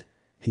wasn't it.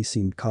 He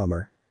seemed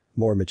calmer.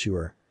 More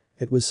mature.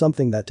 It was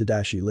something that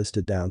Tadashi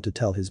listed down to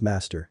tell his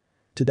master.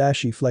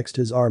 Tadashi flexed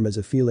his arm as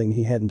a feeling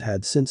he hadn't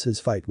had since his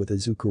fight with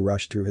Izuku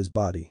rushed through his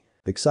body.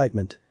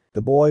 Excitement.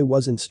 The boy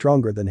wasn't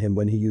stronger than him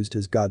when he used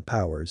his god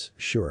powers,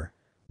 sure.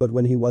 But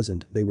when he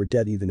wasn't, they were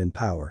dead even in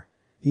power.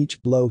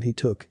 Each blow he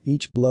took,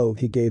 each blow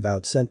he gave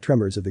out sent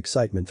tremors of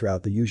excitement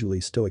throughout the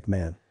usually stoic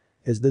man.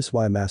 Is this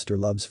why Master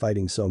loves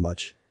fighting so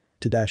much?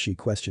 Tadashi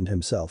questioned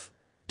himself.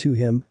 To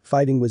him,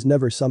 fighting was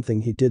never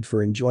something he did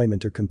for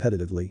enjoyment or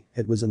competitively,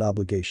 it was an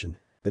obligation.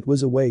 It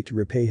was a way to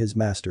repay his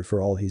master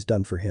for all he's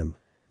done for him.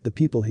 The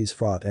people he's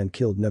fought and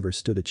killed never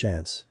stood a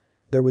chance.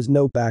 There was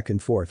no back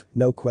and forth,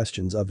 no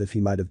questions of if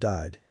he might have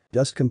died.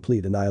 Just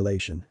complete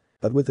annihilation.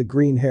 But with a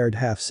green-haired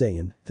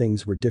half-Saiyan,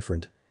 things were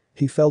different.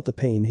 He felt the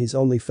pain he's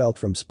only felt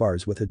from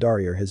spars with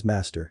Hidari or his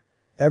master.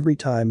 Every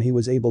time he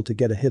was able to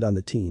get a hit on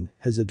the teen,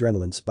 his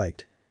adrenaline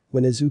spiked.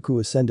 When Izuku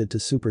ascended to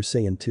Super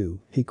Saiyan 2,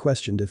 he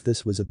questioned if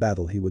this was a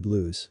battle he would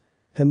lose.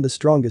 Him the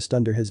strongest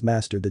under his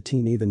master, the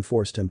teen even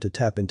forced him to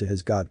tap into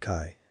his God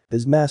Kai.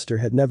 His master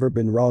had never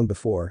been wrong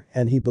before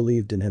and he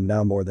believed in him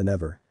now more than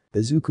ever.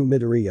 Izuku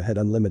Midoriya had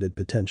unlimited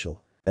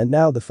potential. And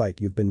now the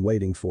fight you've been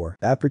waiting for.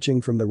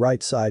 Approaching from the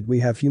right side we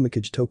have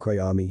Humikage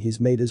Tokoyami. He's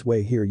made his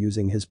way here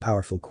using his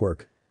powerful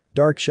quirk.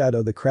 Dark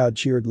Shadow. The crowd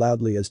cheered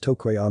loudly as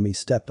Tokoyami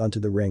stepped onto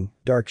the ring,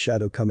 Dark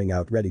Shadow coming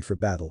out ready for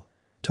battle.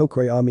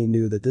 Tokoyami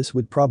knew that this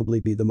would probably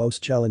be the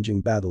most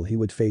challenging battle he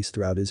would face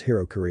throughout his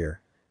hero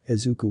career.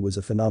 Izuku was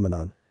a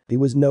phenomenon. He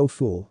was no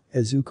fool,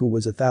 Izuku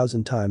was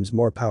 1,000 times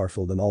more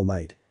powerful than All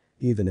Might.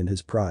 Even in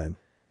his prime.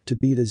 To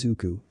beat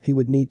Izuku, he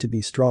would need to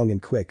be strong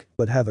and quick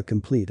but have a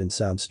complete and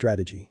sound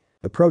strategy.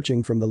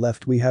 Approaching from the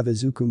left we have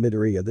Izuku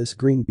Midoriya. This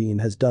green bean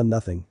has done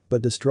nothing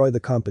but destroy the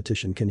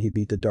competition. Can he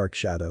beat the Dark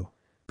Shadow?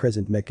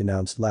 Present Mick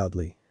announced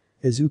loudly.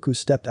 Izuku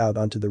stepped out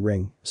onto the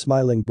ring,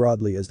 smiling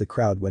broadly as the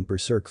crowd went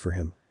berserk for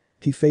him.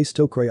 He faced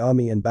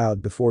Tokoyami and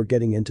bowed before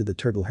getting into the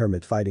turtle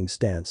hermit fighting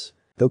stance.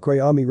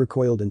 Tokoyami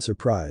recoiled in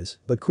surprise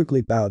but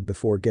quickly bowed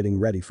before getting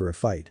ready for a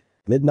fight.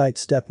 Midnight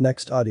stepped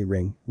next to the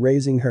ring,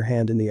 raising her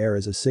hand in the air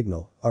as a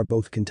signal. Are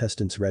both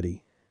contestants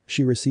ready?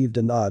 She received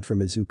a nod from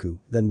Izuku,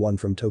 then one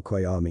from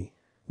Tokoyami.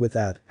 With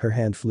that, her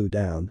hand flew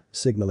down,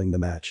 signaling the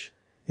match.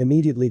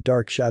 Immediately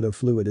Dark Shadow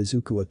flew at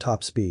Izuku at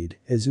top speed.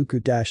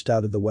 Izuku dashed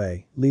out of the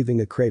way,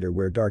 leaving a crater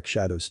where Dark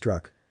Shadow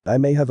struck. I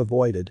may have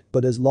avoided,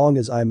 but as long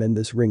as I'm in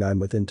this ring I'm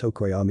within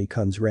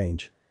Tokoyami-kun's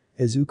range.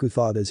 Izuku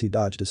thought as he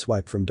dodged a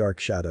swipe from Dark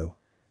Shadow.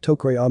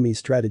 Tokuyami's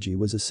strategy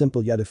was a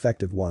simple yet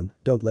effective one,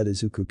 don't let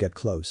Izuku get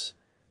close.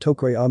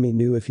 Tokuyami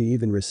knew if he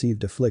even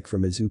received a flick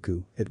from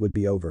Izuku, it would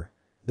be over.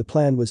 The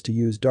plan was to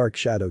use Dark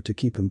Shadow to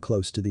keep him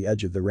close to the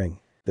edge of the ring.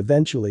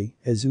 Eventually,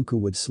 Izuku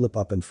would slip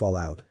up and fall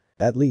out.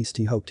 At least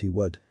he hoped he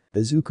would.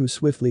 Izuku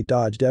swiftly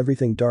dodged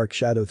everything Dark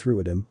Shadow threw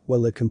at him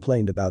while it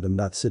complained about him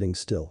not sitting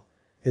still.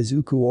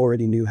 Izuku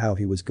already knew how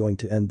he was going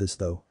to end this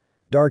though.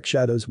 Dark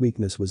Shadow's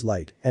weakness was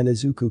light, and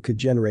Izuku could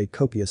generate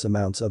copious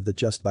amounts of that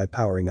just by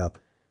powering up.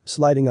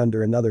 Sliding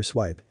under another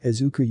swipe,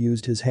 Izuku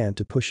used his hand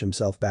to push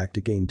himself back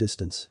to gain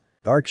distance.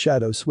 Dark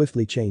Shadow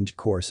swiftly changed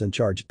course and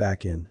charged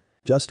back in.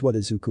 Just what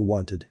Izuku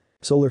wanted.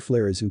 Solar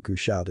Flare, Izuku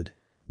shouted.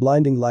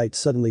 Blinding light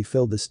suddenly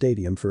filled the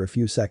stadium for a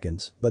few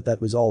seconds, but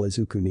that was all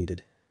Izuku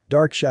needed.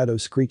 Dark Shadow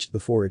screeched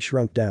before it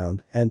shrunk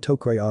down, and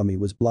Tokuyami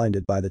was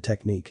blinded by the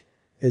technique.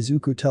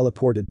 Izuku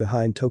teleported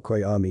behind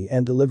Tokuyami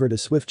and delivered a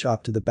swift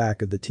chop to the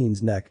back of the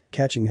teen's neck,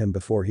 catching him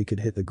before he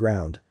could hit the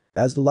ground.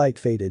 As the light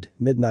faded,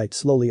 Midnight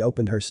slowly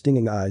opened her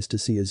stinging eyes to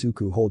see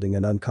Izuku holding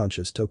an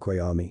unconscious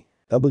Tokuyami.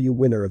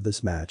 Winner of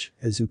this match,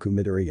 Izuku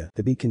Midoriya.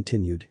 To be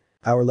continued.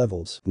 Our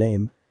levels.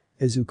 Name.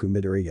 Izuku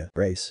Midoriya.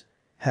 Race.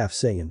 Half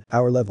Saiyan.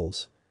 Our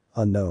levels.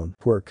 Unknown.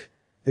 Quirk.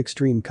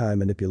 Extreme Kai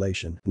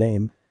Manipulation.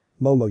 Name.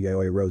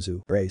 Momoyoi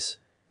Rozu. Race.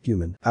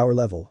 Human. Our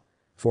level.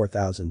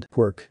 4000.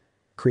 Quirk.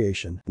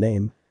 Creation.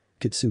 Name.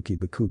 Kitsuki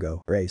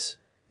Bakugo. Race.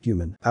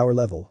 Human. Our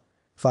level.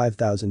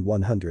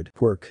 5100.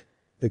 Quirk.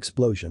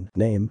 Explosion.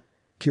 Name.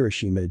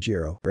 Kirishima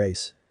Jiro.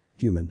 Race.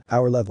 Human.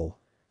 Our level.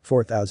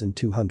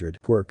 4200.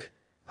 Quirk.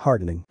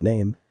 Hardening.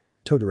 Name.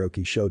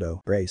 Todoroki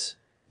Shoto. Race.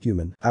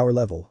 Human. Our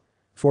level.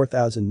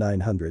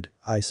 4900.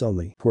 Ice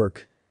only.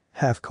 Quirk.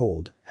 Half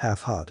cold,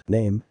 half hot.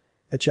 Name.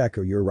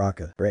 Ichako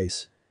Uraka.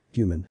 Race.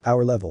 Human.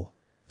 Our level.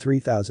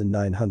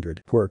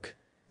 3900. Quirk.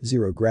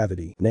 Zero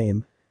gravity.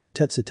 Name.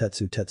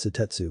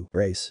 Tetsu.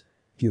 Race.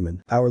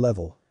 Human. Our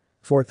level.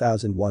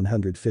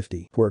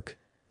 4150. Quirk.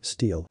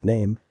 Steel.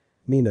 Name.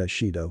 Mina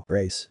Shido.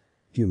 Race.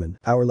 Human.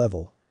 Our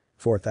level.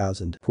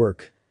 4000.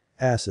 Quirk.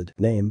 Acid.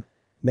 Name.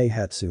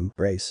 Meihatsum.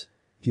 Race.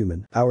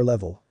 Human. Our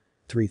level.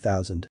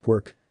 3000.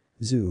 Quirk.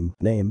 Zoom.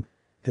 Name.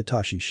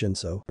 Hitachi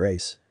Shinso.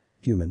 Race.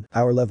 Human.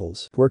 Our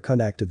levels. Quirk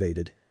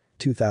unactivated.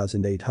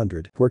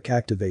 2800. Quirk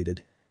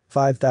activated.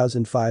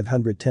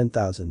 5500.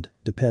 10,000.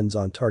 Depends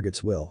on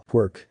target's will.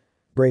 Quirk.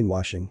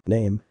 Brainwashing.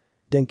 Name.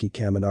 Denki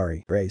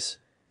Kaminari. Race.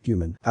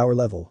 Human. Our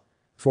level.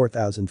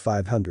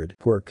 4500.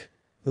 Quirk.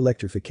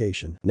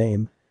 Electrification.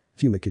 Name.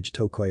 Fumikage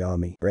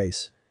Tokuyami.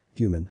 Race.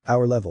 Human.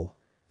 Our level.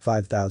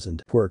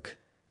 5000. Quirk.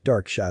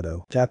 Dark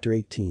Shadow. Chapter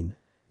 18.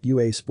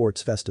 UA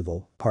Sports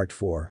Festival, Part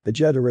 4.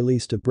 Vegeta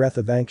released a breath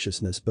of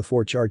anxiousness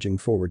before charging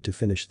forward to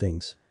finish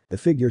things. The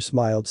figure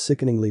smiled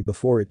sickeningly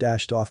before it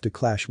dashed off to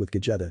clash with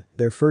Vegeta.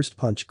 Their first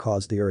punch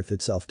caused the earth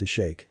itself to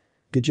shake.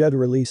 Vegeta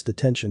released the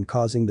tension,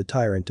 causing the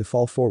tyrant to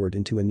fall forward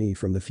into a knee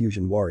from the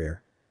fusion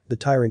warrior. The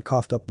tyrant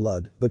coughed up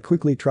blood but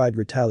quickly tried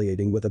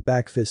retaliating with a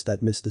back fist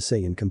that missed the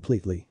Saiyan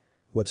completely.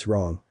 What's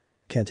wrong?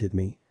 Can't hit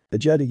me?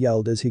 Vegeta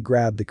yelled as he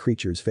grabbed the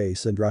creature's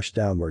face and rushed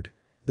downward.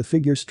 The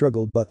figure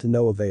struggled but to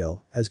no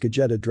avail as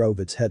Vegeta drove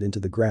its head into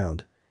the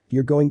ground.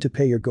 You're going to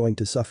pay, you're going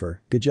to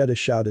suffer, Vegeta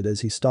shouted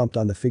as he stomped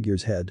on the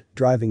figure's head,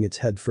 driving its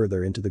head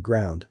further into the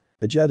ground.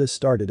 Vegeta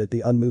started at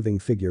the unmoving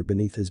figure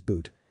beneath his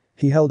boot.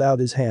 He held out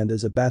his hand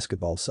as a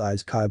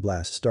basketball-sized Kai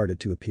Blast started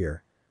to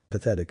appear.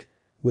 Pathetic.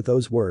 With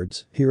those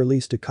words, he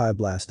released a Kai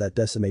Blast that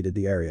decimated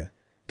the area.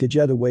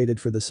 Vegeta waited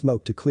for the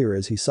smoke to clear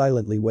as he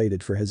silently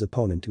waited for his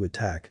opponent to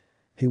attack.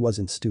 He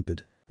wasn't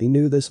stupid. He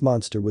knew this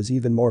monster was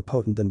even more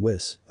potent than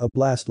Whis, a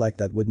blast like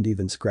that wouldn't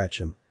even scratch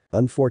him.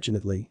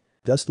 Unfortunately,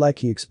 just like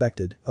he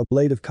expected, a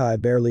blade of Kai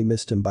barely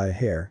missed him by a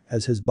hair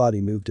as his body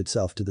moved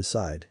itself to the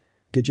side.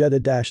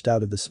 Vegeta dashed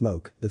out of the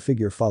smoke, the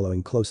figure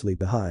following closely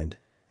behind.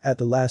 At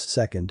the last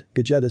second,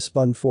 Vegeta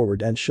spun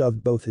forward and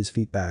shoved both his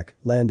feet back,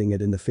 landing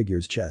it in the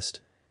figure's chest.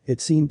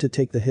 It seemed to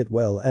take the hit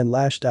well and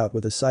lashed out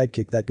with a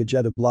sidekick that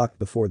Vegeta blocked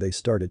before they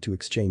started to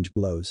exchange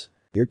blows.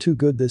 You're too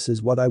good, this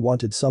is what I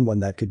wanted,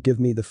 someone that could give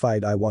me the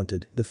fight I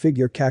wanted, the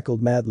figure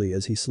cackled madly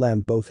as he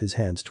slammed both his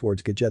hands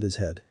towards Vegeta's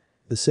head.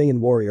 The Saiyan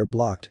warrior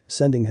blocked,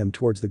 sending him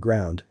towards the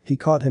ground. He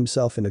caught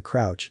himself in a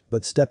crouch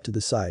but stepped to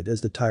the side as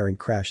the tyrant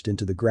crashed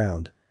into the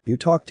ground. You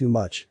talk too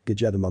much,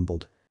 Vegeta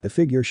mumbled. The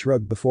figure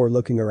shrugged before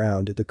looking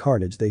around at the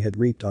carnage they had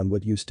wreaked on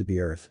what used to be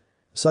Earth.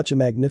 Such a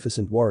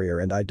magnificent warrior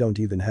and I don't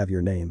even have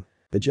your name.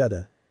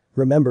 Vegeta.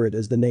 Remember it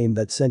as the name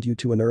that sent you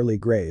to an early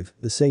grave,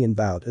 the Saiyan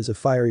vowed as a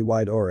fiery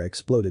white aura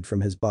exploded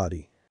from his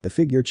body. The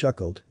figure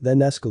chuckled, then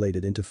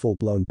escalated into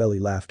full-blown belly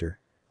laughter.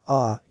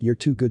 Ah, you're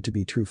too good to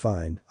be true,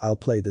 fine, I'll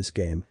play this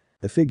game.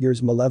 The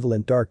figure's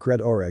malevolent dark red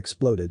aura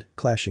exploded,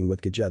 clashing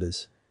with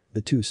Vegeta's.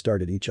 The two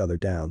started each other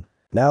down.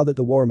 Now that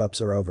the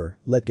warm-ups are over,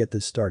 let's get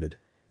this started.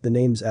 The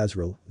name's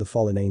Azrael, the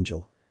fallen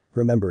angel.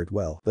 Remember it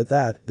well. With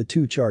that, the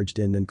two charged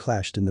in and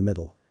clashed in the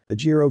middle.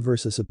 Ajiro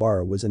vs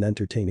Ibara was an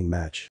entertaining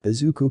match.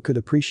 Izuku could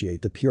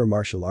appreciate the pure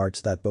martial arts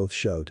that both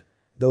showed.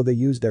 Though they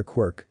used their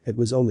quirk, it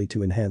was only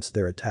to enhance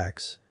their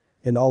attacks.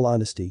 In all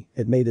honesty,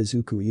 it made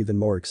Izuku even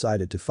more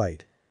excited to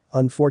fight.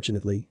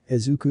 Unfortunately,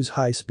 Izuku's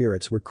high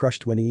spirits were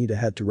crushed when Iida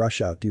had to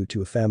rush out due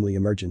to a family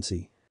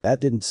emergency. That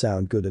didn't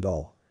sound good at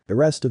all. The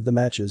rest of the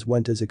matches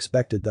went as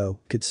expected though.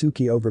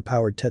 Katsuki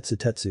overpowered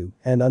Tetsu,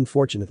 and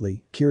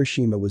unfortunately,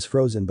 Kirishima was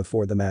frozen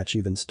before the match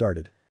even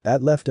started.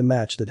 That left a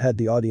match that had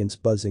the audience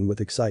buzzing with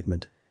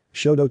excitement.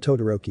 Shoto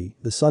Todoroki,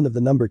 the son of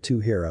the number 2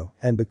 hero,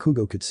 and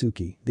Bakugo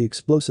Katsuki, the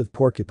explosive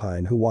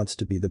porcupine who wants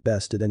to be the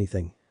best at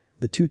anything.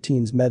 The two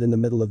teens met in the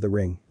middle of the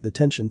ring, the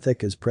tension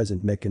thick as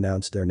Present Mick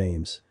announced their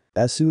names.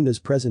 As soon as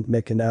Present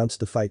Mick announced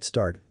the fight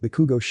start,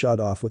 Bakugo shot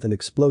off with an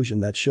explosion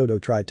that Shoto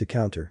tried to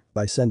counter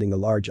by sending a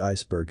large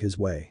iceberg his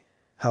way.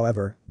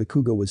 However,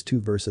 Bakugo was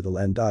too versatile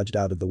and dodged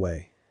out of the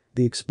way.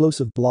 The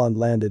explosive blonde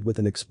landed with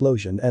an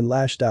explosion and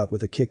lashed out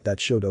with a kick that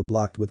Shoto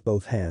blocked with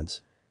both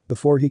hands.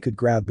 Before he could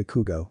grab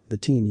Bakugo, the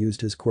teen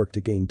used his quirk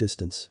to gain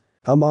distance.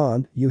 "Come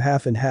on, you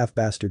half-and-half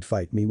bastard,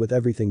 fight me with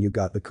everything you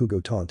got,"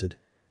 Bakugo taunted.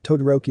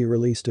 Todoroki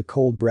released a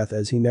cold breath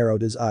as he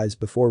narrowed his eyes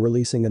before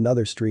releasing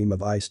another stream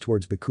of ice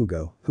towards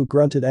Bakugo, who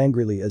grunted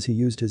angrily as he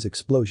used his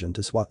explosion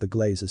to swat the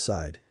glaze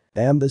aside.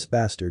 "Damn this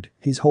bastard,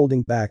 he's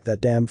holding back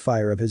that damn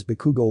fire of his."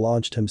 Bakugo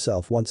launched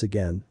himself once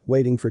again,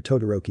 waiting for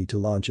Todoroki to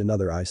launch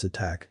another ice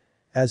attack.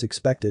 As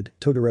expected,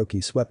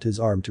 Todoroki swept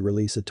his arm to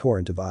release a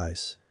torrent of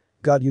ice.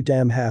 "God, you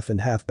damn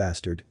half-and-half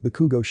bastard,"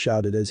 Bakugo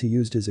shouted as he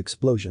used his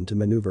explosion to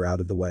maneuver out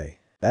of the way.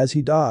 As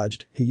he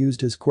dodged, he used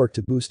his quirk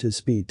to boost his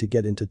speed to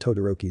get into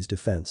Todoroki's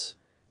defense.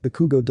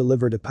 Bakugo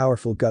delivered a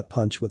powerful gut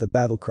punch with a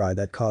battle cry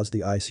that caused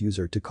the ice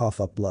user to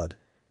cough up blood.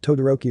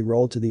 Todoroki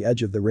rolled to the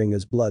edge of the ring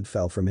as blood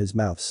fell from his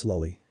mouth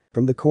slowly.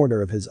 From the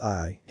corner of his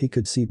eye, he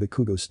could see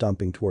Bakugo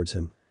stomping towards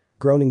him.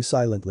 Groaning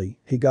silently,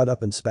 he got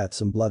up and spat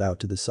some blood out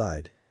to the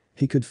side.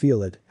 He could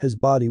feel it, his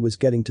body was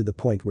getting to the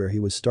point where he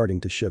was starting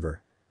to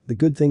shiver. The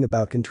good thing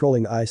about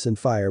controlling ice and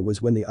fire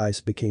was when the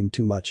ice became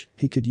too much,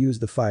 he could use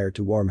the fire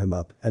to warm him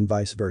up, and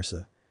vice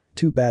versa.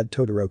 Too bad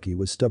Todoroki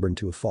was stubborn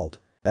to a fault.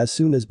 As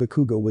soon as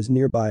Bakugo was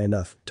nearby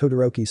enough,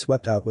 Todoroki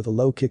swept out with a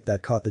low kick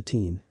that caught the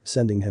teen,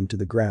 sending him to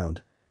the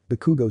ground.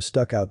 Bakugo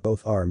stuck out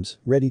both arms,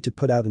 ready to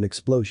put out an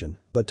explosion,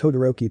 but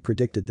Todoroki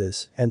predicted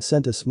this and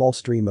sent a small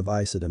stream of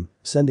ice at him,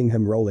 sending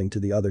him rolling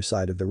to the other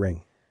side of the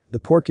ring. The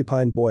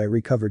porcupine boy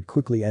recovered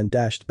quickly and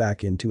dashed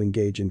back in to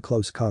engage in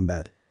close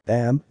combat.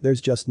 "Damn,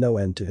 there's just no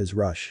end to his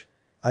rush.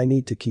 I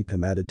need to keep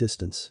him at a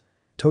distance."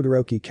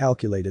 Todoroki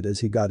calculated as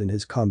he got in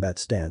his combat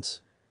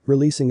stance.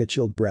 Releasing a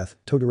chilled breath,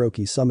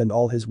 Todoroki summoned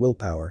all his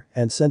willpower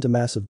and sent a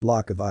massive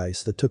block of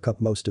ice that took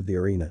up most of the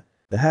arena.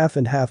 The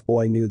half-and-half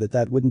boy knew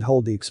that wouldn't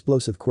hold the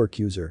explosive quirk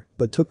user,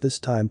 but took this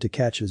time to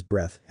catch his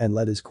breath and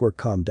let his quirk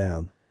calm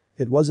down.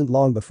 It wasn't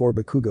long before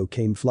Bakugo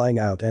came flying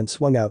out and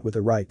swung out with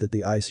a right that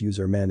the ice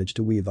user managed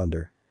to weave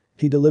under.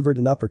 He delivered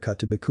an uppercut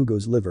to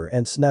Bakugo's liver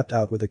and snapped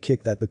out with a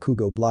kick that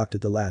Bakugo blocked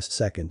at the last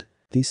second.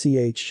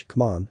 "DCH,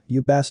 come on,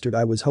 you bastard,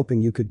 I was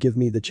hoping you could give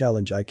me the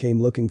challenge I came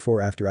looking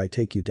for after I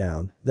take you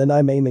down, then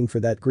I'm aiming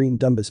for that green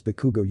dumbus,"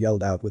 Bakugo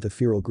yelled out with a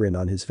feral grin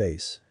on his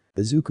face.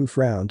 Izuku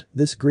frowned.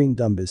 "This green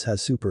dumbus has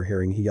super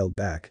hearing," he yelled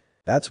back.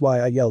 "That's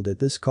why I yelled it."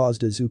 This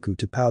caused Izuku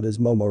to pout as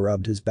Momo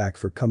rubbed his back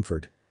for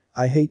comfort.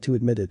 "I hate to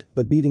admit it,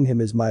 but beating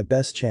him is my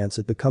best chance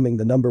at becoming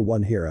the number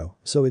 1 hero,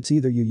 so it's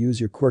either you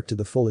use your quirk to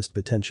the fullest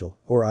potential,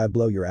 or I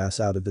blow your ass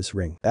out of this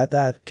ring." At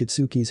that,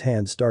 Katsuki's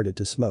hand started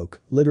to smoke,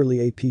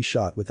 literally AP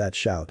shot with that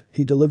shout.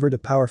 He delivered a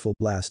powerful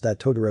blast that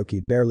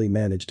Todoroki barely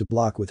managed to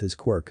block with his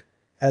quirk.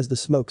 As the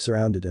smoke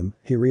surrounded him,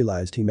 he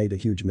realized he made a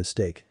huge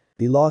mistake.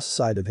 He lost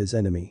sight of his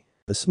enemy.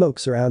 The smoke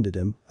surrounded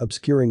him,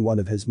 obscuring one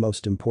of his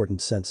most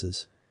important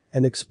senses.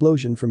 An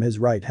explosion from his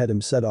right had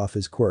him set off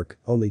his quirk,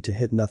 only to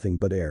hit nothing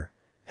but air.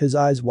 His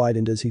eyes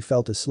widened as he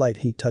felt a slight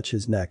heat touch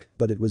his neck,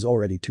 but it was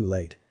already too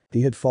late.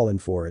 He had fallen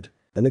for it.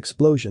 An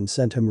explosion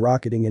sent him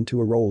rocketing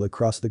into a roll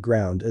across the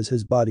ground as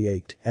his body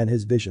ached and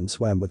his vision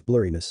swam with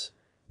blurriness.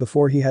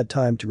 Before he had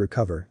time to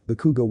recover,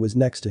 Bakugo was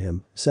next to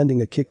him,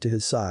 sending a kick to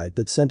his side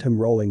that sent him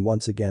rolling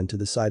once again to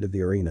the side of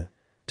the arena.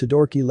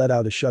 Todoroki let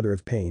out a shudder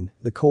of pain,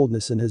 the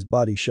coldness in his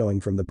body showing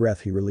from the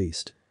breath he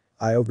released.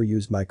 "I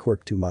overused my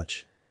quirk too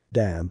much.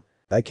 Damn.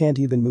 I can't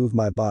even move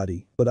my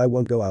body, but I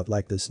won't go out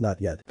like this, not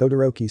yet."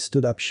 Todoroki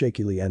stood up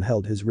shakily and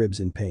held his ribs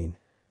in pain.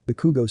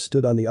 Bakugo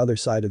stood on the other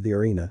side of the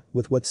arena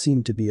with what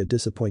seemed to be a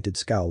disappointed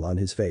scowl on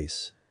his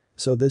face.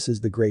 So this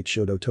is the great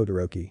Shoto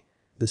Todoroki.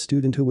 The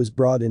student who was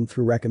brought in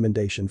through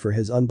recommendation for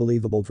his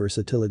unbelievable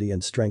versatility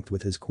and strength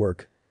with his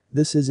quirk.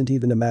 "This isn't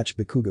even a match,"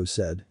 Bakugo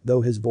said, though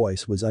his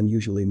voice was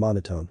unusually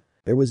monotone.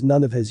 There was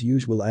none of his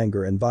usual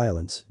anger and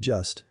violence,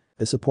 just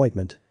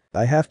disappointment.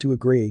 "I have to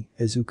agree,"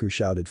 Izuku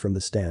shouted from the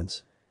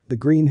stands. The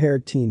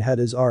green-haired teen had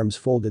his arms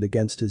folded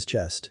against his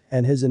chest,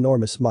 and his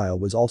enormous smile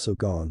was also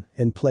gone.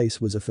 In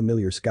place was a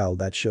familiar scowl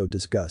that showed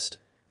disgust.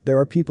 "There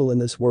are people in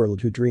this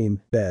world who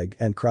dream, beg,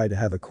 and cry to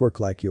have a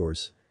quirk like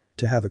yours.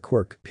 To have a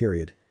quirk,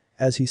 period."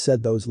 As he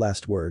said those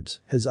last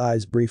words, his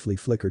eyes briefly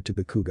flickered to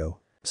Bakugo.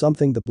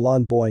 Something the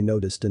blonde boy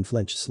noticed and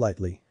flinched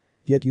slightly.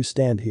 "Yet you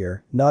stand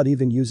here, not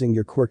even using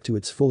your quirk to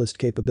its fullest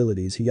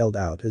capabilities," he yelled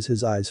out as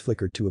his eyes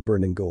flickered to a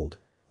burning gold.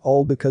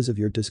 "All because of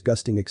your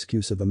disgusting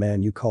excuse of a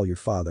man you call your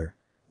father.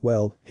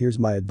 Well, here's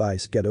my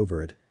advice, get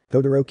over it.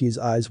 Todoroki's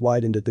eyes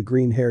widened at the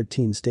green-haired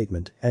teen's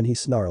statement and he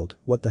snarled,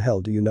 "What the hell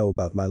do you know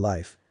about my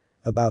life?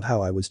 About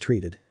how I was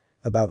treated?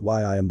 About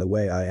why I am the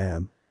way I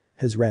am?"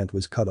 His rant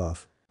was cut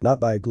off. Not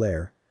by a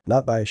glare.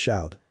 Not by a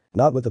shout.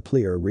 Not with a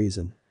plea or a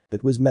reason.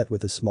 It was met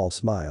with a small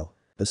smile.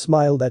 A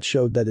smile that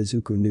showed that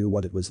Izuku knew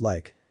what it was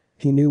like.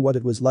 He knew what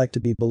it was like to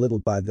be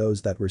belittled by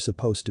those that were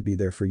supposed to be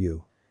there for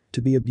you.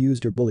 To be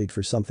abused or bullied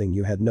for something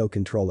you had no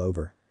control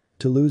over.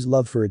 To lose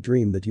love for a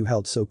dream that you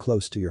held so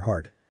close to your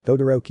heart.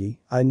 Todoroki,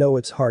 I know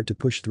it's hard to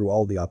push through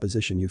all the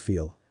opposition you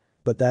feel.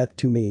 But that,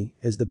 to me,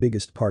 is the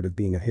biggest part of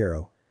being a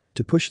hero.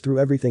 To push through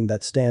everything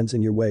that stands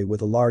in your way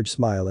with a large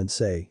smile and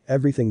say,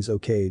 everything's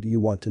okay. Do you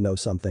want to know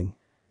something?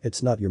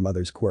 It's not your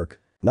mother's quirk.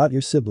 Not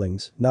your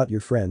siblings, not your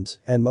friends,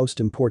 and most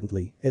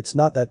importantly, it's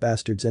not that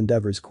bastard's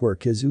Endeavor's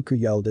quirk, Izuku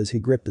yelled as he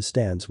gripped the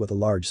stands with a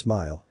large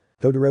smile.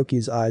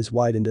 Todoroki's eyes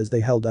widened as they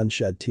held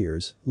unshed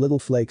tears, little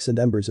flakes and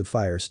embers of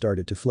fire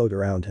started to float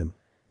around him.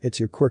 It's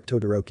your quirk,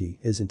 Todoroki,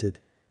 isn't it?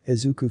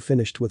 Izuku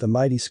finished with a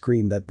mighty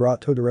scream that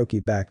brought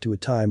Todoroki back to a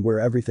time where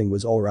everything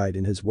was alright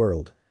in his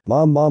world.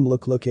 Mom,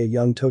 look, a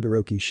young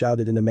Todoroki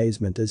shouted in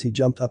amazement as he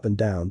jumped up and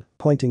down,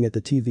 pointing at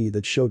the TV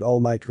that showed All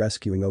Might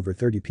rescuing over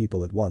 30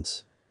 people at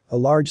once. A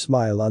large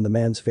smile on the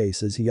man's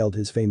face as he yelled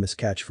his famous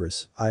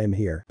catchphrase, I am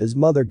here. His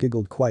mother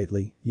giggled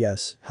quietly,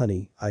 yes,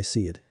 honey, I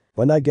see it.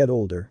 When I get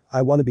older,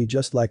 I want to be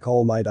just like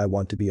All Might. I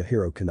want to be a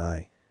hero, can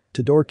I?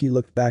 Todoroki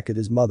looked back at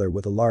his mother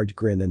with a large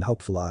grin and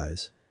hopeful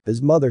eyes. His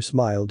mother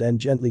smiled and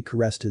gently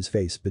caressed his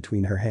face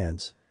between her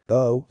hands.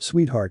 Oh,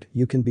 sweetheart,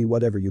 you can be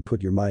whatever you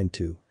put your mind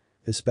to.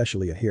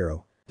 Especially a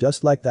hero.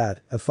 Just like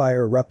that, a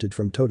fire erupted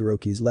from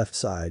Todoroki's left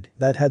side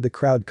that had the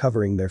crowd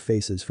covering their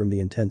faces from the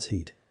intense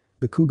heat.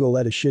 Bakugo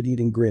let a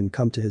shit-eating grin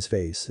come to his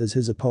face as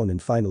his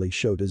opponent finally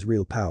showed his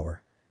real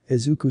power.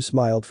 Izuku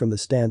smiled from the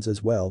stands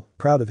as well,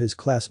 proud of his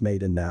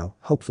classmate and now,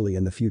 hopefully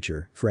in the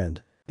future,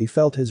 friend. He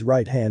felt his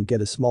right hand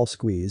get a small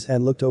squeeze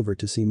and looked over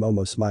to see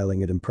Momo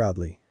smiling at him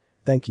proudly.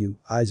 Thank you,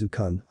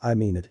 Izuku-kun, I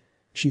mean it.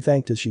 She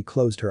thanked as she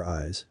closed her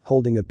eyes,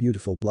 holding a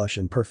beautiful blush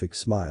and perfect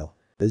smile.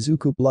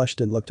 Izuku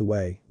blushed and looked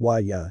away, why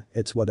yeah,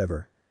 it's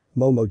whatever.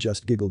 Momo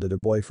just giggled at her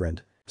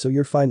boyfriend. So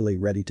you're finally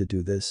ready to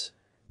do this?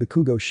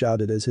 Bakugo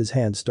shouted as his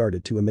hand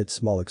started to emit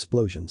small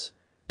explosions.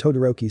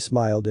 Todoroki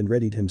smiled and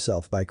readied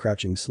himself by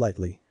crouching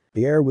slightly.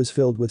 The air was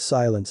filled with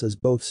silence as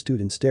both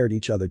students stared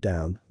each other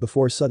down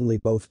before suddenly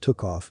both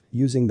took off,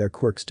 using their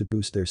quirks to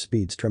boost their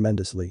speeds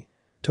tremendously.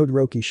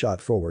 Todoroki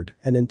shot forward,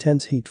 an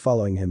intense heat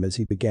following him as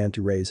he began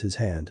to raise his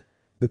hand.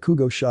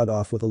 Bakugo shot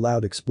off with a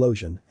loud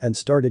explosion and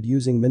started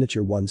using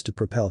miniature ones to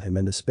propel him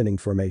in a spinning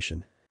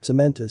formation.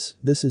 Cementus,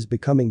 this is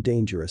becoming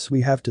dangerous,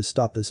 we have to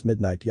stop this,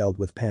 Midnight yelled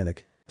with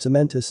panic.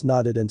 Cementus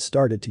nodded and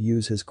started to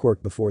use his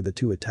quirk before the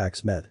two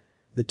attacks met.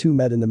 The two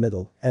met in the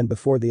middle, and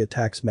before the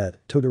attacks met,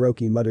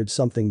 Todoroki muttered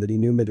something that he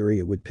knew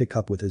Midoriya would pick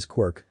up with his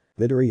quirk.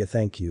 Midoriya,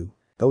 thank you.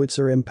 Oh, it's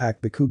our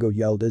impact, Bakugo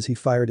yelled as he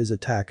fired his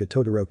attack at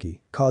Todoroki,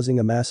 causing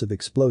a massive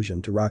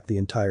explosion to rock the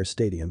entire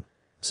stadium.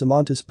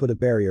 Cementus put a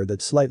barrier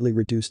that slightly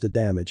reduced the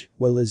damage,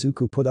 while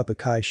Izuku put up a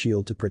Kai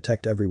shield to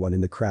protect everyone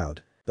in the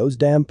crowd. Those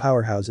damn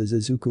powerhouses,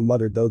 Izuku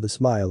muttered, though the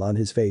smile on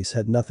his face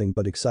had nothing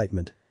but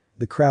excitement.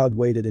 The crowd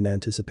waited in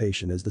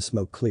anticipation as the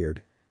smoke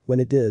cleared. When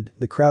it did,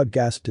 the crowd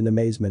gasped in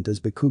amazement as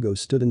Bakugo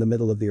stood in the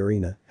middle of the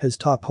arena, his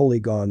top wholly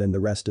gone and the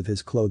rest of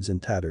his clothes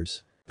in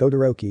tatters.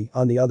 Todoroki,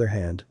 on the other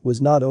hand,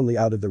 was not only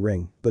out of the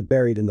ring, but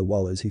buried in the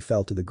wall as he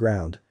fell to the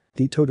ground.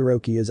 The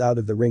Todoroki is out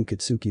of the ring,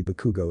 Katsuki,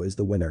 Bakugo is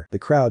the winner. The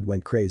crowd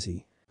went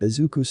crazy.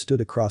 Izuku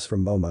stood across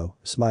from Momo,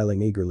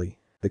 smiling eagerly.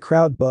 The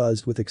crowd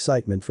buzzed with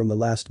excitement from the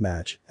last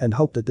match and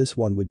hoped that this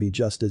one would be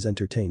just as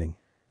entertaining.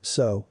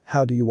 So,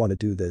 how do you want to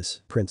do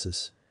this,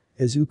 princess?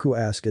 Izuku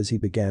asked as he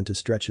began to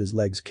stretch his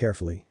legs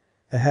carefully.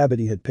 A habit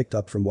he had picked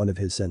up from one of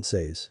his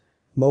senseis.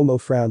 Momo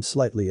frowned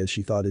slightly as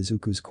she thought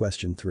Izuku's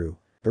question through.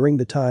 During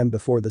the time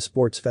before the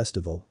sports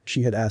festival,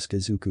 she had asked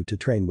Izuku to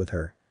train with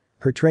her.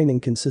 Her training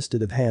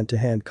consisted of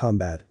hand-to-hand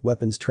combat,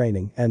 weapons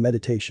training, and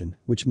meditation,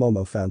 which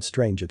Momo found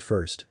strange at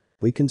first.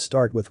 We can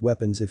start with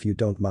weapons if you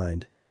don't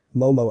mind.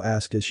 Momo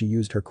asked as she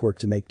used her quirk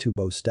to make two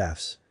bow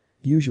staffs.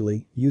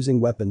 Usually, using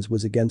weapons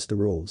was against the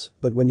rules,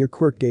 but when your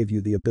quirk gave you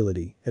the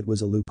ability, it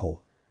was a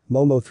loophole.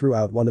 Momo threw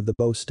out one of the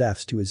bow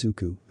staffs to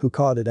Izuku, who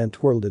caught it and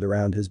twirled it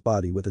around his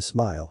body with a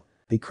smile.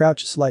 He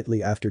crouched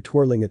slightly after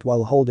twirling it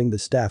while holding the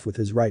staff with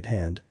his right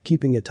hand,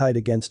 keeping it tight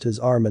against his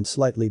arm and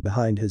slightly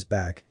behind his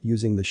back,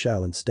 using the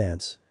Shaolin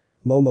stance.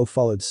 Momo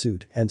followed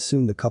suit and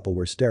soon the couple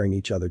were staring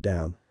each other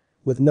down.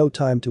 With no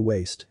time to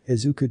waste,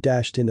 Izuku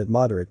dashed in at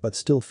moderate but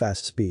still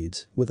fast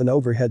speeds, with an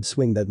overhead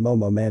swing that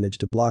Momo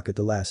managed to block at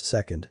the last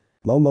second.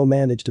 Momo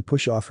managed to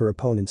push off her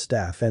opponent's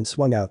staff and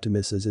swung out to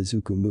miss as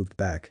Izuku moved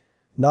back.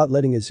 Not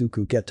letting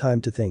Izuku get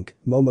time to think,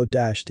 Momo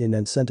dashed in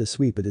and sent a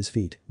sweep at his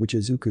feet, which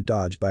Izuku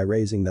dodged by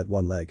raising that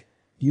one leg.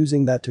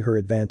 Using that to her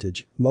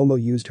advantage,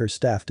 Momo used her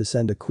staff to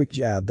send a quick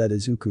jab that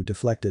Izuku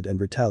deflected and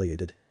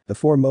retaliated.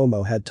 Before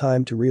Momo had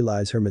time to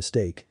realize her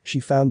mistake, she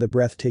found the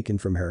breath taken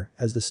from her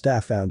as the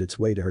staff found its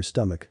way to her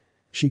stomach.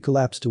 She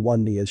collapsed to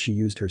one knee as she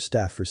used her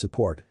staff for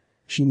support.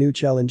 She knew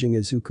challenging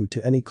Izuku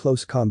to any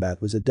close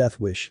combat was a death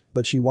wish,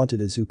 but she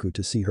wanted Izuku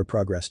to see her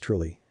progress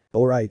truly.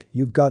 Alright,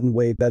 you've gotten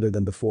way better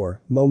than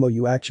before, Momo,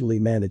 you actually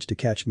managed to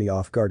catch me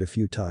off guard a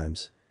few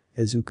times.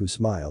 Izuku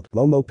smiled.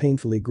 Momo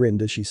painfully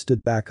grinned as she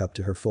stood back up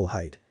to her full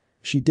height.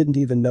 She didn't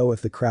even know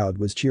if the crowd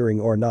was cheering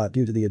or not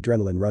due to the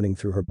adrenaline running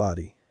through her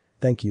body.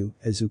 Thank you,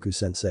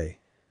 Izuku-sensei.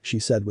 She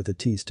said with a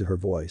tease to her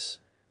voice.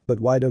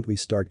 But why don't we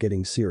start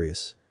getting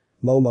serious?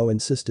 Momo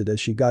insisted as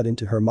she got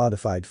into her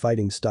modified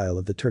fighting style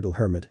of the turtle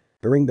hermit.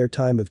 During their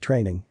time of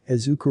training,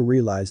 Izuku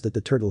realized that the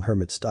turtle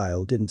hermit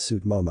style didn't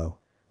suit Momo.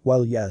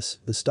 While yes,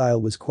 the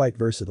style was quite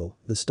versatile,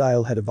 the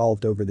style had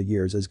evolved over the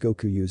years as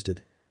Goku used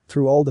it.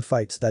 Through all the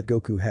fights that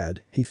Goku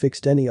had, he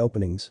fixed any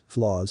openings,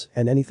 flaws,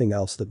 and anything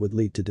else that would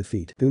lead to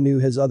defeat. Who knew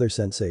his other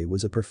sensei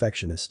was a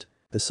perfectionist?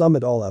 To sum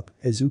it all up,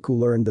 Izuku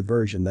learned the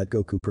version that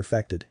Goku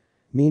perfected.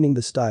 Meaning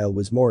the style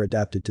was more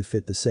adapted to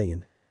fit the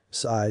Saiyan.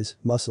 Size,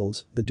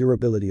 muscles, the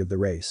durability of the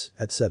race,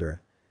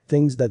 etc.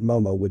 Things that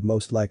Momo would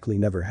most likely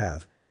never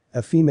have.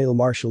 A female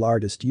martial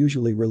artist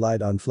usually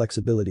relied on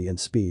flexibility and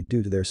speed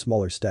due to their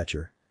smaller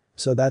stature.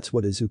 So that's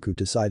what Izuku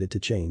decided to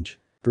change.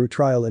 Through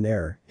trial and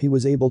error, he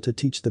was able to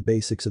teach the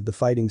basics of the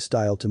fighting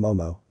style to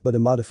Momo, but a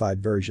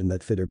modified version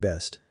that fit her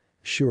best.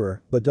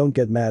 Sure, but don't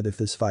get mad if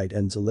this fight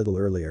ends a little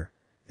earlier.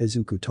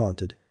 Izuku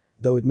taunted.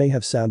 Though it may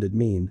have sounded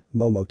mean,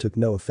 Momo took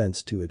no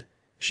offense to it.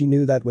 She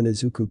knew that when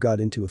Izuku got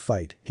into a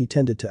fight, he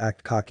tended to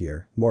act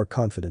cockier, more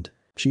confident.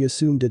 She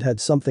assumed it had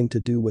something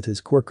to do with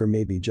his quirk or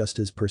maybe just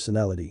his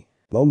personality.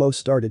 Momo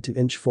started to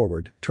inch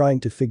forward,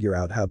 trying to figure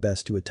out how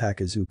best to attack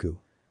Izuku.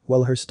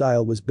 While her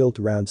style was built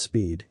around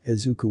speed,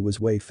 Izuku was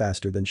way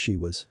faster than she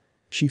was.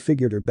 She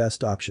figured her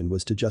best option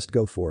was to just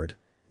go for it.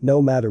 No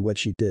matter what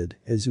she did,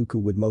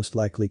 Izuku would most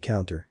likely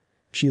counter.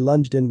 She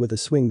lunged in with a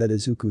swing that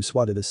Izuku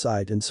swatted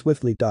aside and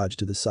swiftly dodged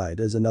to the side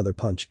as another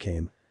punch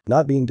came.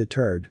 Not being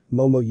deterred,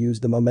 Momo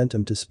used the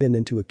momentum to spin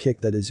into a kick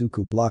that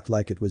Izuku blocked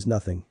like it was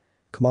nothing.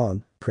 Come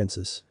on,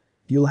 princess.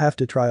 You'll have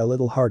to try a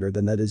little harder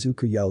than that,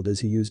 Izuku yelled as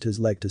he used his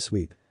leg to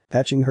sweep.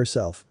 Catching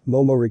herself,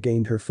 Momo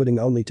regained her footing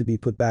only to be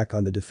put back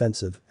on the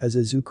defensive as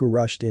Izuku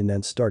rushed in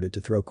and started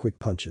to throw quick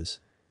punches.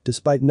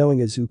 Despite knowing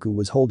Izuku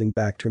was holding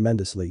back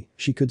tremendously,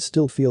 she could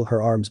still feel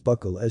her arms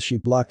buckle as she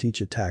blocked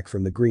each attack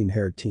from the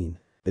green-haired teen.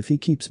 If he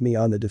keeps me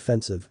on the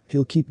defensive,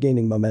 he'll keep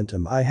gaining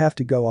momentum. I have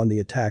to go on the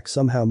attack.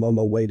 Somehow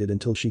Momo waited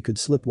until she could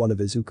slip one of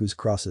Izuku's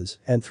crosses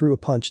and threw a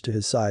punch to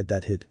his side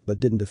that hit but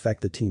didn't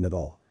affect the teen at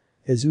all.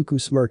 Izuku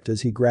smirked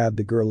as he grabbed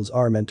the girl's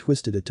arm and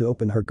twisted it to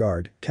open her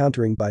guard,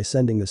 countering by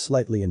sending a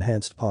slightly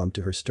enhanced palm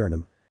to her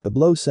sternum. The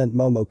blow sent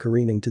Momo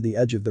careening to the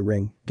edge of the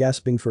ring,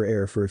 gasping for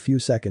air for a few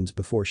seconds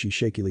before she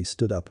shakily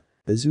stood up.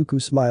 Izuku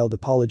smiled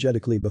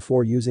apologetically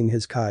before using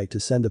his kai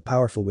to send a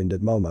powerful wind at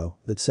Momo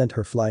that sent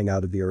her flying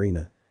out of the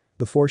arena.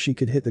 Before she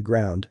could hit the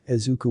ground,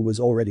 Izuku was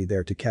already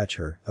there to catch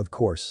her, of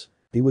course.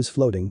 He was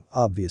floating,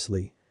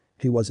 obviously.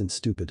 He wasn't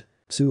stupid.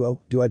 Suo,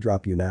 do I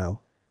drop you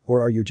now?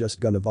 Or are you just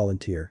gonna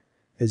volunteer?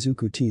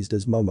 Izuku teased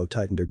as Momo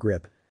tightened her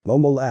grip.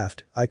 Momo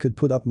laughed. I could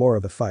put up more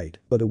of a fight,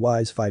 but a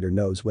wise fighter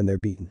knows when they're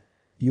beaten.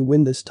 You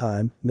win this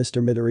time,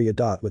 Mr.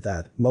 Midoriya. With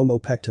that,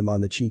 Momo pecked him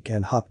on the cheek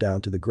and hopped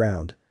down to the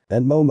ground.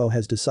 And Momo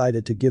has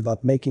decided to give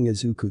up, making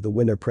Izuku the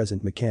winner.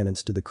 Present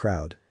mechanics to the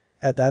crowd.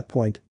 At that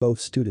point, both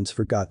students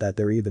forgot that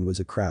there even was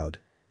a crowd.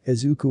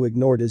 Izuku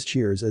ignored his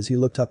cheers as he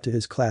looked up to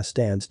his class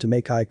stands to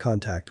make eye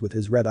contact with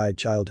his red-eyed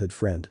childhood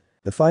friend.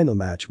 The final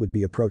match would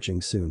be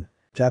approaching soon.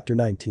 Chapter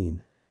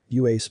 19.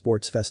 UA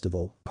Sports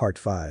Festival, Part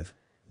 5.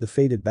 The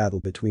fated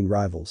battle between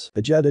rivals.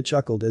 Vegeta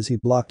chuckled as he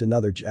blocked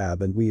another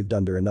jab and weaved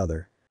under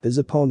another. His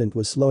opponent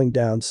was slowing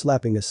down,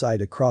 slapping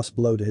aside a cross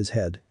blow to his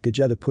head.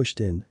 Vegeta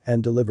pushed in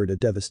and delivered a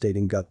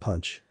devastating gut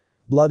punch.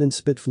 Blood and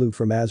spit flew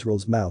from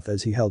Azrael's mouth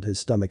as he held his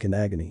stomach in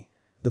agony.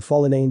 The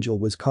fallen angel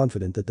was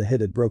confident that the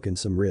hit had broken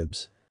some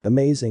ribs.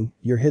 Amazing,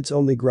 your hits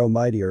only grow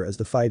mightier as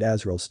the fight.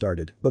 Azrael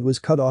started, but was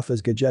cut off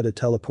as Vegeta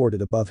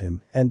teleported above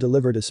him and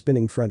delivered a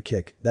spinning front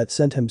kick that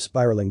sent him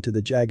spiraling to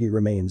the jaggy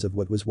remains of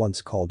what was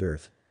once called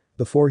Earth.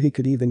 Before he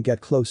could even get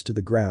close to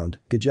the ground,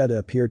 Vegeta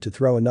appeared to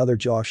throw another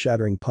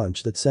jaw-shattering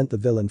punch that sent the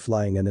villain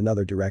flying in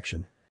another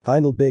direction.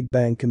 Final Big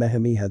Bang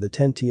Kamehameha, the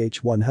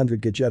 10th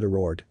 100, Vegeta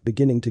roared,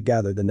 beginning to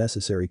gather the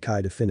necessary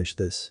kai to finish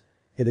this.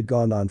 It had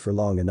gone on for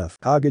long enough.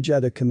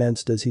 Vegeta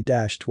commenced as he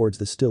dashed towards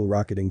the still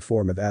rocketing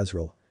form of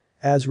Azrael.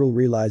 Azrael,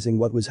 realizing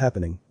what was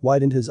happening,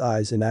 widened his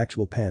eyes in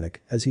actual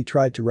panic as he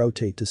tried to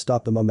rotate to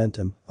stop the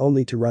momentum,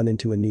 only to run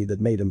into a knee that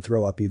made him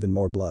throw up even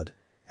more blood.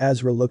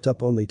 Azrael looked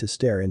up only to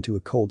stare into a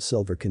cold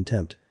silver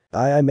contempt.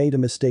 I made a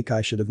mistake.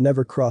 I should have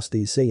never crossed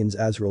these Saiyans.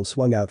 Azrael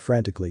swung out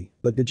frantically,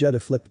 but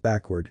Vegeta flipped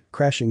backward,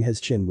 crashing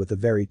his chin with the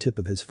very tip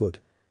of his foot.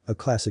 A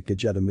classic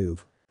Vegeta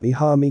move.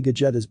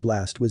 Vegeta's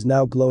blast was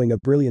now glowing a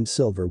brilliant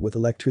silver with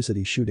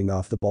electricity shooting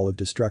off the ball of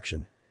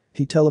destruction.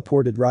 He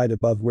teleported right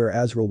above where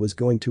Azrael was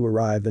going to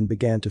arrive and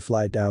began to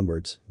fly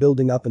downwards,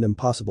 building up an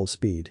impossible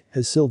speed,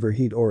 his silver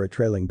heat aura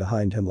trailing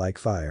behind him like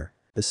fire.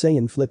 The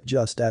Saiyan flipped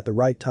just at the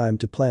right time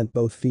to plant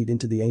both feet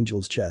into the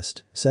angel's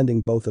chest,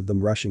 sending both of them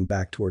rushing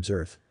back towards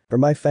Earth. For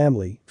my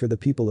family, for the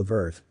people of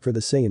Earth, for the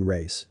Saiyan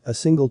race, a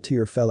single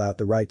tear fell out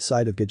the right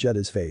side of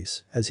Vegeta's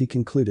face as he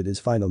concluded his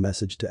final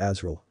message to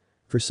Azrael.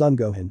 For Son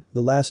Gohan,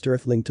 the last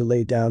Earthling to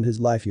lay down his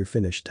life here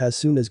finished. As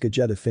soon as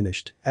Vegeta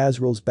finished,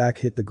 Azrael's back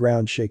hit the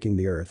ground shaking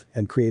the earth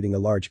and creating a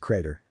large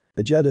crater.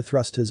 Vegeta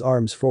thrust his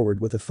arms forward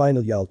with a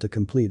final yell to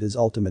complete his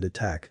ultimate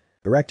attack,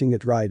 directing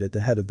it right at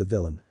the head of the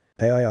villain.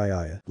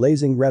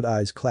 Blazing red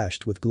eyes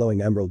clashed with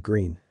glowing emerald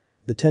green.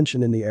 The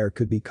tension in the air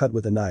could be cut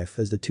with a knife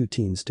as the two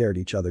teens stared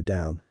each other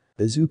down.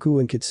 Izuku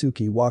and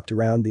Kitsuki walked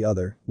around the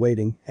other,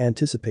 waiting,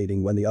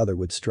 anticipating when the other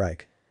would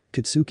strike.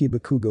 Kitsuki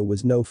Bakugo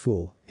was no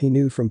fool, he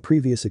knew from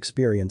previous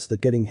experience that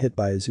getting hit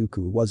by Izuku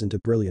wasn't a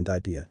brilliant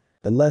idea.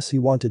 Unless he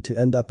wanted to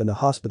end up in a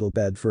hospital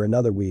bed for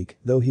another week,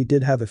 though he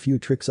did have a few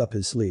tricks up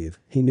his sleeve,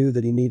 he knew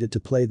that he needed to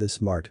play this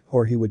smart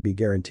or he would be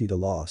guaranteed a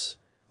loss.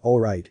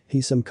 Alright,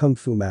 he's some kung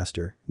fu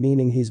master,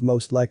 meaning he's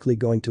most likely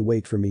going to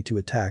wait for me to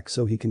attack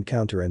so he can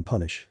counter and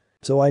punish.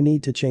 So I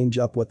need to change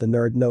up what the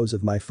nerd knows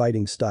of my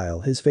fighting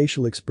style. His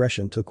facial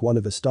expression took one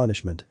of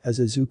astonishment as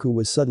Izuku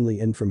was suddenly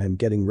in from him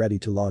getting ready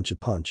to launch a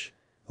punch.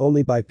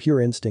 Only by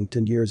pure instinct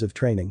and years of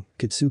training,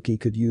 Kitsuki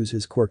could use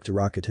his quirk to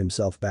rocket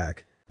himself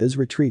back. His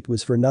retreat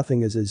was for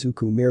nothing as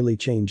Izuku merely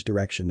changed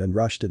direction and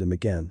rushed at him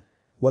again.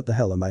 What the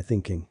hell am I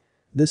thinking?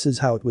 This is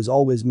how it was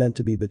always meant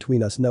to be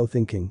between us, no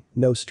thinking,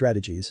 no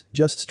strategies,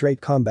 just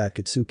straight combat.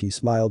 Kitsuki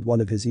smiled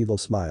one of his evil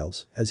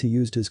smiles as he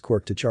used his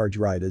quirk to charge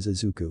right as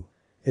Izuku.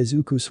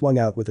 Izuku swung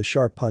out with a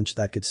sharp punch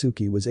that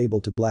Kitsuki was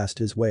able to blast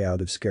his way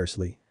out of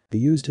scarcely. He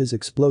used his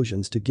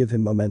explosions to give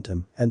him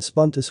momentum and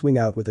spun to swing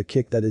out with a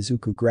kick that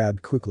Izuku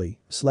grabbed quickly,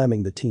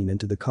 slamming the teen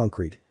into the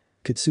concrete.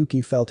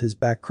 Kitsuki felt his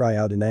back cry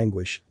out in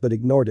anguish but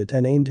ignored it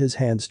and aimed his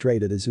hand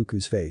straight at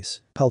Izuku's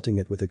face, pelting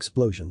it with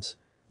explosions.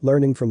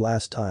 Learning from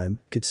last time,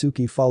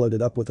 Kitsuki followed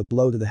it up with a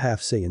blow to the half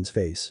Saiyan's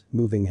face,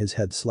 moving his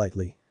head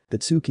slightly.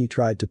 Kitsuki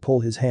tried to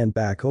pull his hand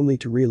back only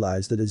to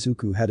realize that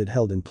Izuku had it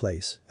held in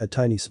place, a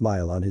tiny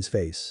smile on his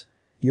face.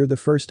 You're the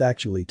first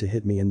actually to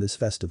hit me in this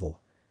festival.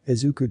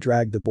 Izuku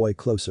dragged the boy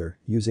closer,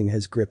 using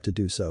his grip to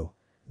do so.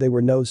 They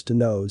were nose to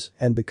nose,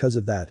 and because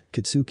of that,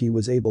 Kitsuki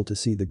was able to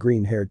see the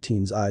green-haired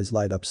teen's eyes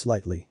light up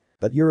slightly.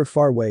 But you're a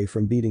far way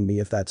from beating me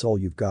if that's all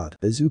you've got.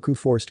 Izuku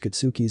forced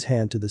Kitsuki's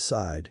hand to the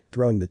side,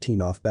 throwing the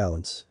teen off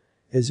balance.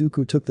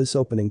 Izuku took this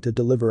opening to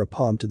deliver a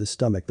palm to the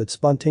stomach that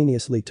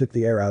spontaneously took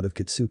the air out of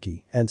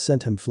Kitsuki and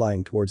sent him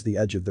flying towards the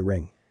edge of the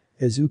ring.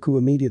 Izuku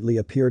immediately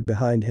appeared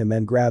behind him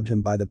and grabbed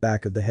him by the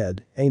back of the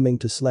head, aiming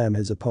to slam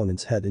his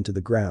opponent's head into the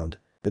ground.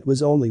 It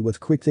was only with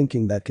quick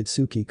thinking that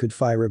Kitsuki could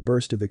fire a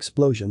burst of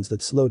explosions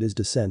that slowed his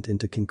descent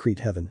into concrete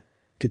heaven.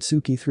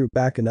 Kitsuki threw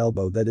back an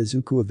elbow that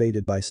Izuku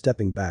evaded by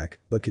stepping back,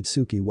 but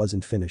Kitsuki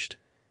wasn't finished.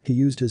 He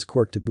used his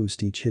quirk to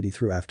boost each hit he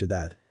threw after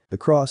that. The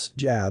cross,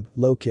 jab,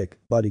 low kick,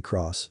 body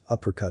cross,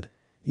 uppercut.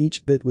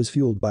 Each bit was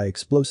fueled by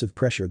explosive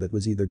pressure that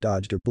was either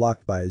dodged or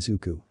blocked by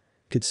Izuku.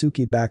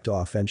 Kitsuki backed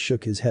off and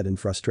shook his head in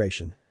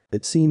frustration.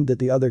 It seemed that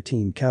the other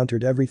team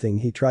countered everything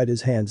he tried.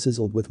 His hand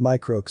sizzled with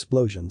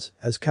micro-explosions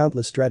as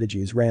countless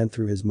strategies ran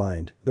through his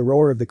mind. The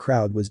roar of the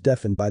crowd was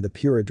deafened by the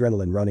pure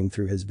adrenaline running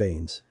through his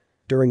veins.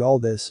 During all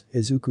this,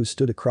 Izuku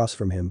stood across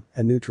from him,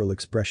 a neutral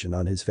expression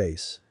on his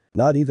face.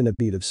 Not even a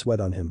bead of sweat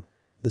on him.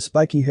 The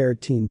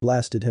spiky-haired teen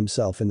blasted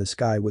himself in the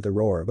sky with a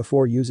roar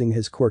before using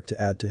his quirk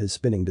to add to his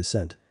spinning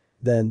descent.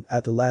 Then,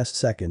 at the last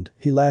second,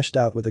 he lashed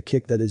out with a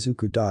kick that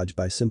Izuku dodged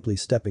by simply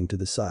stepping to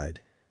the side.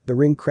 The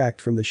ring cracked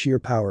from the sheer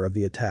power of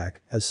the attack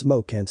as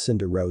smoke and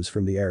cinder rose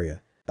from the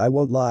area. I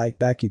won't lie,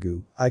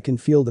 Bakugo, I can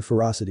feel the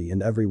ferocity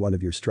in every one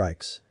of your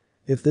strikes.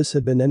 If this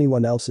had been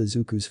anyone else,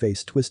 Izuku's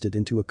face twisted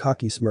into a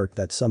cocky smirk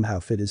that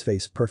somehow fit his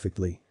face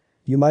perfectly.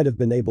 You might have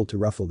been able to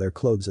ruffle their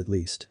clothes at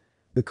least.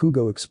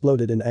 Bakugo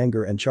exploded in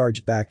anger and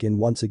charged back in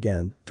once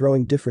again,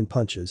 throwing different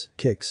punches,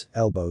 kicks,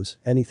 elbows,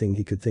 anything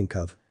he could think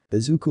of.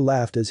 Izuku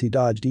laughed as he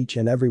dodged each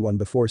and every one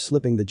before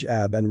slipping the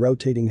jab and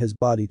rotating his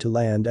body to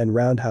land and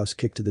roundhouse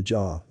kick to the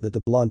jaw that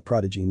the blonde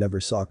prodigy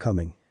never saw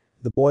coming.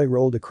 The boy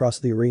rolled across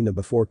the arena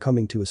before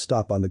coming to a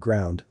stop on the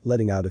ground,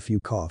 letting out a few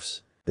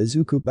coughs.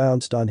 Izuku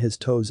bounced on his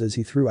toes as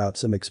he threw out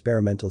some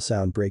experimental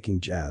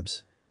sound-breaking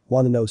jabs.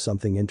 Wanna know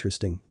something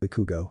interesting,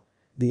 Bakugo?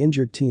 The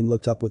injured teen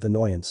looked up with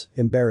annoyance,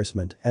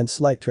 embarrassment, and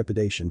slight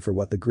trepidation for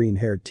what the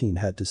green-haired teen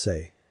had to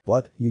say.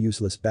 What, you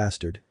useless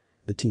bastard?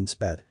 The teen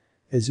spat.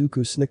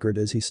 Izuku snickered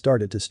as he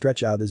started to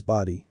stretch out his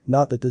body,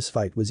 not that this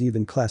fight was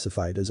even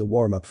classified as a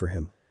warm-up for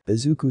him.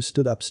 Izuku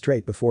stood up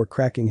straight before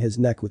cracking his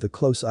neck with a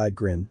close-eyed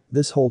grin.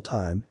 This whole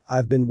time,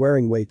 I've been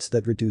wearing weights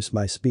that reduce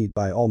my speed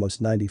by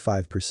almost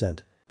 95%.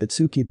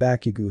 Itsuki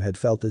Bakugo had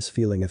felt this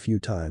feeling a few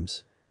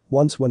times.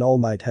 Once when All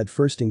Might had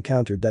first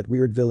encountered that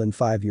weird villain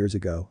 5 years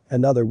ago,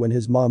 another when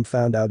his mom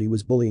found out he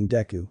was bullying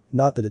Deku,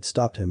 not that it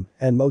stopped him,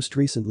 and most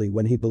recently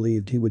when he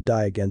believed he would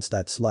die against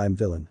that slime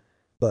villain.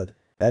 But,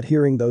 at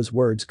hearing those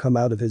words come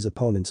out of his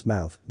opponent's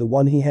mouth, the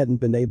one he hadn't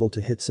been able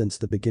to hit since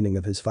the beginning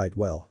of his fight,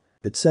 well,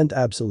 it sent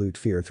absolute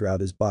fear throughout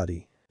his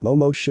body.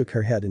 Momo shook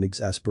her head in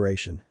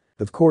exasperation.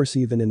 Of course,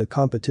 even in a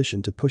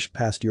competition to push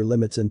past your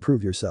limits and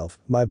prove yourself,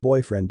 my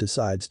boyfriend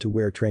decides to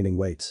wear training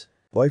weights.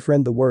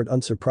 Boyfriend, the word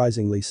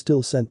unsurprisingly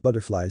still sent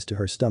butterflies to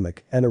her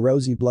stomach and a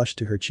rosy blush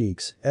to her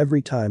cheeks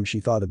every time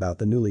she thought about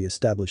the newly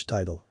established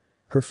title.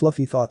 Her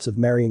fluffy thoughts of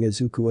marrying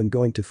Izuku and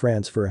going to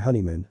France for a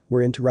honeymoon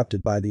were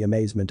interrupted by the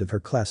amazement of her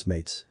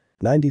classmates.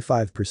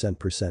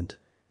 95%.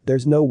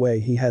 There's no way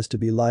he has to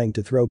be lying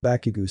to throw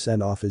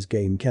Bakugo-sen off his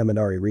game,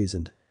 Kaminari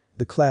reasoned.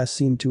 The class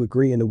seemed to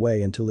agree in a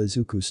way until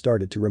Izuku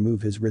started to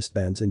remove his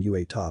wristbands and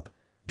UA top,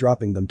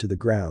 dropping them to the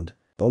ground,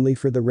 only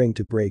for the ring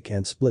to break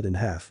and split in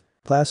half.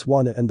 Class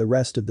 1 and the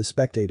rest of the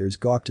spectators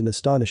gawked in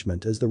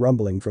astonishment as the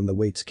rumbling from the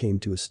weights came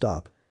to a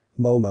stop.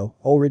 Momo,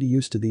 already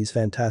used to these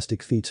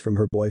fantastic feats from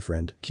her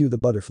boyfriend, cue the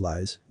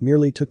butterflies,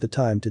 merely took the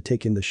time to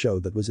take in the show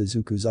that was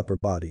Izuku's upper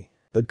body.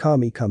 But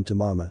Kami come to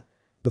mama.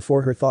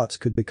 Before her thoughts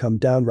could become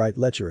downright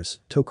lecherous,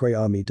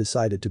 Tokoyami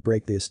decided to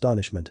break the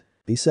astonishment.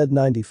 He said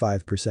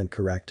 95%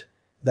 correct.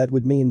 That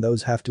would mean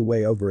those have to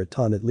weigh over a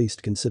ton at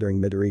least considering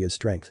Midoriya's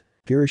strength.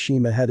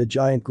 Hiroshima had a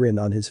giant grin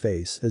on his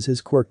face as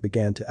his quirk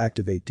began to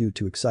activate due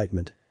to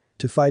excitement.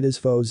 To fight his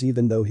foes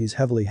even though he's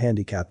heavily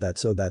handicapped,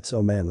 that's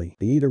so manly.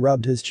 Iida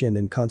rubbed his chin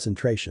in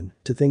concentration.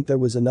 To think there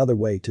was another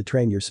way to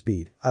train your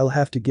speed, I'll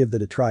have to give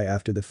that a try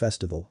after the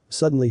festival.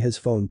 Suddenly his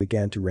phone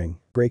began to ring,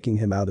 breaking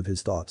him out of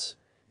his thoughts.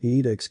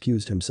 Iida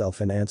excused himself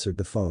and answered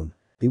the phone.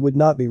 He would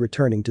not be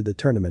returning to the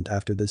tournament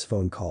after this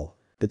phone call.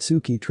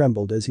 Tatsuki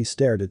trembled as he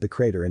stared at the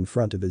crater in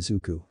front of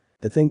Izuku.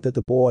 To think that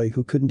the boy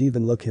who couldn't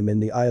even look him in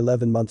the eye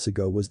 11 months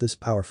ago was this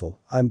powerful.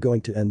 I'm going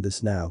to end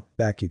this now,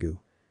 Bakugo.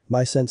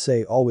 My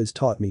sensei always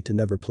taught me to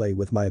never play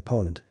with my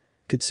opponent.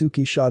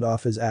 Katsuki shot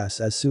off his ass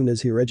as soon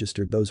as he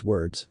registered those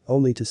words,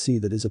 only to see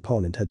that his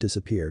opponent had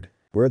disappeared.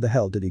 Where the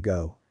hell did he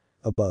go?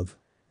 Above.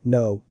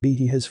 No,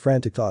 his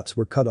frantic thoughts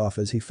were cut off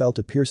as he felt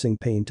a piercing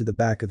pain to the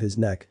back of his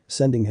neck,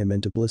 sending him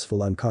into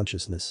blissful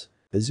unconsciousness.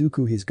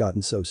 Izuku, he's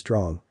gotten so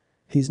strong.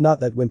 He's not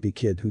that wimpy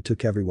kid who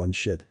took everyone's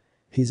shit.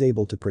 He's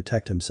able to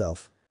protect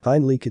himself.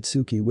 Finally,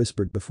 Katsuki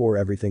whispered before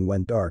everything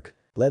went dark.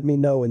 Let me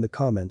know in the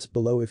comments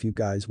below if you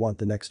guys want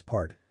the next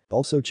part.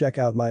 Also check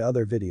out my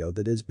other video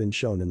that has been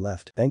shown and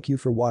left. Thank you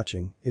for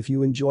watching. If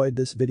you enjoyed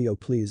this video,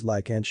 please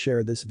like and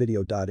share this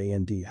video.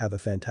 And have a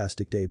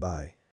fantastic day. Bye.